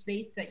in this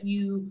space that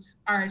you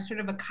are sort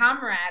of a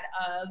comrade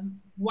of,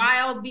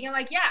 while being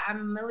like, yeah,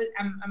 I'm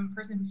a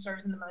person who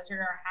serves in the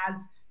military or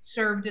has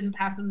served in the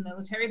past in the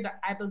military, but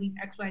I believe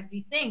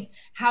XYZ things.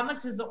 How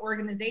much does the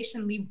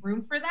organization leave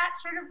room for that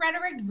sort of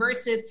rhetoric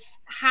versus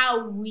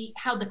how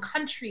the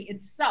country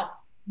itself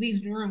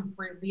leaves room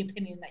for the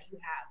opinion that you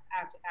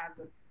have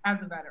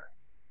as a veteran?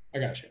 I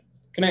got you.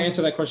 Can I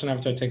answer that question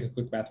after I take a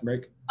quick bathroom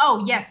break?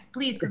 Oh yes,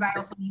 please, because I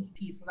also need to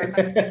pee. So that's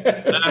I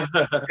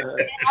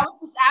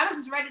was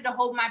just ready to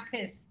hold my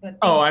piss, but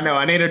I know.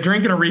 I need a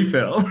drink and a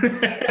refill.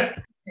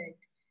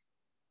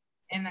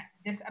 And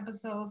this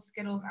episode,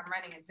 Skittles, I'm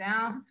writing it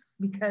down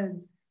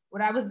because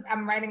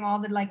I'm writing all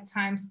the like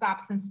time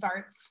stops and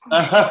starts.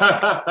 Because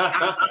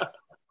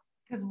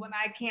what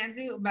I can't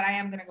do, but I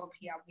am gonna go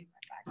pee. I'll be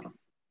right back.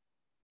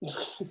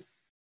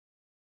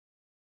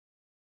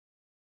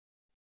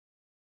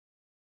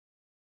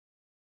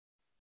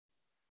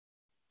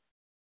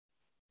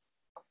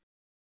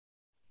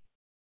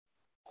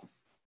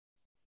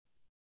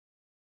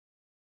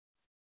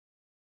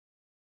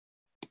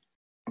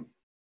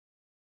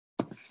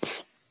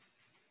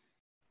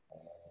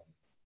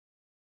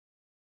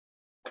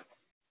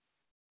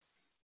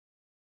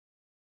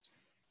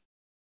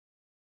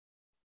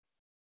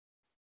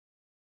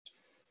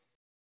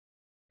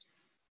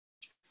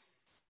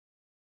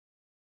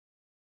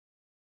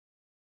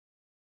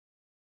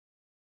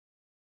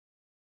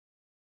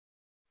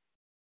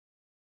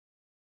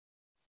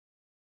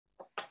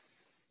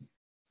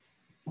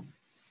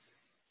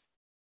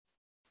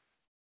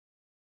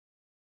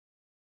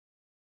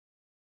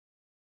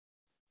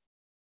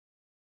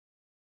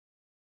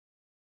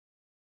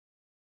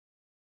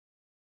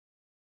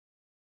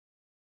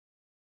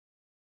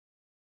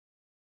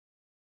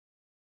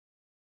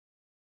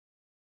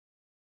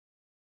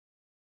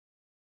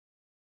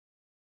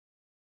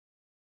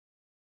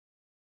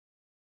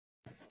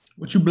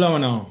 What you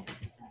blowing on?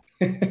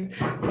 You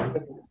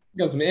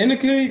got some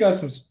indica, you got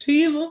some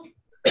sativa.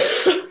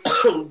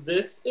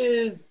 This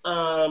is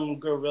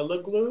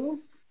Gorilla Glue.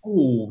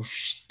 Oh,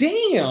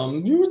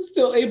 damn, you were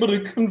still able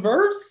to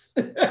converse?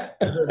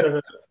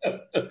 I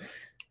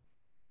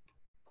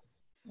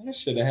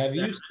should have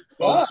you.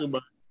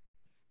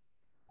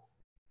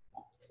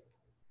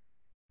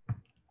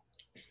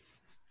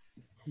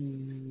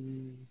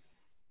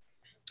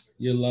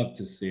 You love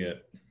to see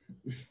it.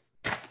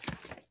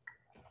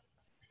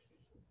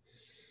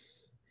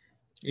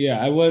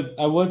 Yeah, I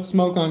would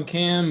smoke on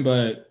cam,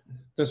 but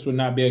this would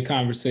not be a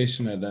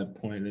conversation at that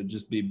point. It'd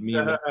just be me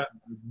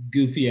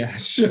goofy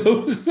ass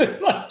shows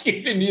and like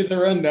giving you the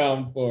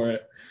rundown for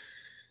it.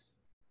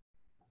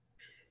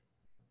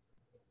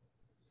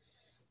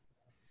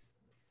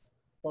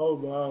 Oh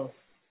wow.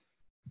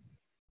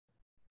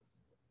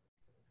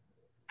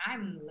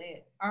 I'm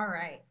lit. All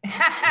right.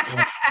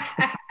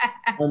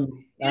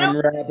 I'm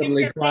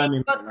rapidly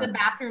climbing. Go to the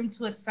bathroom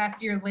to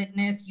assess your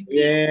litness. You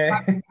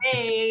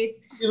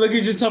You look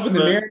at yourself in the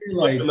mirror. You're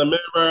like in the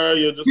mirror.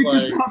 You're just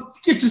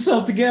get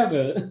yourself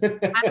together.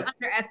 I'm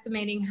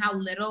underestimating how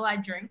little I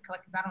drink,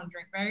 like, because I don't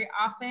drink very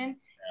often.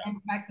 Yeah. And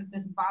the fact that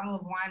this bottle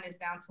of wine is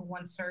down to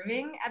 1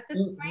 serving at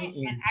this point,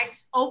 and I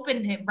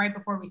opened it right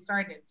before we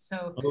started.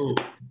 So.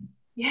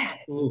 Yeah,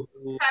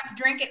 I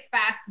drink it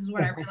fast is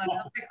what I realized. I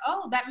was like,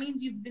 oh, that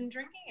means you've been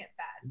drinking it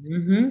fast.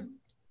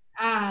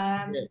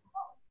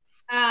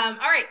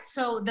 All right,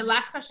 so the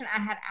last question I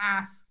had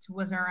asked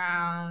was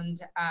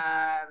around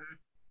I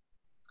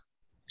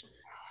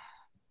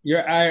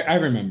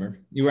remember.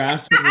 You were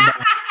asking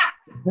about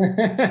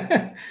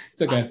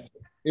it's okay.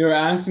 You were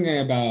asking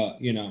about,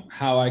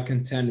 how I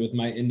contend with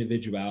my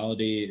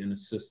individuality in a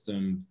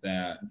system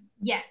that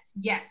Yes.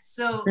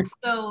 So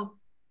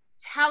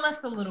tell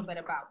us a little bit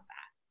about that.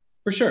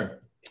 For sure.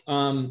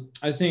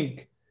 I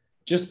think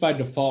just by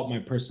default, my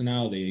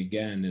personality,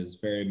 again, is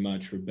very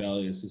much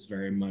rebellious, is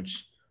very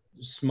much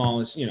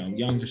smallest,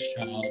 youngest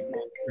child,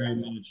 very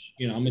much,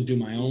 I'm going to do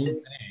my own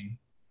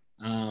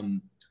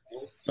thing.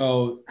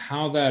 So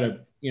how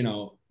that,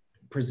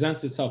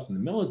 presents itself in the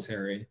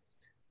military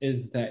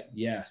is that,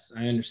 yes,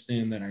 I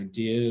understand that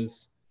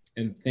ideas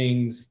and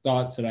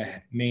thoughts that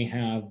I may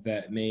have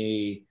that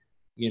may,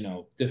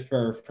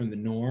 differ from the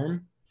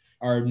norm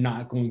are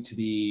not going to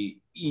be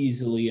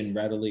easily and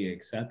readily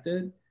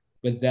accepted,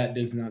 but that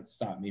does not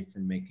stop me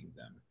from making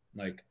them.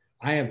 Like,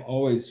 I have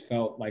always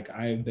felt like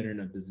I have been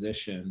in a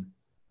position,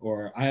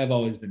 or I have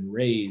always been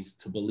raised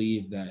to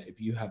believe that if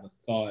you have a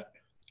thought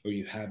or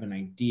you have an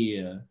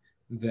idea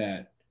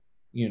that,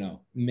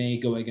 may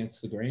go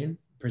against the grain,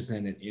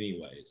 present it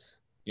anyways.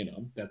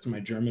 That's what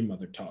my German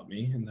mother taught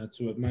me, and that's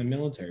what my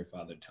military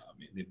father taught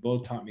me. They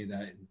both taught me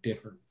that in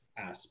different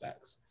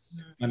aspects.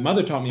 My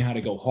mother taught me how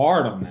to go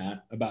hard on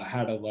that, about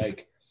how to,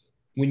 like,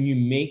 when you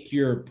make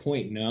your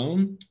point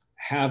known,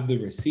 have the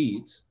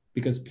receipts,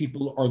 because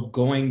people are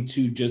going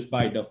to just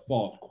by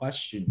default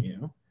question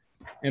you.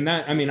 And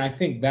that, I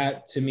think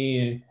that, to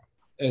me,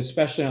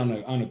 especially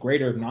on a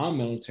greater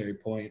non-military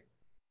point,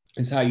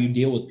 is how you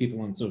deal with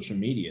people on social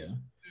media.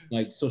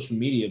 Like, social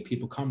media,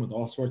 people come with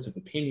all sorts of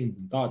opinions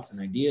and thoughts and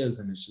ideas,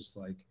 and it's just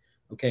like,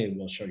 okay,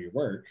 well, show your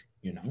work,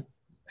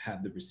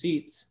 have the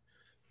receipts.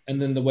 And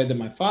then the way that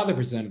my father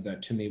presented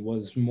that to me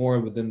was more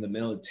within the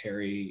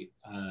military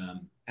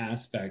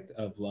aspect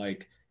of,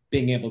 like,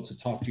 being able to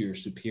talk to your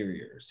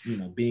superiors,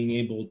 being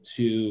able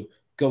to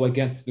go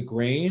against the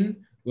grain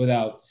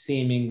without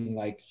seeming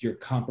like you're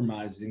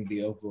compromising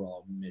the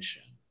overall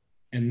mission.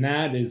 And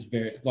that is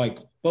very, like,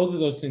 both of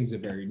those things are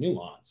very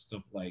nuanced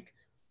of, like,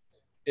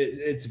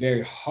 it's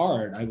very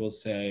hard, I will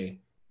say,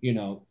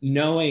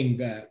 knowing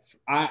that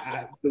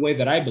the way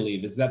that I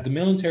believe is that the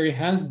military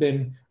has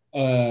been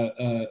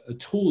a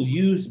tool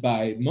used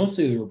by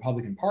mostly the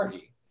Republican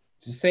Party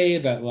to say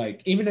that,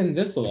 like, even in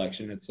this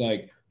election, it's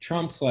like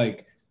Trump's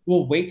like,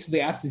 we'll wait till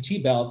the absentee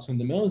ballots from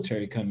the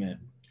military come in.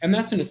 And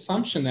that's an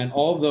assumption that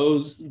all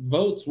those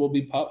votes will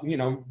be,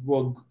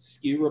 will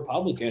skew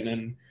Republican,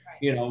 and,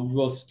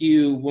 will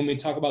skew when we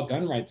talk about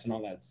gun rights and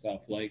all that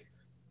stuff. Like,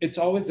 it's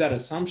always that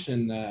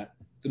assumption that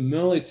the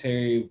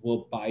military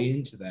will buy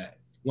into that.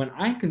 When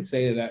I can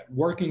say that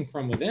working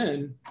from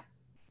within,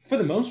 for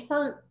the most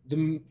part,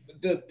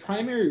 the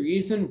primary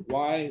reason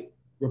why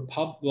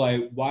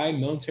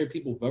military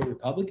people vote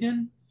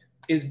Republican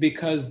is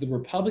because the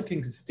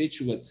Republican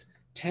constituents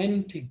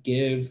tend to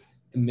give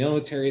the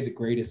military the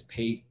greatest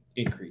pay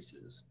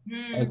increases.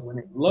 Like,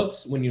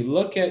 when you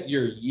look at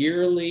your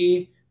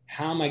yearly,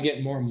 how am I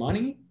getting more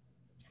money?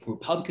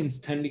 Republicans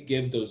tend to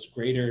give those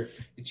greater,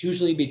 it's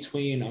usually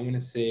between, I'm going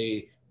to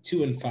say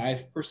 2% and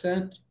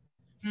 5%.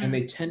 And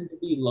they tend to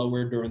be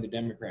lower during the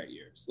Democrat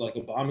years. Like,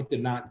 Obama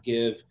did not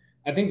give,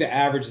 I think the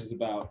average is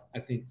about,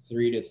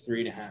 3 to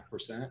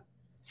 3.5%.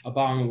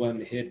 Obama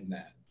wasn't hitting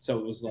that. So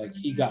it was like,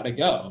 he got to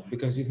go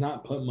because he's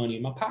not putting money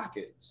in my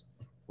pockets,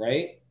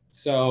 right?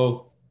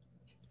 So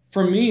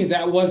for me,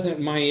 that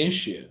wasn't my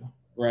issue,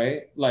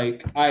 right?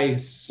 Like, I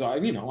saw,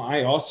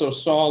 I also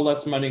saw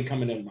less money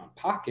coming in my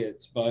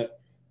pockets, but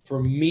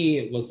for me,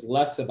 it was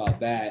less about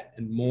that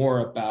and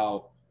more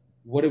about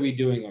what are we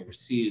doing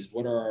overseas?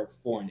 What are our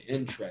foreign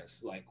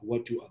interests? Like,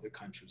 what do other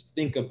countries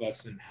think of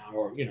us and how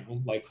are,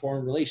 like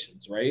foreign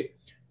relations, right?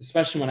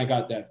 Especially when I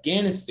got to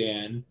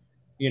Afghanistan,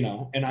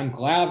 and I'm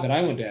glad that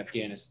I went to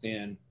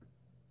Afghanistan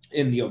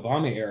in the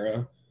Obama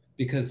era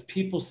because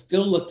people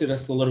still looked at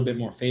us a little bit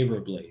more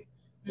favorably.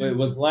 Mm-hmm. It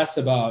was less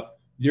about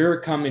you're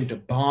coming to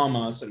bomb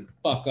us and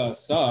fuck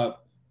us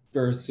up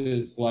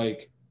versus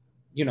like,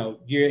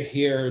 you're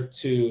here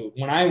to,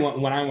 when I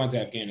went to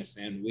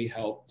Afghanistan, we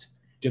helped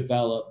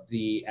develop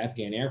the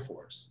Afghan Air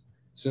Force.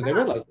 So they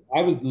were like,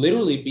 I would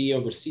literally be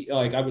overseas,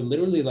 like I would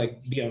literally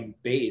like be on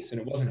base, and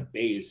it wasn't a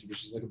base, it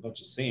was just like a bunch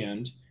of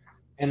sand.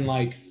 And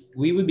like,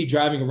 we would be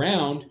driving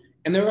around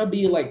and there would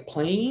be like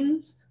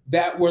planes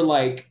that were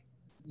like,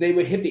 they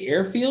would hit the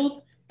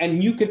airfield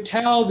and you could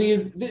tell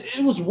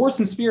it was worse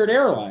than Spirit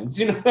Airlines.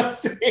 You know what I'm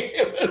saying?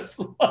 It was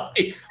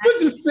like,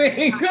 which is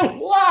saying a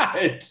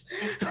lot,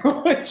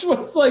 which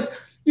was like,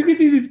 you could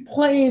see these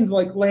planes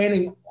like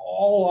landing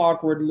all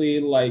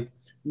awkwardly, like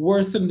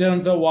worse than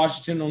Denzel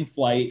Washington on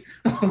Flight,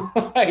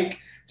 like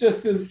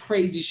just this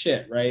crazy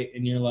shit, right?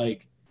 And you're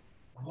like,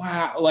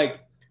 wow,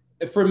 like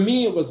for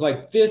me, it was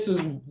like, this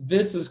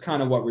is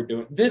kind of what we're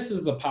doing. This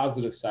is the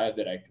positive side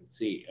that I can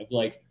see of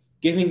like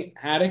giving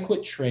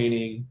adequate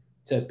training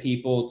to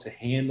people to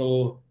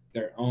handle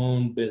their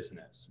own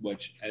business,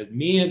 which as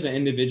me as an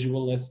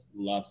individualist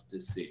loves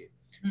to see.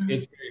 Mm-hmm.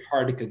 It's very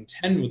hard to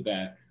contend with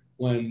that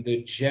when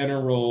the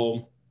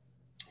general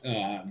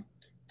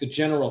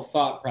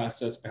thought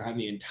process behind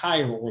the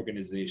entire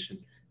organization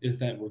is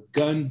that we're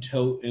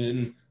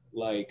gun-toting,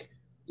 like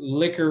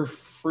liquor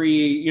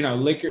free,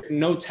 liquor,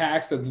 no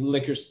tax at the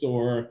liquor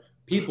store,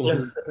 people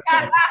who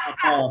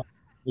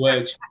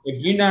which if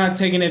you're not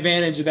taking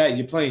advantage of that,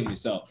 you're playing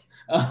yourself.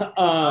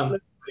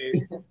 But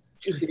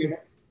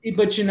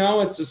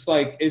it's just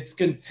like, it's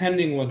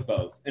contending with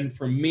both. And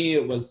for me,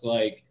 it was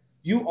like,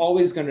 you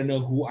always going to know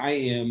who I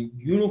am,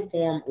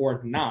 uniform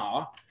or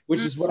not,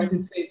 which is what I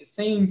can say the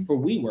same for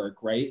WeWork,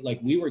 right?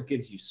 Like WeWork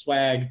gives you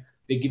swag.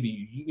 They give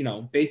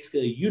you,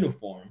 basically a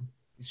uniform.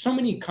 So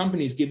many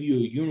companies give you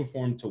a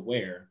uniform to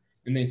wear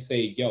and they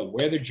say, yo,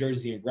 wear the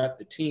jersey and rep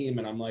the team.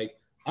 And I'm like,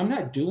 I'm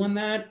not doing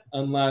that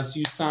unless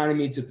you sign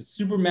me to the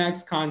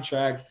Supermax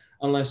contract,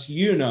 unless,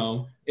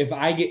 if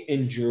I get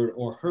injured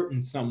or hurt in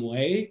some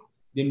way,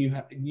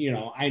 then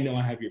I know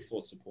I have your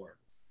full support.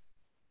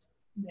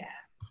 Yeah.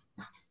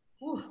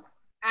 Whew.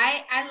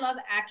 I love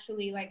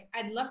actually, like,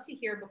 I'd love to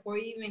hear, before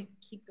you even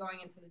keep going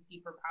into the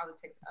deeper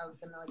politics of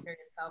the military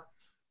itself,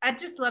 I'd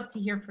just love to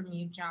hear from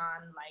you,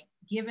 John, like,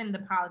 given the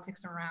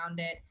politics around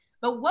it,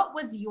 but what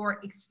was your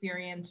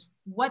experience?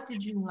 What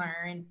did you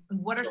learn?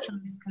 What are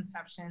some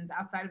misconceptions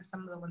outside of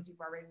some of the ones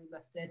you've already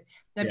listed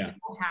that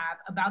people have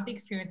about the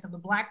experience of a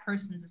Black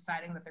person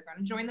deciding that they're going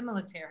to join the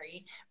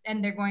military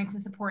and they're going to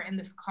support in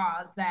this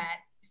cause that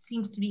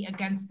seems to be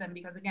against them?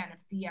 Because again, if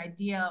the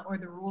idea or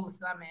the rule of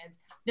thumb is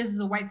this is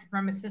a white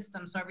supremacist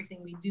system, so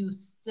everything we do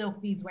still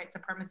feeds white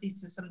supremacy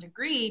to some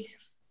degree,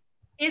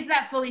 is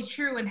that fully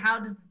true? And how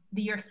does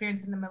your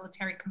experience in the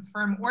military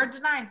confirm or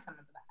deny some of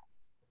that?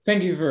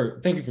 Thank you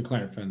for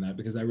clarifying that,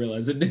 because I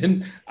realized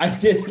I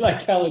did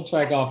like hella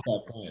track off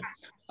that point.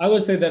 I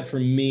would say that for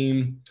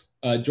me,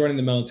 joining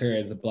the military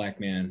as a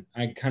Black man,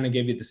 I kind of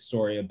gave you the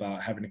story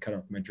about having to cut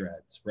off my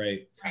dreads,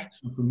 right?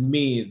 So for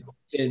me,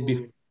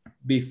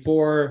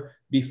 before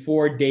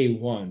day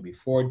one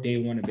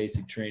of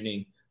basic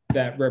training,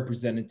 that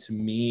represented to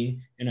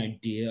me an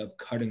idea of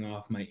cutting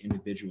off my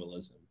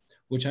individualism,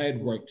 which I had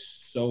worked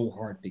so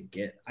hard to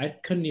get. I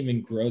couldn't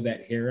even grow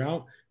that hair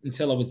out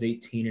until I was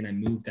 18 and I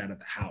moved out of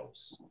the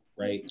house,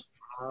 right?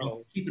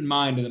 Wow. Keep in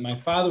mind that my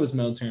father was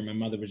military and my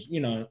mother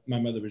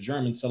was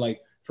German. So like,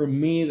 for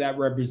me, that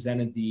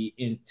represented the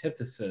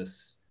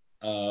antithesis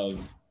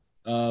of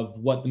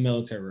what the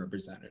military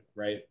represented,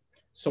 right?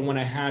 So when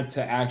I had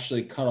to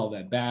actually cut all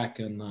that back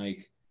and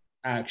like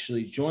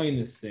actually join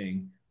this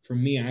thing, for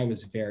me, I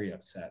was very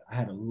upset. I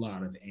had a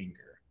lot of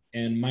anger,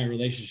 and my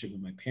relationship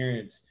with my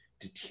parents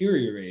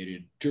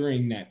deteriorated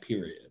during that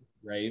period,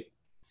 right?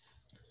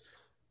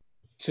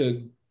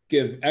 To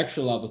give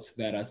extra levels to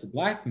that as a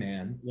Black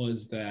man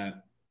was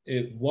that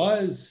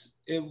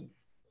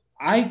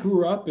I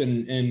grew up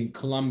in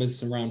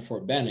Columbus around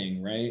Fort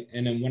Benning, right?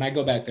 And then when I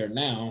go back there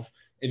now,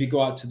 if you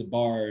go out to the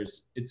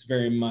bars, it's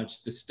very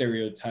much the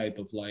stereotype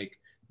of like,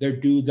 there are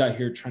dudes out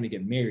here trying to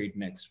get married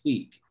next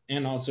week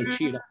and also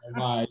cheat on their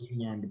wives when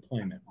they're on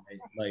deployment, right?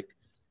 Like,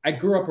 I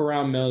grew up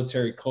around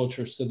military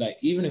culture so that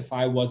even if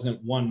I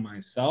wasn't one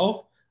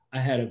myself, I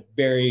had a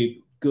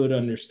very good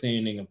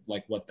understanding of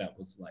like what that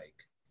was like.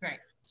 Right.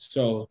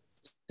 So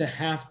to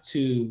have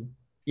to,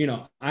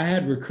 I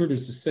had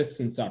recruiters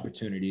assistance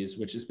opportunities,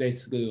 which is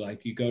basically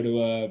like you go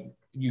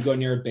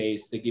near a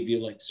base, they give you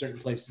like certain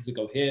places to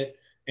go hit,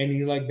 and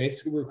you like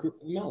basically recruit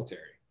for the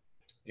military.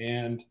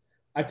 And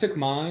I took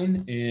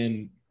mine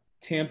in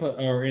Tampa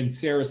or in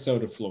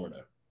Sarasota,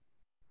 Florida.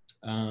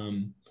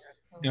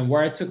 And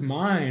where I took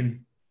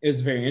mine,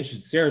 It's very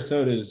interesting.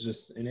 Sarasota is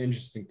just an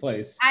interesting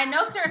place. I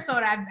know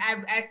Sarasota.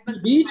 I spent some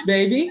beach, time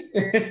baby.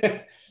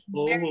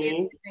 Very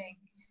interesting.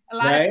 A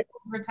lot of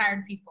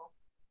retired people.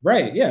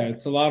 Right. Yeah.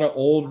 It's a lot of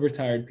old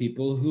retired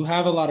people who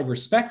have a lot of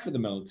respect for the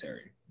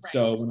military. Right.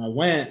 So when I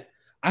went,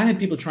 I had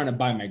people trying to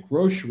buy my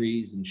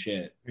groceries and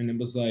shit. And it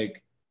was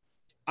like,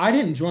 I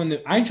joined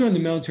the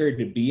military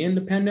to be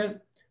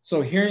independent.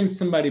 So hearing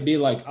somebody be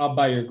like, I'll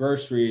buy your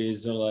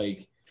groceries, or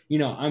like, you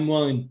know, I'm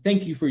willing,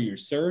 thank you for your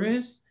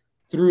service,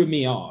 threw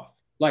me off.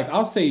 Like,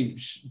 I'll say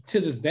to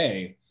this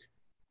day,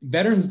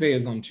 Veterans Day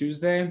is on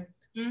Tuesday.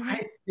 Mm-hmm. I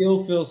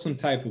still feel some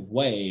type of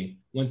way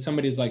when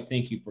somebody's like,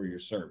 thank you for your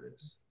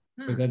service.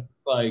 Because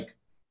like,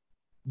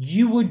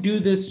 you would do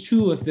this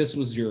too if this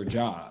was your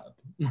job.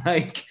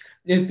 Like,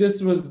 if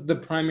this was the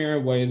primary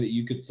way that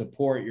you could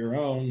support your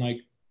own,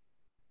 like,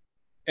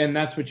 and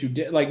that's what you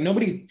did. Like,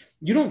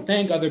 you don't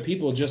thank other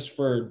people just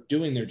for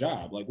doing their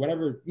job. Like,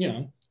 whatever, you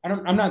know,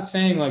 I'm not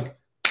saying like,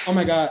 oh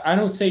my God, I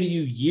don't say to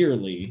you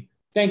yearly,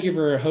 thank you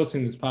for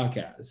hosting this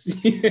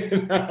podcast.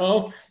 You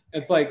know,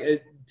 it's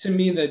like, to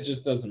me, that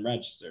just doesn't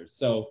register.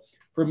 So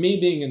for me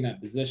being in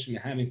that position,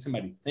 having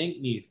somebody thank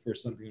me for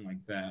something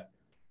like that,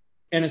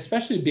 and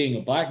especially being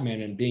a Black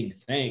man and being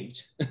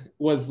thanked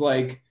was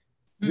like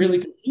really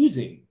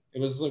confusing. It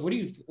was like, what do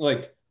you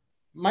like?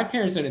 My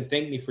parents didn't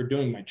thank me for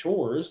doing my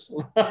chores.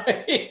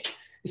 Like,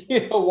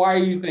 you know, why are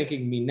you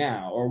thanking me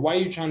now? Or why are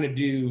you trying to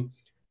do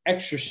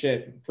extra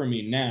shit for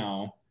me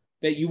now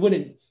that you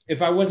wouldn't,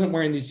 if I wasn't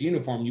wearing this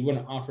uniform, you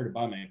wouldn't offer to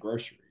buy my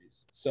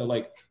groceries. So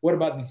like, what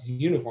about this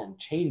uniform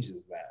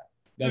changes that?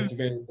 That's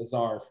very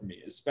bizarre for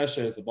me,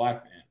 especially as a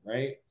Black man,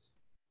 right?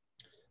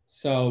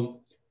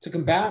 So to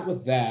combat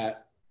with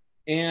that,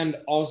 and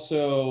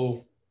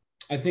also,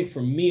 I think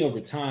for me over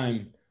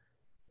time,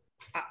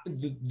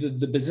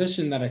 the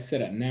position that I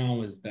sit at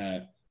now is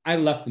that I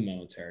left the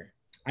military.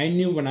 I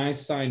knew when I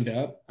signed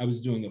up, I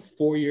was doing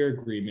a 4-year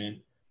agreement.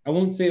 I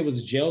won't say it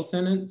was a jail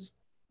sentence,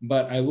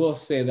 but I will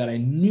say that I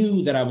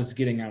knew that I was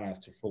getting out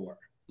after 4.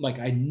 Like,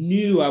 I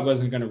knew I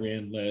wasn't going to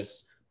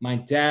re-enlist. My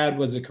dad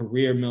was a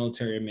career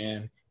military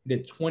man. He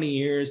did 20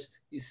 years.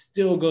 He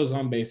still goes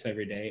on base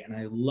every day, and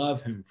I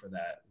love him for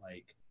that.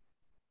 Like,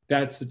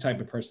 that's the type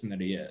of person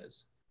that he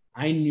is.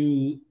 I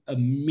knew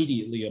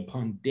immediately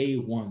upon day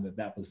one that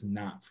that was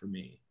not for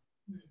me.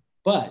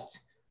 But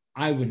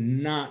I would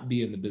not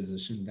be in the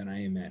position that I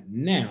am at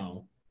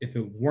now if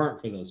it weren't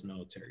for those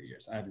military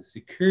years. I have a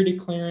security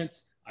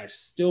clearance. I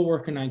still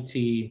work in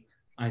IT.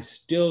 I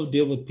still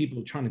deal with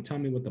people trying to tell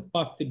me what the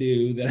fuck to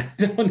do that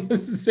I don't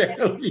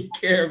necessarily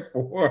care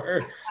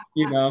for.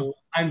 You know,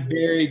 I'm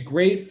very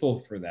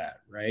grateful for that,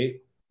 right?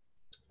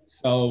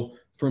 So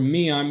for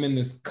me, I'm in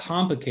this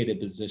complicated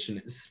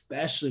position,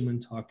 especially when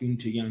talking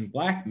to young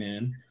Black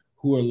men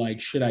who are like,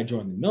 should I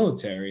join the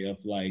military?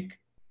 Of like,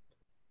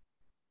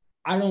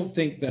 I don't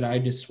think that I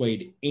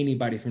dissuade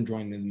anybody from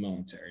joining the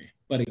military.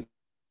 But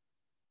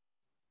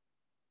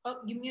oh,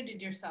 you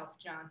muted yourself,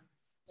 John.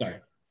 Sorry.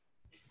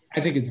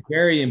 I think it's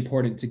very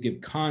important to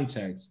give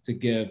context, to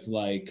give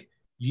like,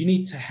 you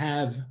need to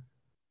have,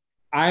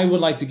 I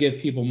would like to give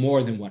people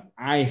more than what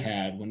I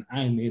had when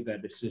I made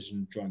that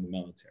decision to join the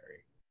military.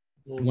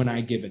 When I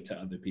give it to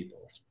other people.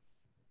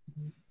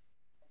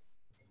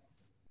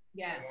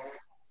 Yeah.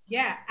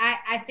 Yeah,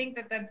 I think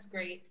that that's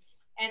great.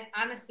 And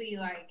honestly,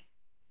 like,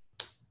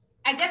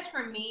 I guess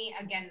for me,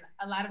 again,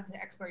 a lot of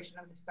the exploration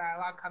of this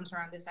dialogue comes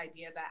around this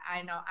idea that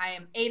I know I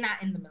am A,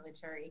 not in the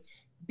military,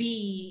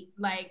 B,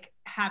 like,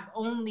 have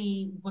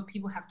only what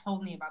people have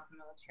told me about the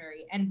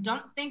military, and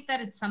don't think that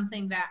it's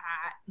something that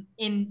I,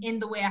 in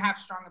the way I have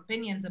strong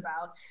opinions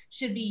about,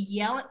 should be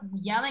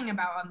yelling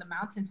about on the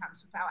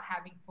mountaintops without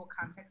having full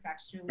context.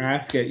 Actually,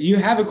 ask it. You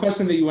have a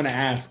question that you want to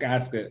ask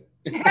it.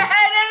 No.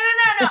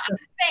 I'm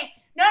saying,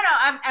 no.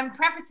 I'm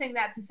prefacing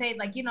that to say,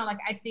 like, you know, like,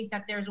 I think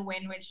that there's a way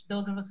in which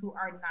those of us who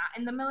are not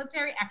in the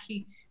military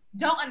actually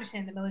don't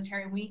understand the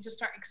military. We need to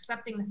start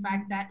accepting the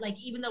fact that, like,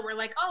 even though we're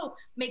like, oh,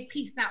 make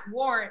peace, not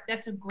war,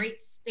 that's a great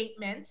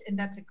statement and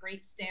that's a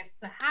great stance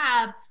to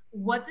have.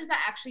 What does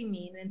that actually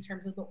mean in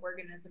terms of the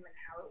organism and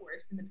how it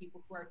works and the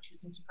people who are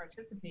choosing to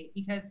participate?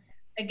 Because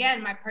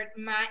again,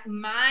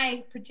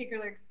 my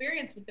particular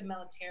experience with the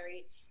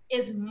military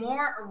is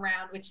more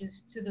around, which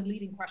is to the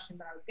leading question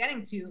that I was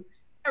getting to,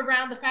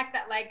 around the fact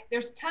that, like,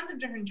 there's tons of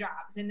different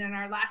jobs. And in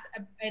our last,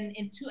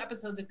 in 2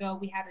 episodes ago,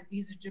 we had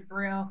Adiza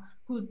Jabril,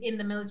 who's in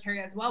the military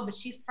as well, but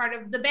she's part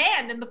of the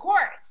band and the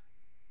chorus.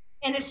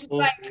 And it's just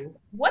like,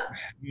 what?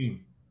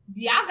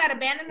 Y'all got a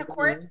band in the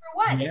chorus for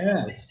what?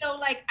 Yes. So,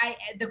 like,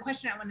 the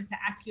question I wanted to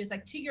ask you is,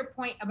 like, to your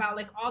point about,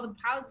 like, all the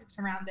politics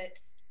around it,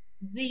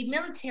 the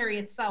military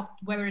itself,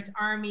 whether it's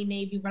Army,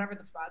 Navy, whatever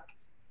the fuck,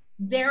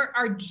 there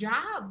are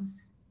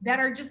jobs that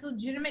are just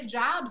legitimate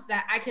jobs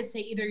that I could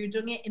say either you're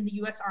doing it in the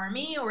U.S.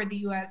 Army or the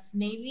U.S.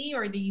 Navy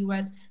or the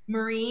U.S.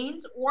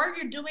 Marines, or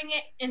you're doing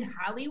it in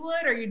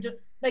Hollywood, or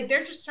like,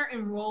 there's just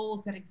certain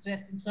roles that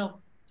exist. And so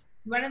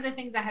one of the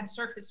things that had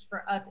surfaced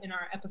for us in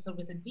our episode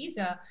with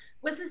Adiza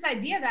was this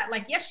idea that,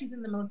 like, yes, she's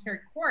in the military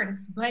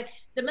chorus, but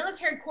the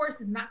military chorus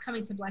is not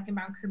coming to Black and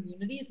brown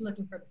communities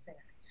looking for the singer.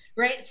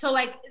 right? So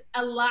like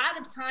a lot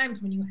of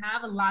times when you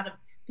have a lot of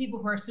people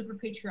who are super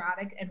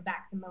patriotic and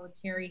back the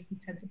military who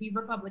tend to be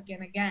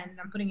Republican, again,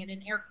 I'm putting it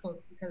in air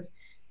quotes because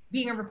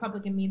being a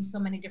Republican means so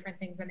many different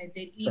things than it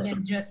did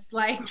even just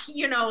like,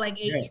 like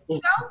 8 years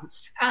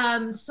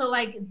ago. So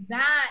like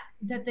that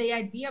the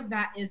idea of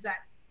that is that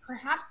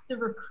perhaps the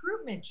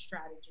recruitment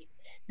strategies,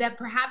 that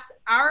perhaps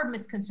our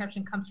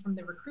misconception comes from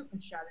the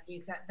recruitment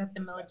strategies that the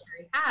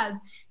military has.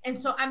 And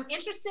so I'm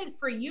interested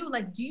for you,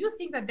 like, do you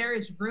think that there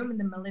is room in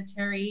the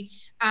military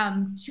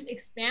to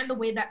expand the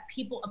way that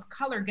people of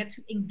color get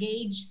to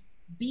engage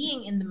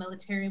being in the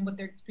military and what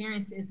their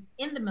experience is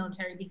in the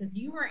military? Because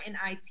you were in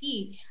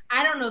IT.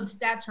 I don't know the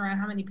stats around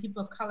how many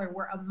people of color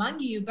were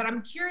among you, but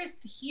I'm curious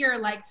to hear,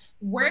 like,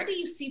 where do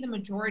you see the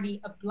majority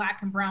of Black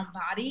and brown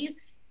bodies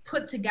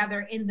put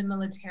together in the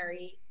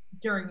military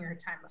during your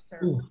time of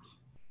service? Ooh,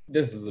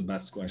 this is the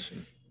best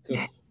question. This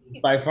is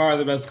by far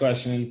the best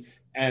question,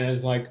 and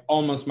it's like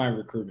almost my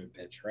recruitment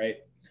pitch, right?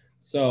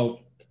 So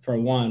for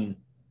one,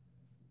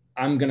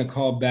 I'm gonna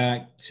call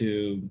back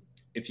to,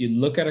 if you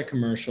look at a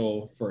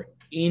commercial for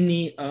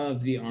any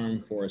of the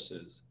armed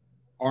forces,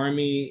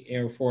 Army,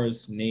 Air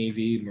Force,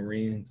 Navy,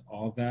 Marines,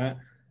 all that,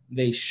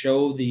 they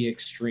show the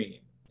extreme.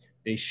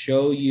 They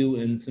show you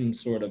in some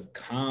sort of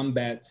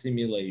combat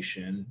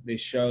simulation. They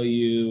show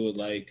you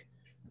like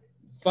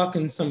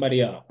fucking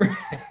somebody up,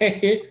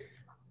 right?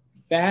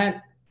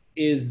 That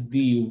is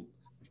the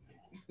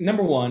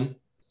number one,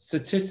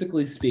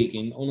 statistically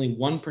speaking, only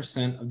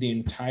 1% of the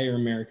entire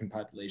American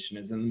population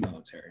is in the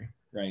military,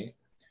 right?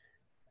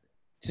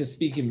 To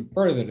speak even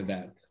further to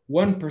that,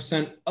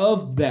 1%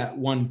 of that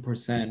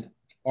 1%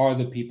 are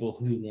the people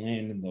who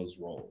land in those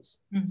roles.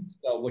 Mm-hmm.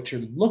 So what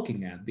you're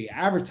looking at, the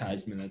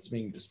advertisement that's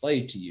being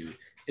displayed to you,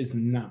 is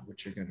not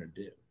what you're gonna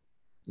do.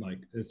 Like,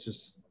 that's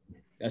just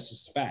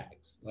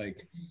facts.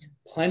 Like,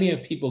 plenty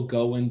of people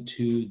go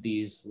into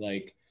these,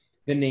 like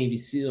the Navy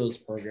SEALs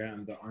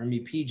program, the Army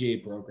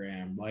PJ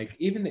program, like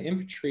even the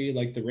infantry,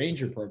 like the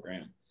Ranger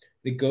program.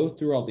 They go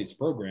through all these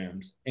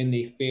programs and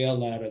they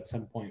fail out at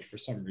some point for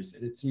some reason.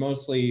 It's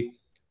mostly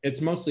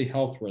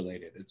health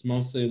related. It's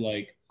mostly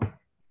like,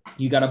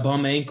 you got a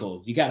bum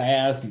ankle, you got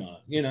asthma,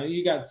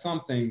 you got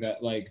something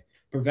that like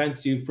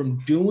prevents you from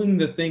doing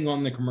the thing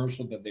on the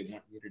commercial that they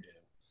want you to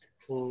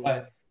do.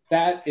 But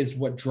that is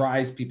what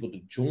drives people to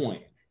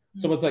join.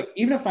 So it's like,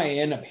 even if I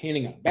end up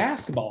handing out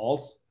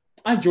basketballs,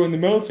 I joined the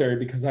military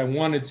because I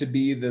wanted to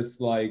be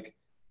this like,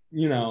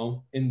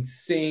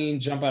 insane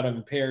jump out of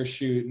a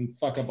parachute and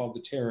fuck up all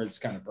the terrorists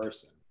kind of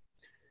person.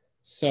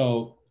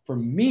 So for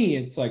me,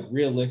 it's like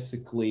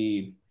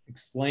realistically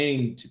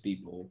explaining to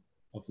people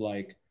of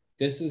like,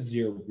 this is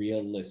your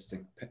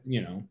realistic,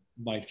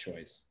 life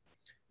choice.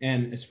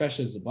 And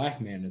especially as a Black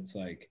man, it's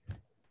like,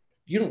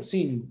 you don't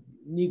see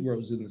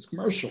Negroes in this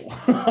commercial.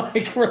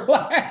 Like,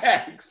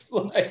 relax.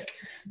 Like,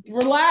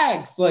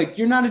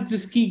 you're not a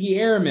Tuskegee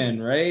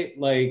Airmen, right?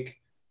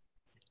 Like,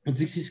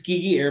 the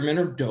Tuskegee Airmen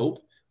are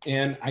dope.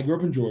 And I grew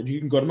up in Georgia. You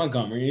can go to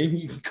Montgomery,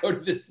 you can go to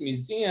this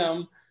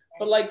museum,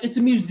 but like, it's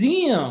a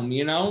museum,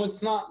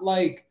 it's not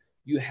like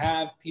you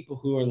have people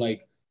who are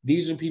like,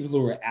 these are people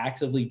who are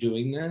actively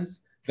doing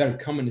this that are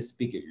coming to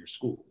speak at your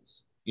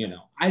schools.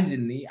 I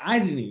didn't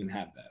even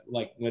have that.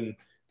 Like, when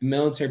the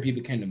military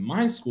people came to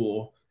my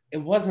school, it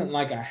wasn't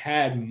like I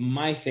had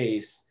my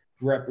face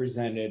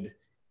represented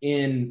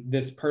in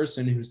this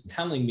person who's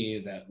telling me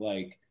that,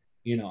 like,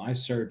 I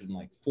served in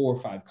like 4 or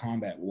 5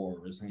 combat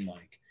wars and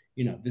like,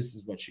 this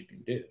is what you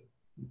can do.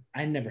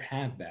 I never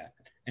have that.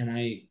 And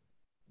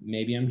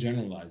maybe I'm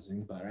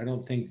generalizing, but I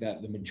don't think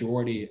that the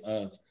majority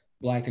of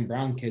Black and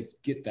brown kids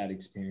get that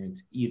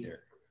experience either.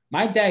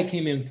 My dad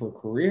came in for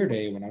career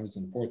day when I was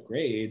in 4th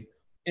grade,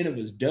 and it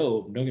was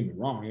dope. Don't get me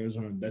wrong. It was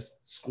one of the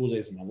best school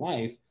days of my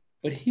life,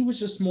 but he was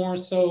just more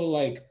so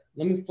like,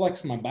 let me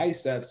flex my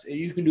biceps and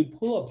you can do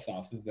pull-ups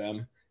off of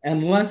them,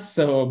 and less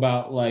so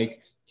about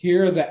like,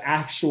 here are the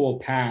actual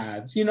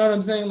pads. You know what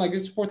I'm saying? Like,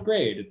 it's 4th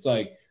grade. It's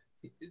like,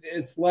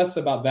 it's less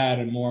about that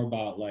and more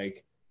about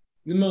like,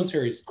 the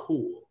military is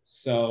cool.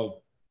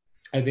 So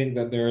I think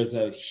that there is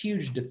a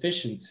huge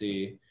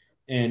deficiency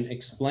in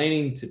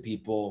explaining to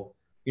people,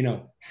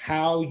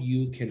 how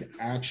you can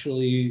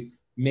actually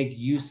make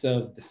use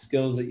of the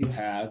skills that you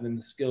have and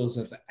the skills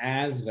that the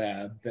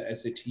ASVAB, the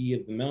SAT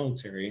of the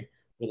military,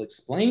 will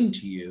explain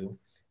to you,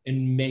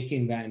 in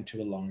making that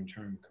into a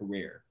long-term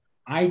career.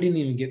 I didn't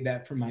even get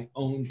that from my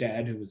own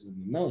dad who was in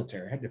the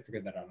military. I had to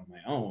figure that out on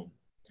my own.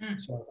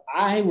 So if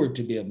I were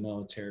to be a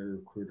military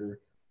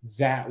recruiter,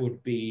 that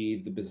would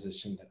be the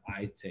position that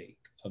I take,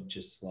 of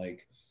just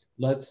like,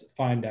 let's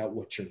find out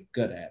what you're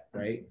good at,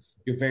 right?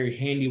 You're very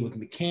handy with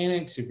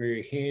mechanics, you're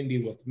very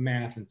handy with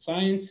math and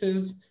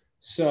sciences.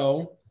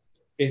 So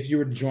if you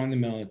were to join the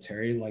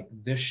military, like,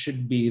 this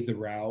should be the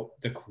route,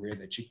 the career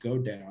that you go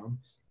down.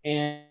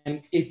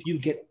 And if you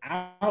get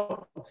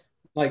out,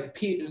 like,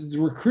 the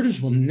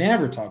recruiters will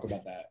never talk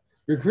about that.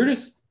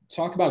 Recruiters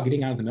talk about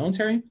getting out of the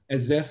military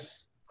as if,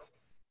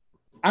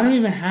 I don't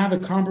even have a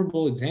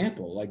comparable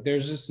example. Like,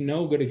 there's just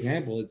no good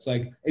example. It's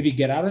like, if you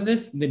get out of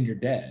this, then you're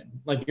dead.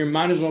 Like, you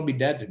might as well be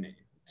dead to me.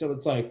 So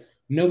it's like,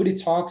 nobody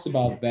talks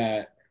about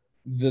that,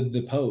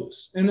 the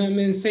post. And I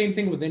mean, same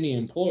thing with any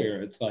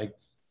employer. It's like,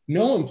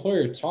 no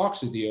employer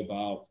talks with you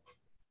about,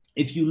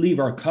 if you leave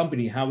our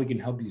company, how we can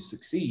help you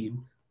succeed.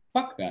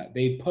 Fuck that.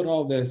 They put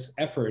all this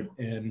effort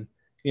and,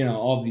 you know,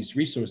 all of these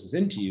resources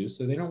into you,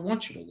 so they don't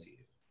want you to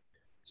leave.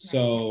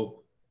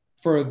 So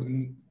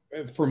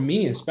for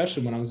me,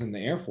 especially when I was in the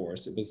Air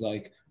Force, it was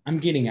like, I'm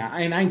getting out.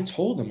 And I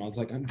told them, I was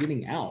like, I'm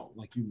getting out.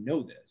 Like, you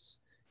know this.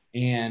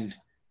 And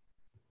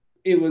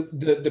it was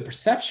the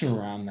perception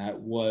around that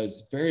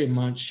was very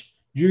much,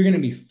 you're going to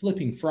be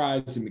flipping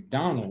fries at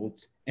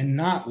McDonald's, and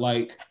not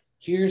like,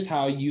 here's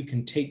how you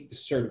can take the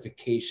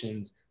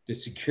certifications, the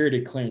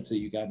security clearance that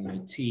you got in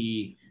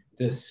IT,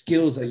 the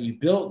skills that you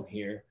built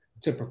here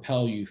to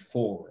propel you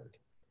forward.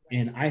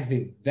 And I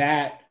think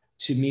that,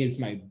 to me, is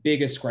my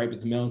biggest gripe with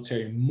the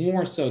military,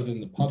 more so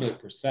than the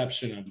public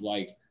perception of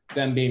like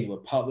them being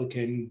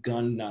Republican,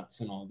 gun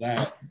nuts and all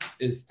that,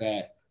 is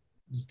that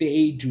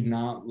they do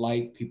not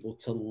like people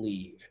to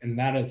leave. And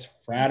that is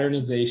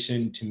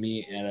fraternization to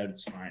me at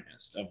its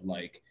finest, of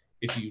like,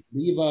 if you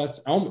leave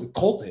us,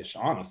 cultish,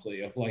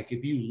 honestly, of like,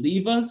 if you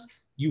leave us,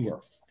 you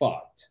are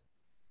fucked.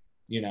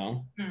 You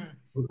know,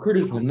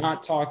 recruiters will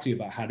not talk to you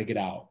about how to get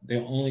out.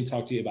 They'll only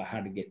talk to you about how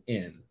to get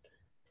in.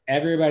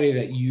 Everybody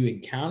that you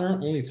encounter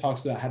only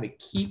talks about how to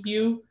keep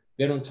you.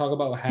 They don't talk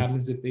about what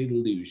happens if they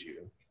lose you.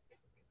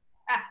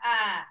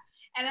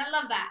 And I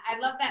love that. I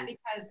love that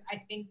because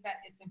I think that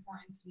it's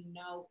important to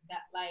know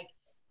that, like,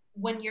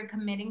 when you're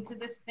committing to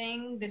this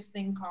thing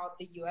called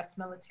the U.S.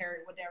 military,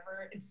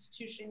 whatever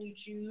institution you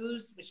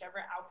choose,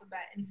 whichever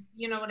alphabet, and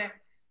you know, whatever,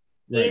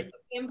 right. It's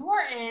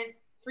important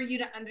for you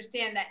to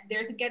understand that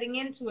there's a getting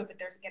into it, but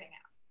there's a getting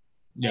out.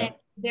 Yeah.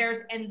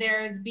 And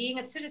there's being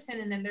a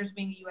citizen, and then there's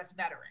being a U.S.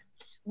 veteran,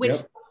 which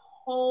is a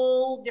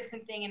whole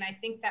different thing. And I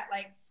think that,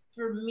 like,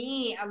 for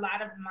me, a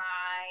lot of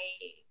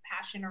my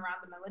passion around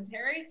the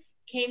military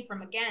came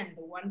from, again,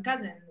 the one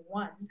cousin,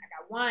 I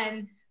got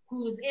one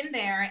who's in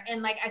there,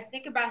 and like, I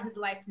think about his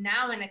life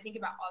now, and I think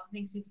about all the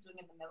things he was doing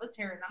in the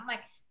military, and I'm like,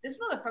 this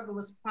motherfucker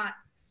was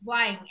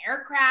flying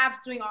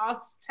aircraft, doing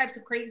all types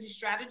of crazy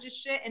strategist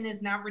shit, and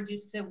is now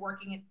reduced to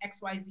working in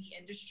XYZ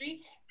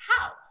industry.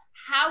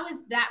 How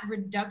is that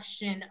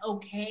reduction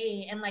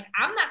okay? And like,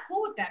 I'm not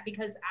cool with that,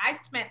 because I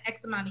spent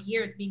X amount of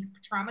years being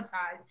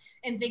traumatized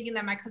and thinking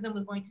that my cousin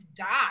was going to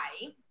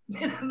die,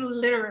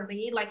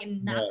 literally, like,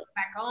 and not come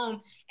back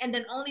home, and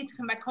then only to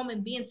come back home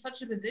and be in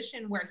such a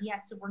position where he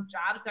has to work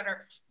jobs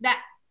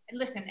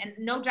listen, and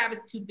no job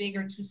is too big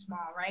or too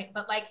small, right?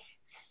 But like,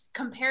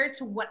 compared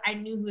to what I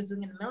knew he was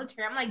doing in the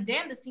military, I'm like,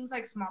 damn, this seems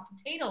like small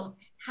potatoes.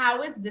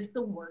 How is this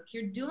the work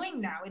you're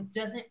doing now? It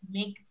doesn't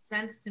make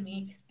sense to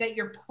me that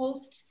your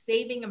post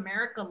saving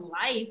America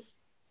life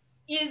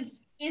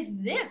is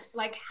this.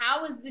 Like,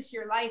 how is this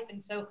your life?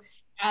 And so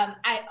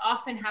I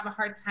often have a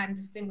hard time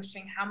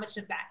distinguishing how much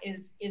of that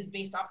is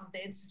based off of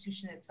the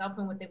institution itself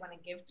and what they want to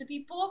give to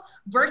people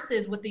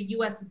versus what the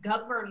U.S.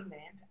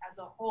 government as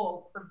a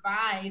whole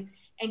provides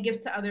and gives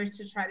to others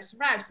to try to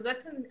survive. So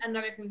that's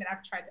another thing that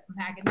I've tried to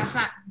unpack. And that's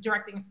not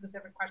directing a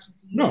specific question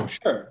to you. No,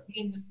 sure.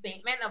 In the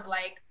statement of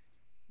like,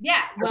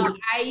 yeah, well,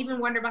 I even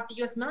wonder about the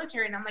U.S.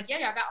 military, and I'm like, yeah,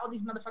 y'all got all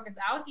these motherfuckers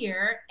out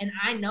here, and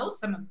I know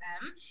some of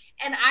them,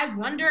 and I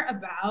wonder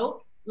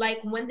about, like,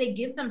 when they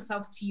give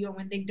themselves to you, and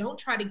when they don't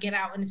try to get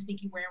out in a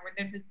sneaky way,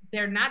 where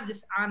they're not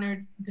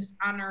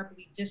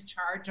dishonorably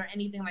discharged or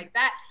anything like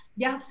that,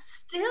 y'all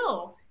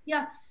still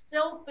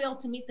fail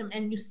to meet them,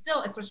 and you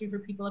still, especially for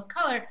people of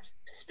color,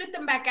 spit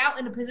them back out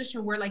in a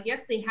position where, like,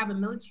 yes, they have a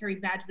military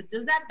badge, but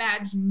does that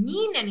badge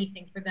mean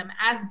anything for them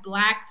as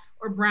Black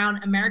or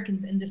brown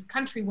Americans in this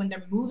country when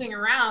they're moving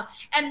around?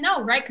 And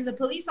no, right? Because a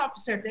police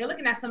officer, if they're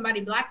looking at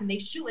somebody Black and they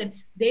shooting,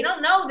 they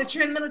don't know that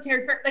you're in the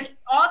military. Like,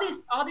 all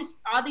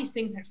these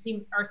things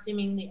are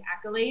seemingly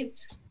accolades,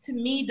 to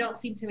me, don't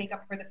seem to make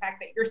up for the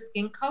fact that your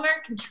skin color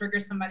can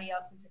trigger somebody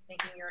else into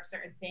thinking you're a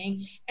certain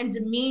thing and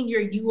demean your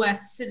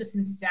U.S.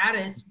 citizen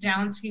status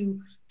down to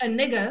a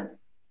nigga,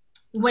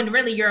 when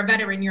really you're a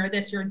veteran, you're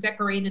this, you're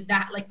decorated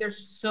that. Like, there's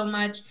so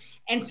much.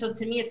 And so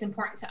to me, it's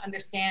important to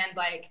understand,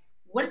 like,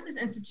 what is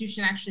this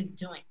institution actually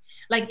doing?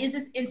 Like, is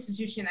this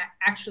institution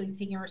actually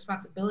taking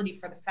responsibility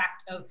for the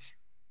fact of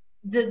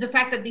the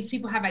fact that these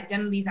people have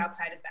identities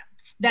outside of them?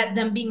 That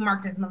them being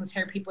marked as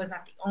military people is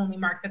not the only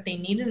mark that they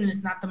need, and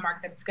it's not the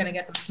mark that's going to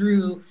get them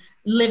through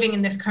living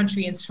in this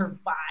country and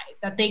survive.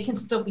 That they can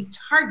still be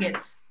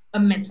targets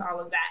amidst all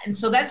of that. And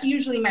so that's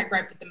usually my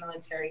gripe with the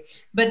military.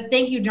 But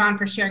thank you, John,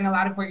 for sharing a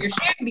lot of what you're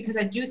sharing, because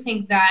I do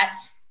think that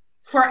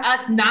for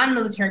us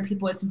non-military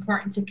people, it's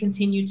important to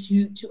continue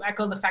to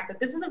echo the fact that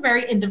this is a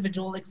very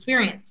individual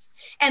experience,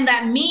 and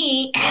that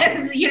me,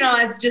 as you know,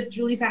 as just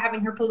Julissa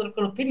having her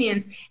political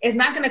opinions, is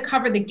not going to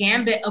cover the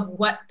gambit of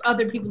what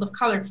other people of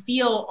color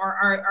feel or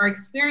are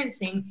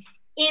experiencing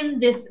in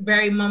this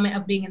very moment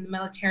of being in the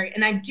military.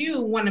 And I do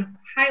want to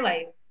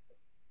highlight,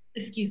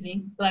 excuse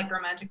me, like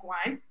romantic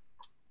wine,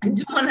 I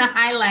do want to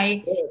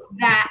highlight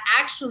that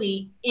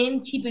actually, in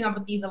keeping up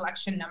with these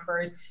election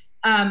numbers,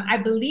 I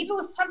believe it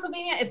was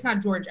Pennsylvania, if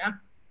not Georgia,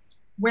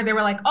 where they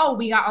were like, oh,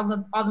 we got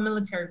all the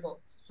military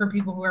votes for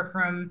people who are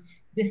from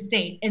this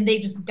state, and they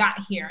just got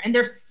here, and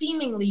they're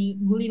seemingly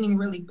leaning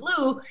really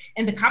blue.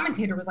 And the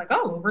commentator was like,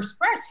 oh, we're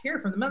spread here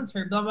from the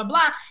military, blah blah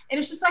blah. And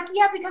it's just like,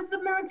 yeah, because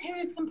the military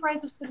is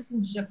comprised of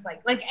citizens just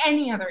like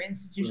any other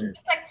institution. Right.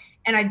 It's like,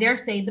 and I dare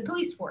say the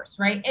police force,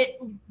 right?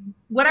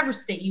 Whatever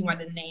state you want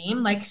to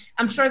name, like,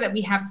 I'm sure that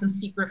we have some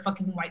secret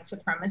fucking white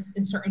supremacists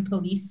in certain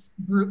police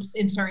groups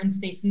in certain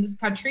states in this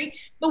country,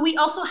 but we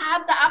also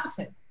have the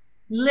opposite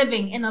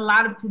living in a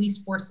lot of police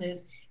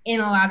forces in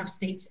a lot of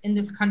states in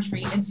this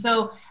country. And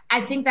so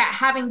I think that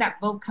having that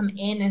vote come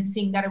in and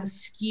seeing that it was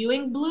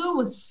skewing blue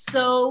was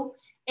so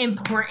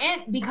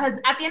important, because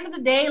at the end of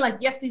the day, like,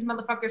 yes, these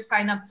motherfuckers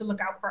sign up to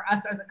look out for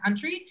us as a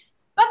country,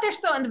 but they're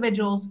still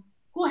individuals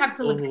who have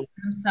to look out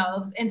for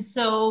themselves. And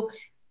so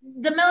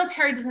the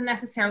military doesn't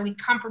necessarily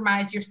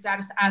compromise your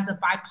status as a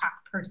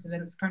BIPOC person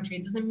in this country.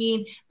 It doesn't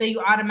mean that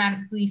you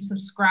automatically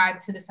subscribe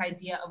to this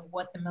idea of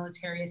what the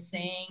military is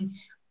saying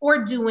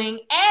or doing.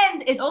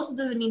 And it also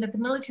doesn't mean that the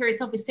military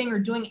itself is saying or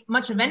doing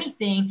much of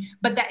anything,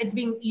 but that it's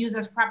being used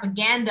as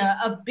propaganda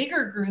of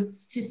bigger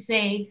groups to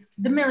say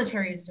the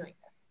military is doing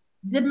this.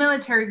 The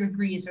military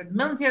agrees, or the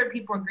military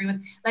people agree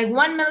with, like,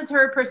 one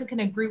military person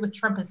can agree with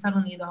Trump and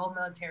suddenly the whole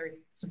military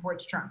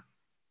supports Trump.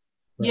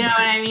 You know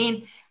what I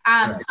mean?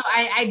 So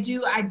I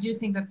do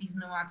think that these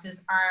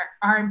nuances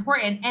are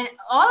important. And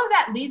all of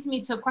that leads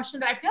me to a question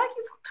that I feel like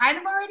you've kind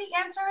of already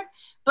answered,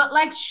 but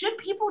like, should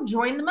people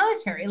join the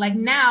military? Like,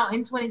 now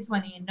in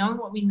 2020, and knowing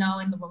what we know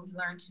and what we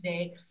learned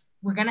today,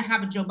 we're going to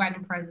have a Joe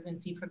Biden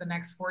presidency for the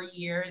next 4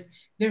 years.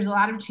 There's a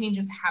lot of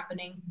changes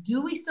happening.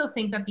 Do we still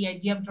think that the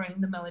idea of joining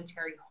the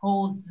military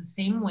holds the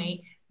same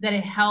weight that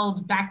it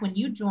held back when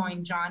you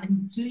joined, John?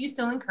 And do you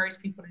still encourage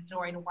people to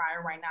join? Why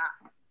or why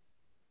not?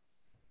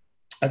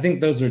 I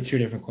think those are two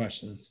different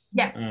questions.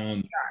 Yes,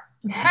 they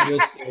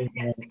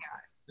are.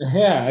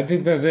 Yeah, I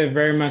think that they're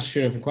very much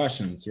two different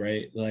questions,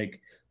 right? Like,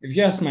 if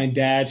you ask my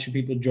dad, should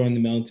people join the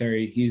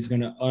military? He's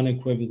going to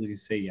unequivocally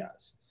say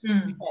yes.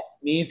 If you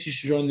ask me if you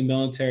should join the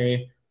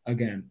military,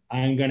 again,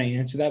 I'm going to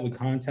answer that with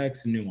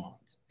context and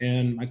nuance.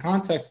 And my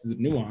context and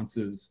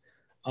nuances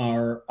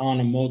are on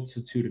a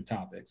multitude of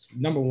topics.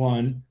 Number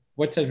one,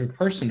 what type of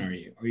person are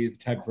you? Are you the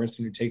type of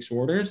person who takes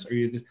orders? Are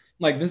you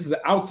like, this is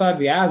outside of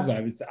the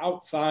ASVAB. It's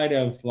outside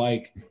of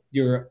like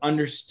your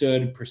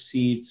understood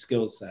perceived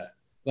skill set.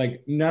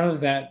 Like, none of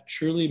that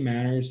truly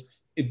matters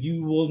if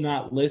you will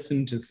not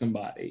listen to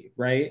somebody,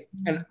 right?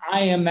 And I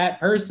am that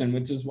person,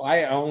 which is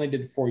why I only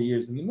did 4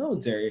 years in the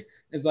military.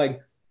 It's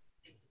like,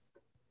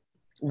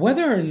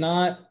 whether or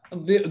not,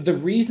 the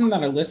reason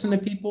that I listen to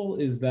people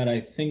is that I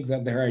think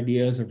that their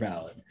ideas are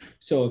valid.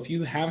 So if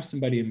you have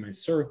somebody in my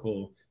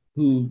circle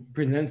who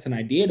presents an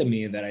idea to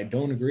me that I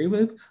don't agree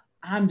with,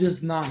 I'm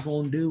just not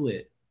going to do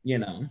it, you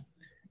know?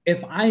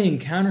 If I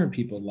encounter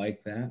people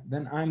like that,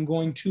 then I'm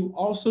going to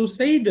also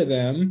say to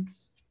them,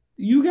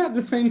 you got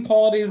the same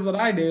qualities that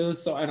I do,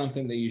 so I don't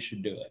think that you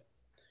should do it.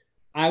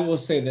 I will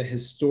say that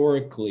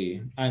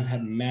historically, I've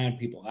had mad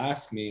people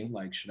ask me,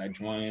 like, should I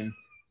join?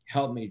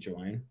 Help me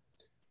join.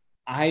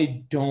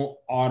 I don't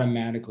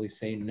automatically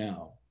say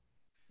no.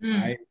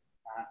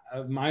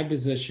 My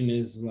position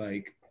is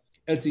like,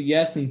 it's a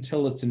yes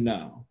until it's a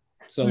no.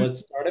 So let's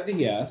start at the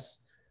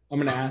yes. I'm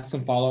going to ask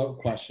some follow-up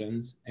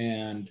questions,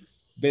 and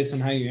based on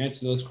how you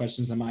answer those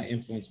questions, that might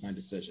influence my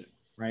decision,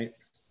 right?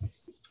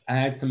 I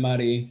had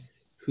somebody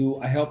who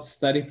I helped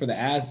study for the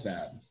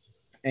ASVAB,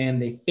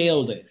 and they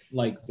failed it.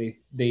 Like,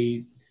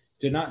 they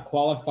did not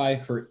qualify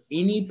for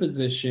any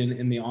position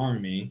in the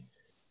Army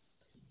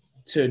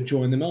to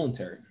join the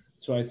military.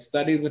 So I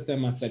studied with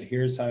them. I said,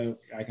 here's how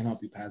I can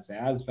help you pass the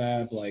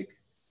ASVAB. Like,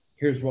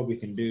 here's what we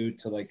can do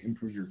to like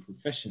improve your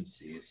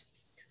proficiencies.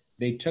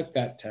 They took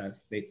that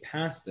test, they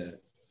passed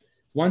it.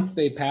 Once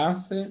they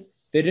passed it,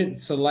 they didn't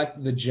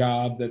select the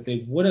job that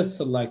they would have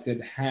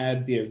selected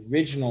had the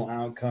original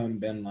outcome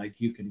been like,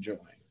 you can join.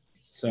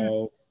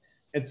 So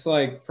it's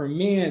like, for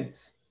me,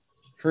 it's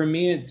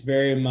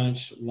very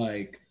much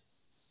like,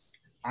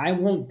 I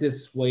won't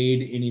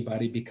dissuade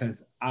anybody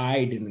because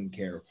I didn't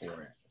care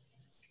for it.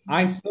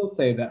 I still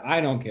say that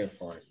I don't care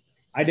for it.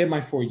 I did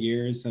my 4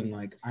 years, and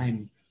like,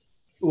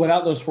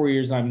 without those 4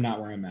 years, I'm not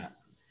where I'm at.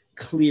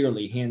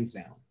 Clearly, hands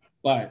down.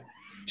 But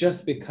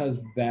just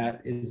because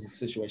that is a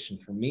situation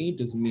for me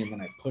doesn't mean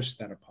that I push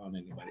that upon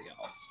anybody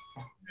else.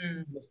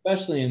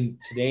 Especially in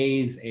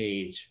today's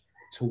age,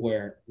 to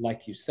where,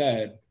 like you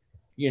said,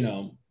 you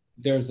know,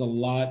 there's a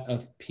lot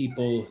of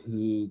people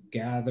who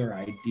gather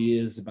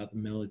ideas about the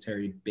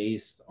military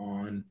based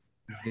on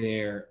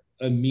their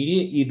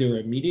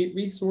immediate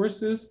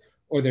resources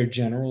or their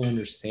general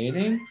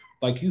understanding.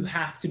 Like, you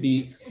have to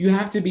be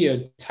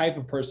a type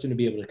of person to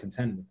be able to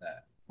contend with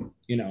that.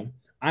 You know,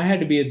 I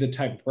had to be the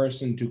type of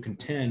person to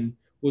contend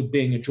with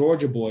being a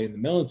Georgia boy in the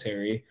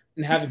military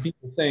and having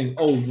people saying,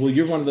 oh, well,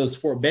 you're one of those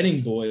Fort Benning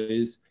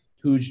boys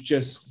who's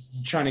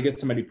just trying to get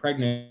somebody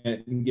pregnant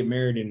and get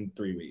married in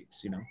 3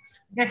 weeks, you know?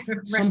 Right.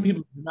 Some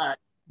people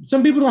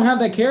don't have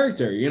that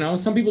character, you know?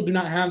 Some people do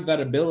not have that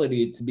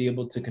ability to be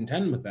able to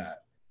contend with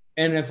that.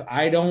 And if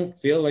I don't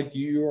feel like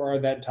you are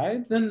that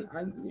type, then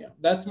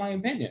that's my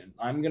opinion.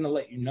 I'm going to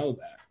let you know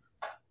that.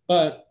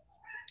 But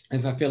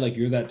if I feel like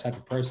you're that type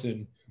of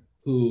person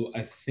who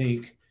I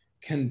think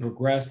can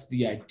progress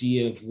the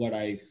idea of what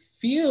I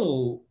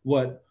feel,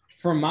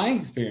 from my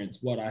experience,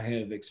 what I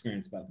have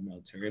experienced about the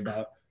military,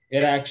 about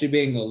it actually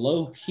being a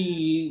low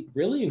key,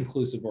 really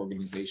inclusive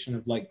organization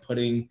of like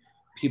putting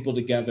people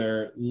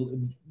together,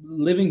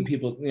 living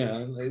people,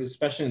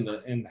 especially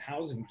in the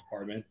housing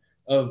department,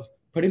 of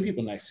putting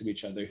people next to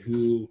each other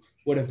who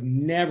would have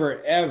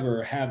never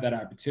ever had that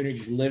opportunity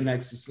to live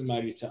next to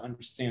somebody to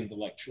understand the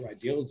like true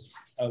ideals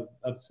of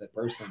said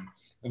person.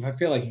 If I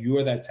feel like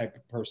you're that type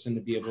of person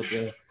to be able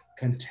to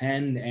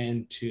contend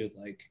and to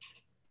like,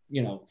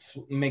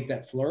 make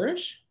that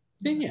flourish,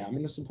 then yeah, I'm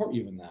going to support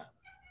you in that.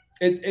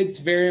 It's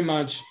very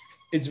much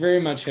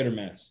hit or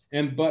miss.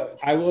 But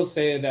I will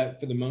say that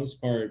for the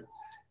most part,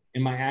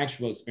 in my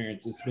actual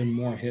experience, it's been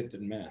more hit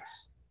than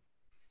miss.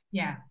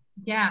 Yeah,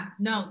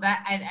 no,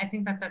 that I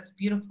think that's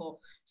beautiful.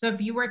 So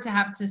if you were to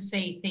have to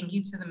say thank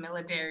you to the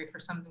military for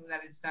something that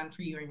it's done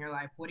for you in your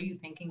life, what are you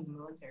thanking the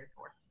military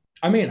for?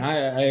 I mean,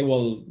 I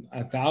will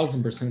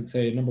 1,000%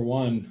 say, number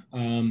one,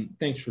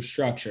 thanks for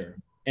structure.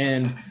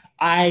 And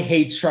I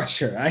hate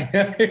structure.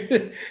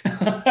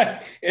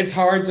 It's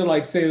hard to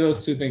like say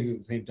those two things at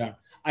the same time.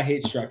 I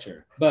hate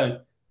structure,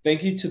 but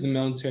thank you to the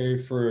military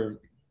for,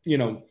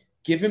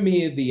 giving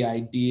me the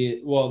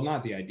idea, well,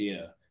 not the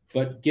idea,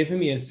 but giving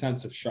me a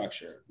sense of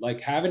structure. Like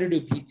having to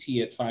do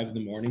PT at 5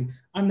 a.m.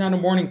 I'm not a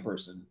morning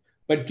person,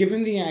 but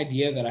given the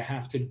idea that I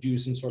have to do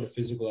some sort of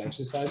physical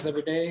exercise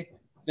every day,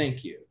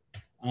 thank you.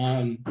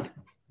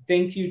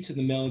 Thank you to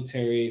the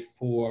military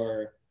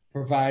for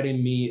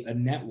providing me a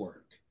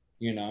network,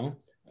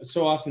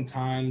 So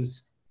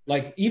oftentimes,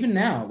 like even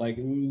now, like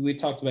we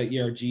talked about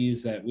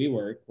ERGs at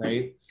WeWork,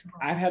 right?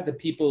 I've had the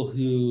people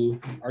who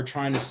are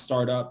trying to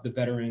start up the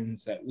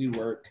veterans at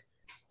WeWork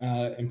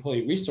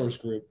employee resource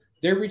group.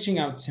 They're reaching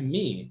out to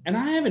me, and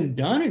I haven't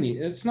done any.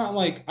 It's not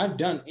like I've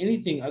done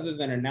anything other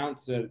than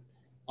announce it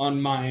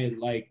on my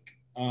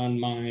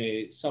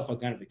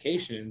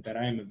self-identification that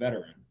I am a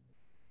veteran.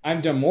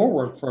 I've done more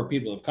work for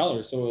people of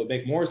color, so it would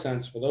make more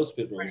sense for those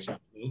people to reach out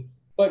to me.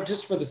 But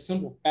just for the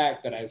simple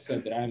fact that I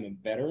said that I'm a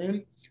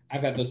veteran,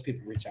 I've had those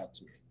people reach out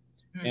to me.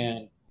 Mm-hmm.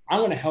 And I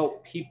want to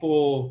help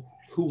people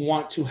who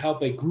want to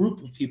help a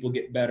group of people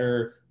get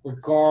better,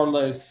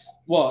 regardless,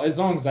 well, as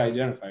long as I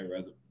identify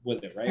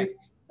with it, right?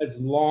 As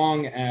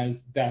long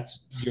as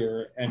that's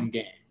your end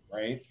game,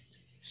 right?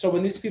 So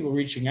when these people are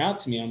reaching out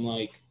to me, I'm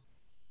like,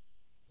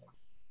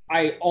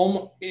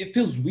 it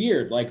feels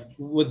weird. Like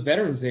with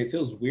Veterans Day, it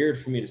feels weird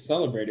for me to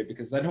celebrate it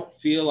because I don't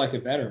feel like a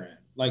veteran.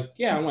 Like,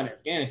 yeah, I went to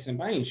Afghanistan,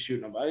 but I ain't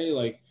shooting nobody.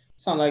 Like,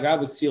 it's not like I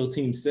was SEAL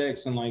Team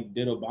 6 and like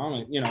did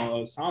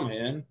Osama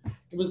in.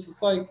 It was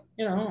just like,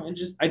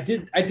 I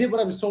did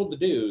what I was told to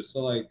do.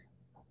 So like,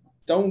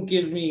 don't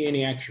give me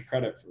any extra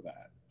credit for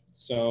that.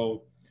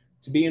 So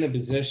to be in a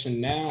position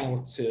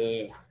now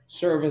to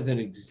serve as an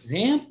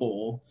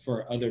example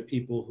for other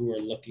people who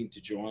are looking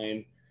to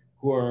join,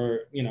 who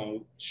are,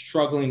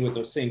 struggling with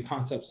those same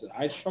concepts that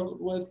I struggled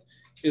with,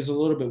 is a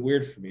little bit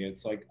weird for me.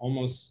 It's like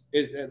almost,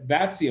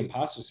 that's the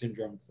imposter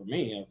syndrome for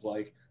me of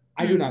like,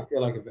 I do not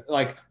feel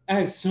like I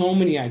have so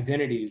many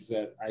identities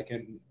that I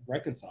can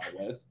reconcile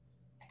with.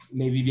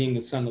 Maybe being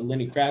the son of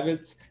Lenny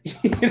Kravitz,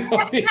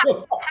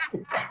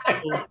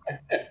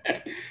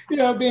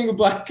 being a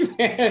black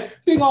man,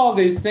 being all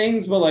these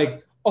things, but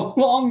like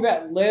along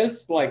that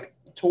list, like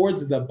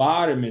towards the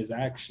bottom is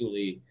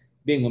actually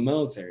being a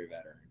military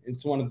veteran.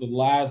 It's one of the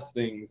last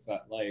things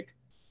that like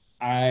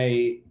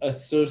I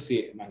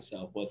associate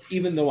myself with,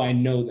 even though I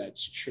know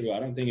that's true. I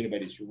don't think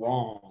anybody's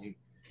wrong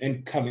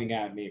in coming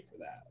at me for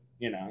that,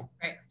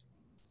 Right.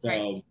 So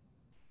right.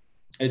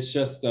 It's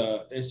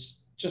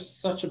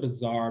just such a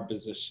bizarre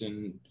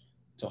position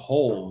to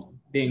hold,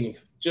 being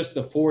just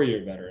a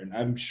 4-year veteran.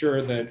 I'm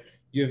sure that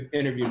you've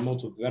interviewed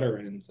multiple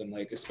veterans, and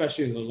like,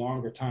 especially the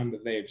longer time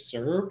that they've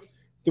served,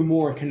 the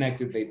more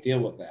connected they feel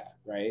with that,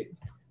 right?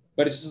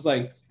 But it's just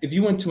like, if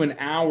you went to an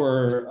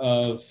hour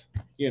of,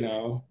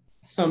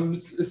 some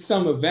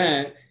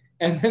event,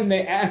 and then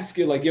they ask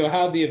you like,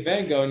 how'd the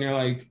event go? And you're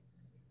like,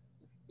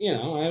 I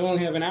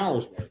only have an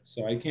hour's worth,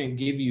 so I can't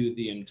give you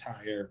the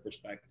entire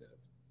perspective.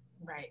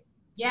 Right.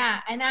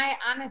 Yeah. And I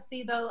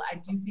honestly, though, I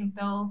do think,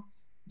 though,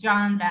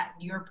 John, that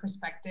your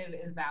perspective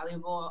is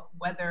valuable,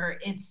 whether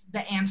it's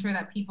the answer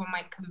that people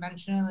might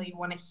conventionally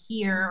want to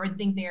hear or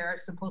think they're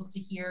supposed to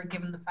hear,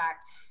 given the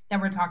fact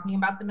that we're talking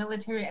about the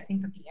military. I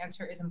think that the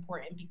answer is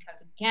important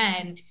because,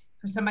 again,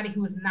 for somebody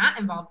who is not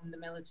involved in the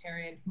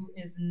military and who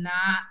is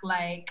not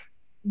like,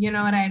 you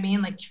know what I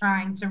mean, like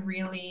trying to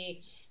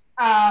really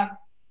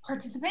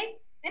participate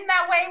in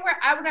that way where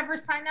I would ever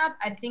sign up,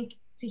 I think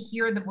to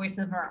hear the voice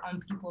of our own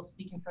people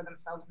speaking for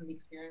themselves and the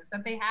experience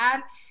that they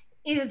had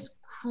is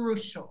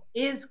crucial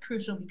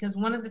because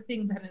one of the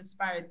things that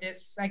inspired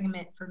this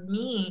segment for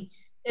me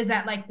is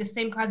that like the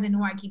same cousin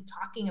who I keep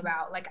talking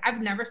about, like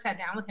I've never sat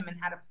down with him and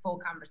had a full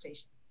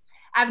conversation.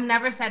 I've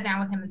never sat down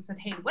with him and said,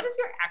 hey, what is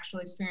your actual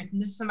experience?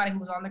 And this is somebody who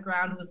was on the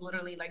ground, who was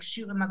literally like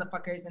shooting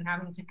motherfuckers and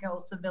having to kill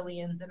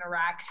civilians in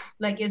Iraq.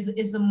 Like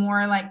is the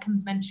more like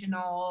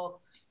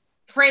conventional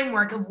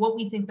framework of what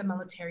we think the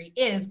military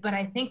is. But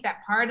I think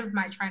that part of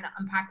my trying to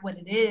unpack what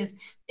it is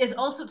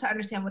also to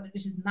understand what it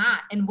is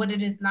not. And what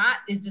it is not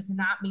is does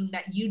not mean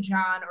that you,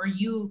 John, or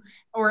you,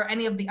 or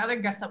any of the other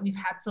guests that we've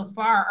had so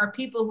far are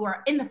people who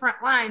are in the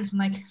front lines,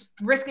 like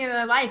risking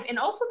their life. And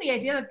also the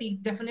idea that the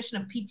definition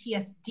of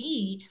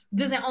PTSD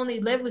doesn't only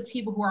live with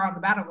people who are on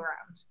the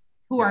battleground,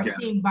 who are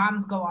seeing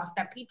bombs go off.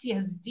 That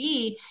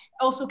PTSD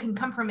also can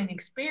come from an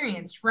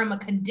experience, from a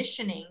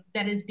conditioning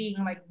that is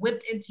being like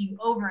whipped into you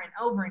over and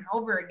over and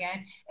over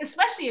again,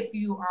 especially if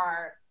you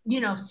are, you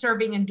know,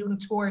 serving and doing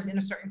tours in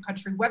a certain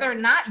country, whether or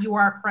not you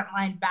are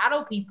frontline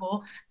battle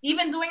people.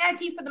 Even doing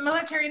IT for the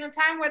military in a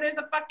time where there's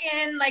a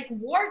fucking like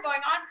war going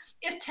on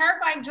is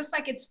terrifying, just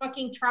like it's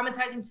fucking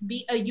traumatizing to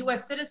be a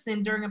US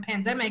citizen during a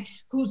pandemic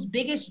whose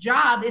biggest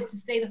job is to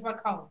stay the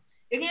fuck home.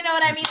 You know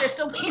what I mean? There's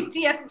still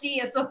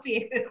PTSD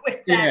associated with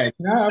that. Yeah,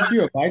 can I offer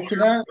you a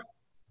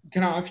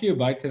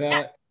bite to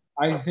that?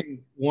 I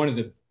think one of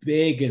the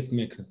biggest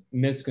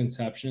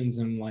misconceptions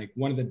and like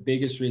one of the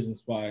biggest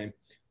reasons why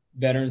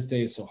Veterans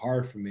Day is so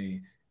hard for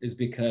me is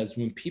because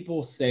when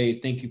people say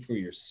thank you for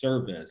your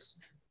service,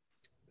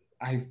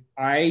 I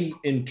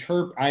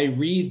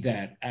read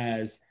that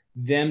as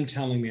them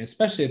telling me,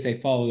 especially if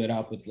they follow it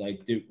up with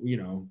like, did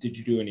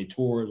you do any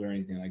tours or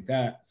anything like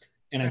that?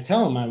 And I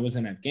tell them I was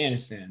in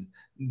Afghanistan,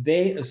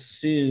 they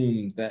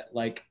assumed that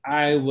like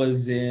I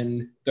was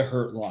in the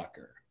Hurt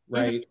Locker,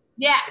 right?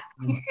 Yeah.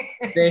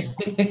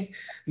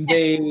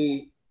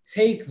 they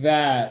take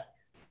that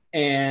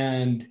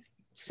and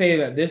say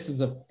that this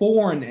is a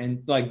foreign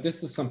and like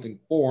this is something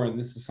foreign.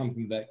 This is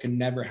something that could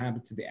never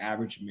happen to the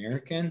average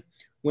American.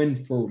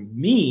 When for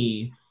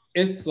me,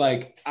 it's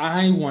like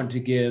I want to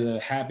give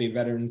a happy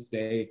Veterans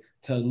Day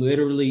to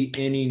literally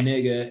any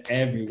nigga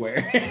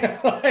everywhere.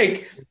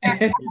 like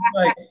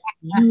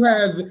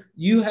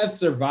you have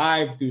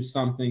survived through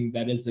something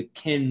that is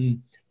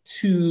akin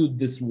to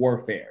this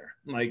warfare.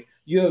 Like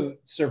you have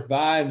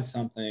survived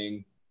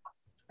something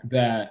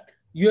that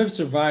you have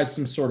survived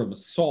some sort of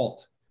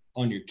assault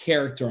on your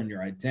character, on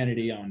your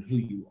identity, on who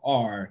you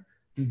are,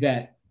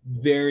 that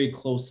very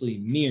closely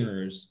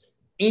mirrors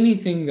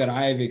anything that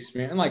I've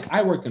experienced. Like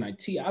I worked in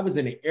IT, I was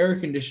in an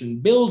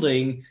air-conditioned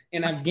building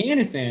in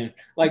Afghanistan,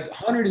 like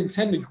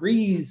 110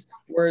 degrees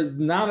was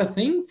not a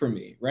thing for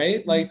me,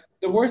 right? Like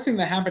the worst thing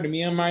that happened to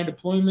me on my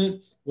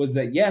deployment was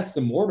that yes, the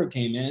mortar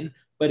came in,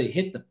 but it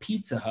hit the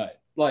Pizza Hut.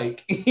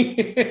 Like,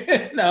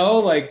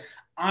 like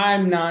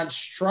I'm not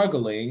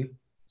struggling.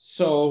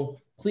 So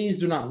please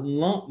do not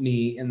lump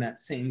me in that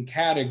same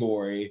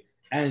category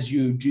as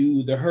you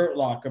do the Hurt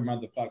Locker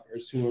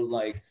motherfuckers who are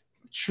like,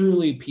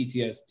 truly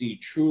PTSD,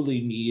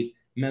 truly need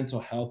mental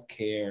health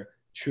care,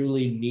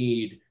 truly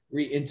need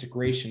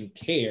reintegration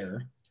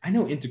care. I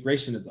know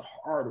integration is a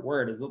hard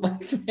word, is it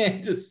like,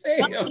 man, just say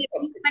it. Many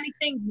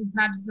things, it's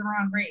not just the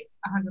wrong race.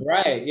 100%.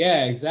 Right,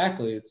 yeah,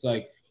 exactly. It's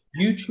like,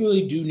 you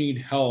truly do need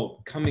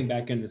help coming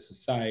back into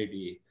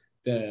society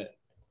that,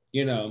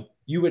 you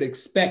would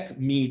expect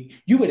me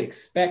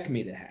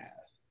to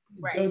have.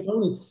 Right.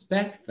 Don't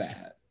expect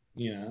that,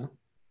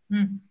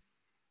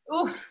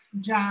 Oof,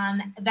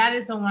 John, that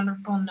is a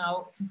wonderful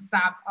note to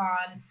stop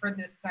on for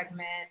this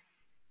segment.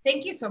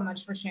 Thank you so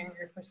much for sharing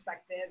your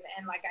perspective.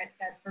 And like I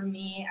said, for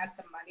me, as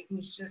somebody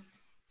who's just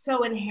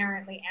so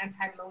inherently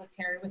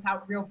anti-military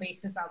without real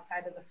basis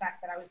outside of the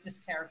fact that I was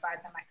just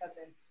terrified that my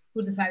cousin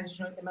who decided to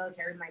join the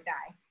military might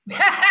die.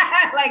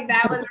 Like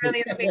that was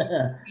really the big thing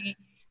for me.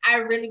 I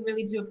really,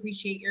 really do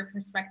appreciate your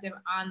perspective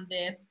on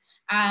this.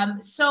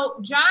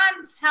 So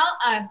John, tell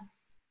us,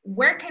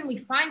 where can we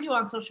find you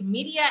on social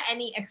media?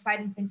 Any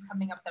exciting things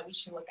coming up that we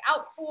should look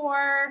out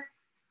for?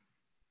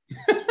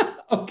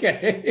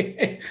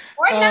 Okay.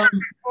 Or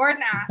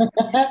not.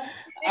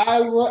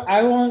 I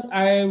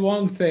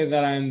won't say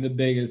that I'm the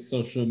biggest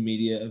social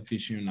media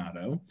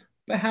aficionado,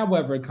 but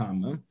however,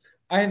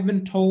 I have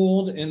been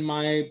told in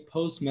my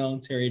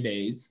post-military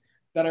days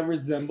that I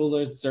resemble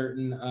a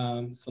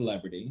certain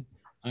celebrity.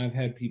 I've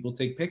had people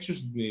take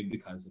pictures with me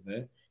because of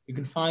it. You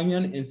can find me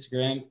on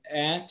Instagram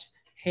at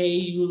Hey,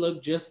 you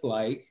look just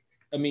like.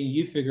 I mean,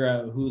 you figure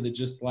out who the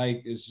just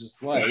like is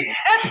just like.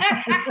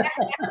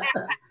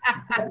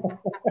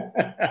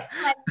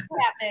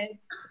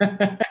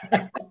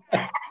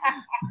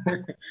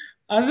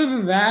 Other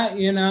than that,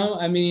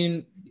 I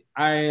mean,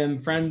 I am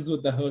friends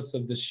with the hosts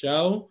of the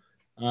show.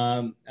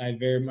 I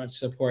very much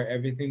support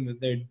everything that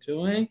they're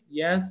doing.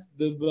 Yes,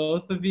 the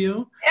both of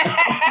you.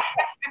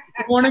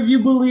 One of you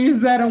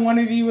believes that, and one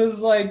of you is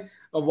like,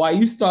 oh, why are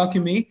you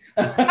stalking me?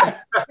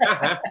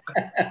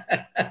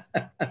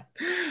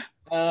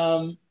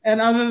 And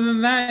other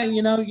than that,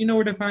 you know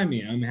where to find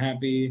me. I'm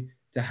happy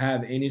to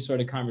have any sort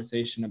of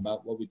conversation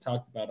about what we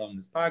talked about on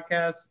this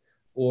podcast,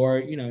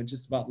 or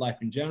just about life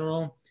in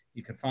general.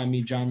 You can find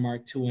me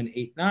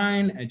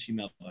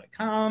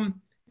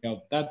johnmark2189@gmail.com.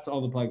 That's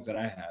all the plugs that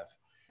I have.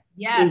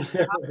 Yes.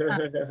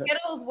 Awesome.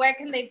 Skittles, where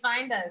can they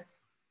find us?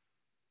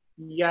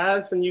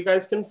 Yes, and you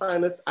guys can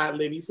find us at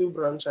Ladies Who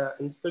Brunch at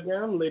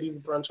Instagram, Ladies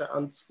Brunch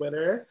on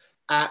Twitter,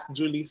 at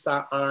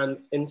Julissa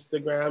on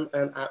Instagram,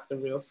 and at The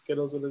Real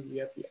Skittles with a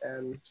Z at the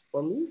end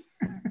for me.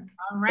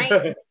 All right.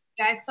 Thank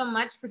you guys so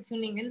much for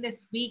tuning in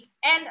this week.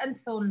 And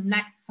until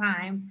next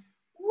time,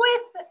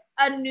 with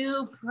a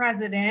new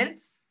president,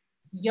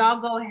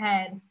 y'all go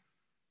ahead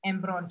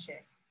and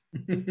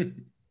bronche.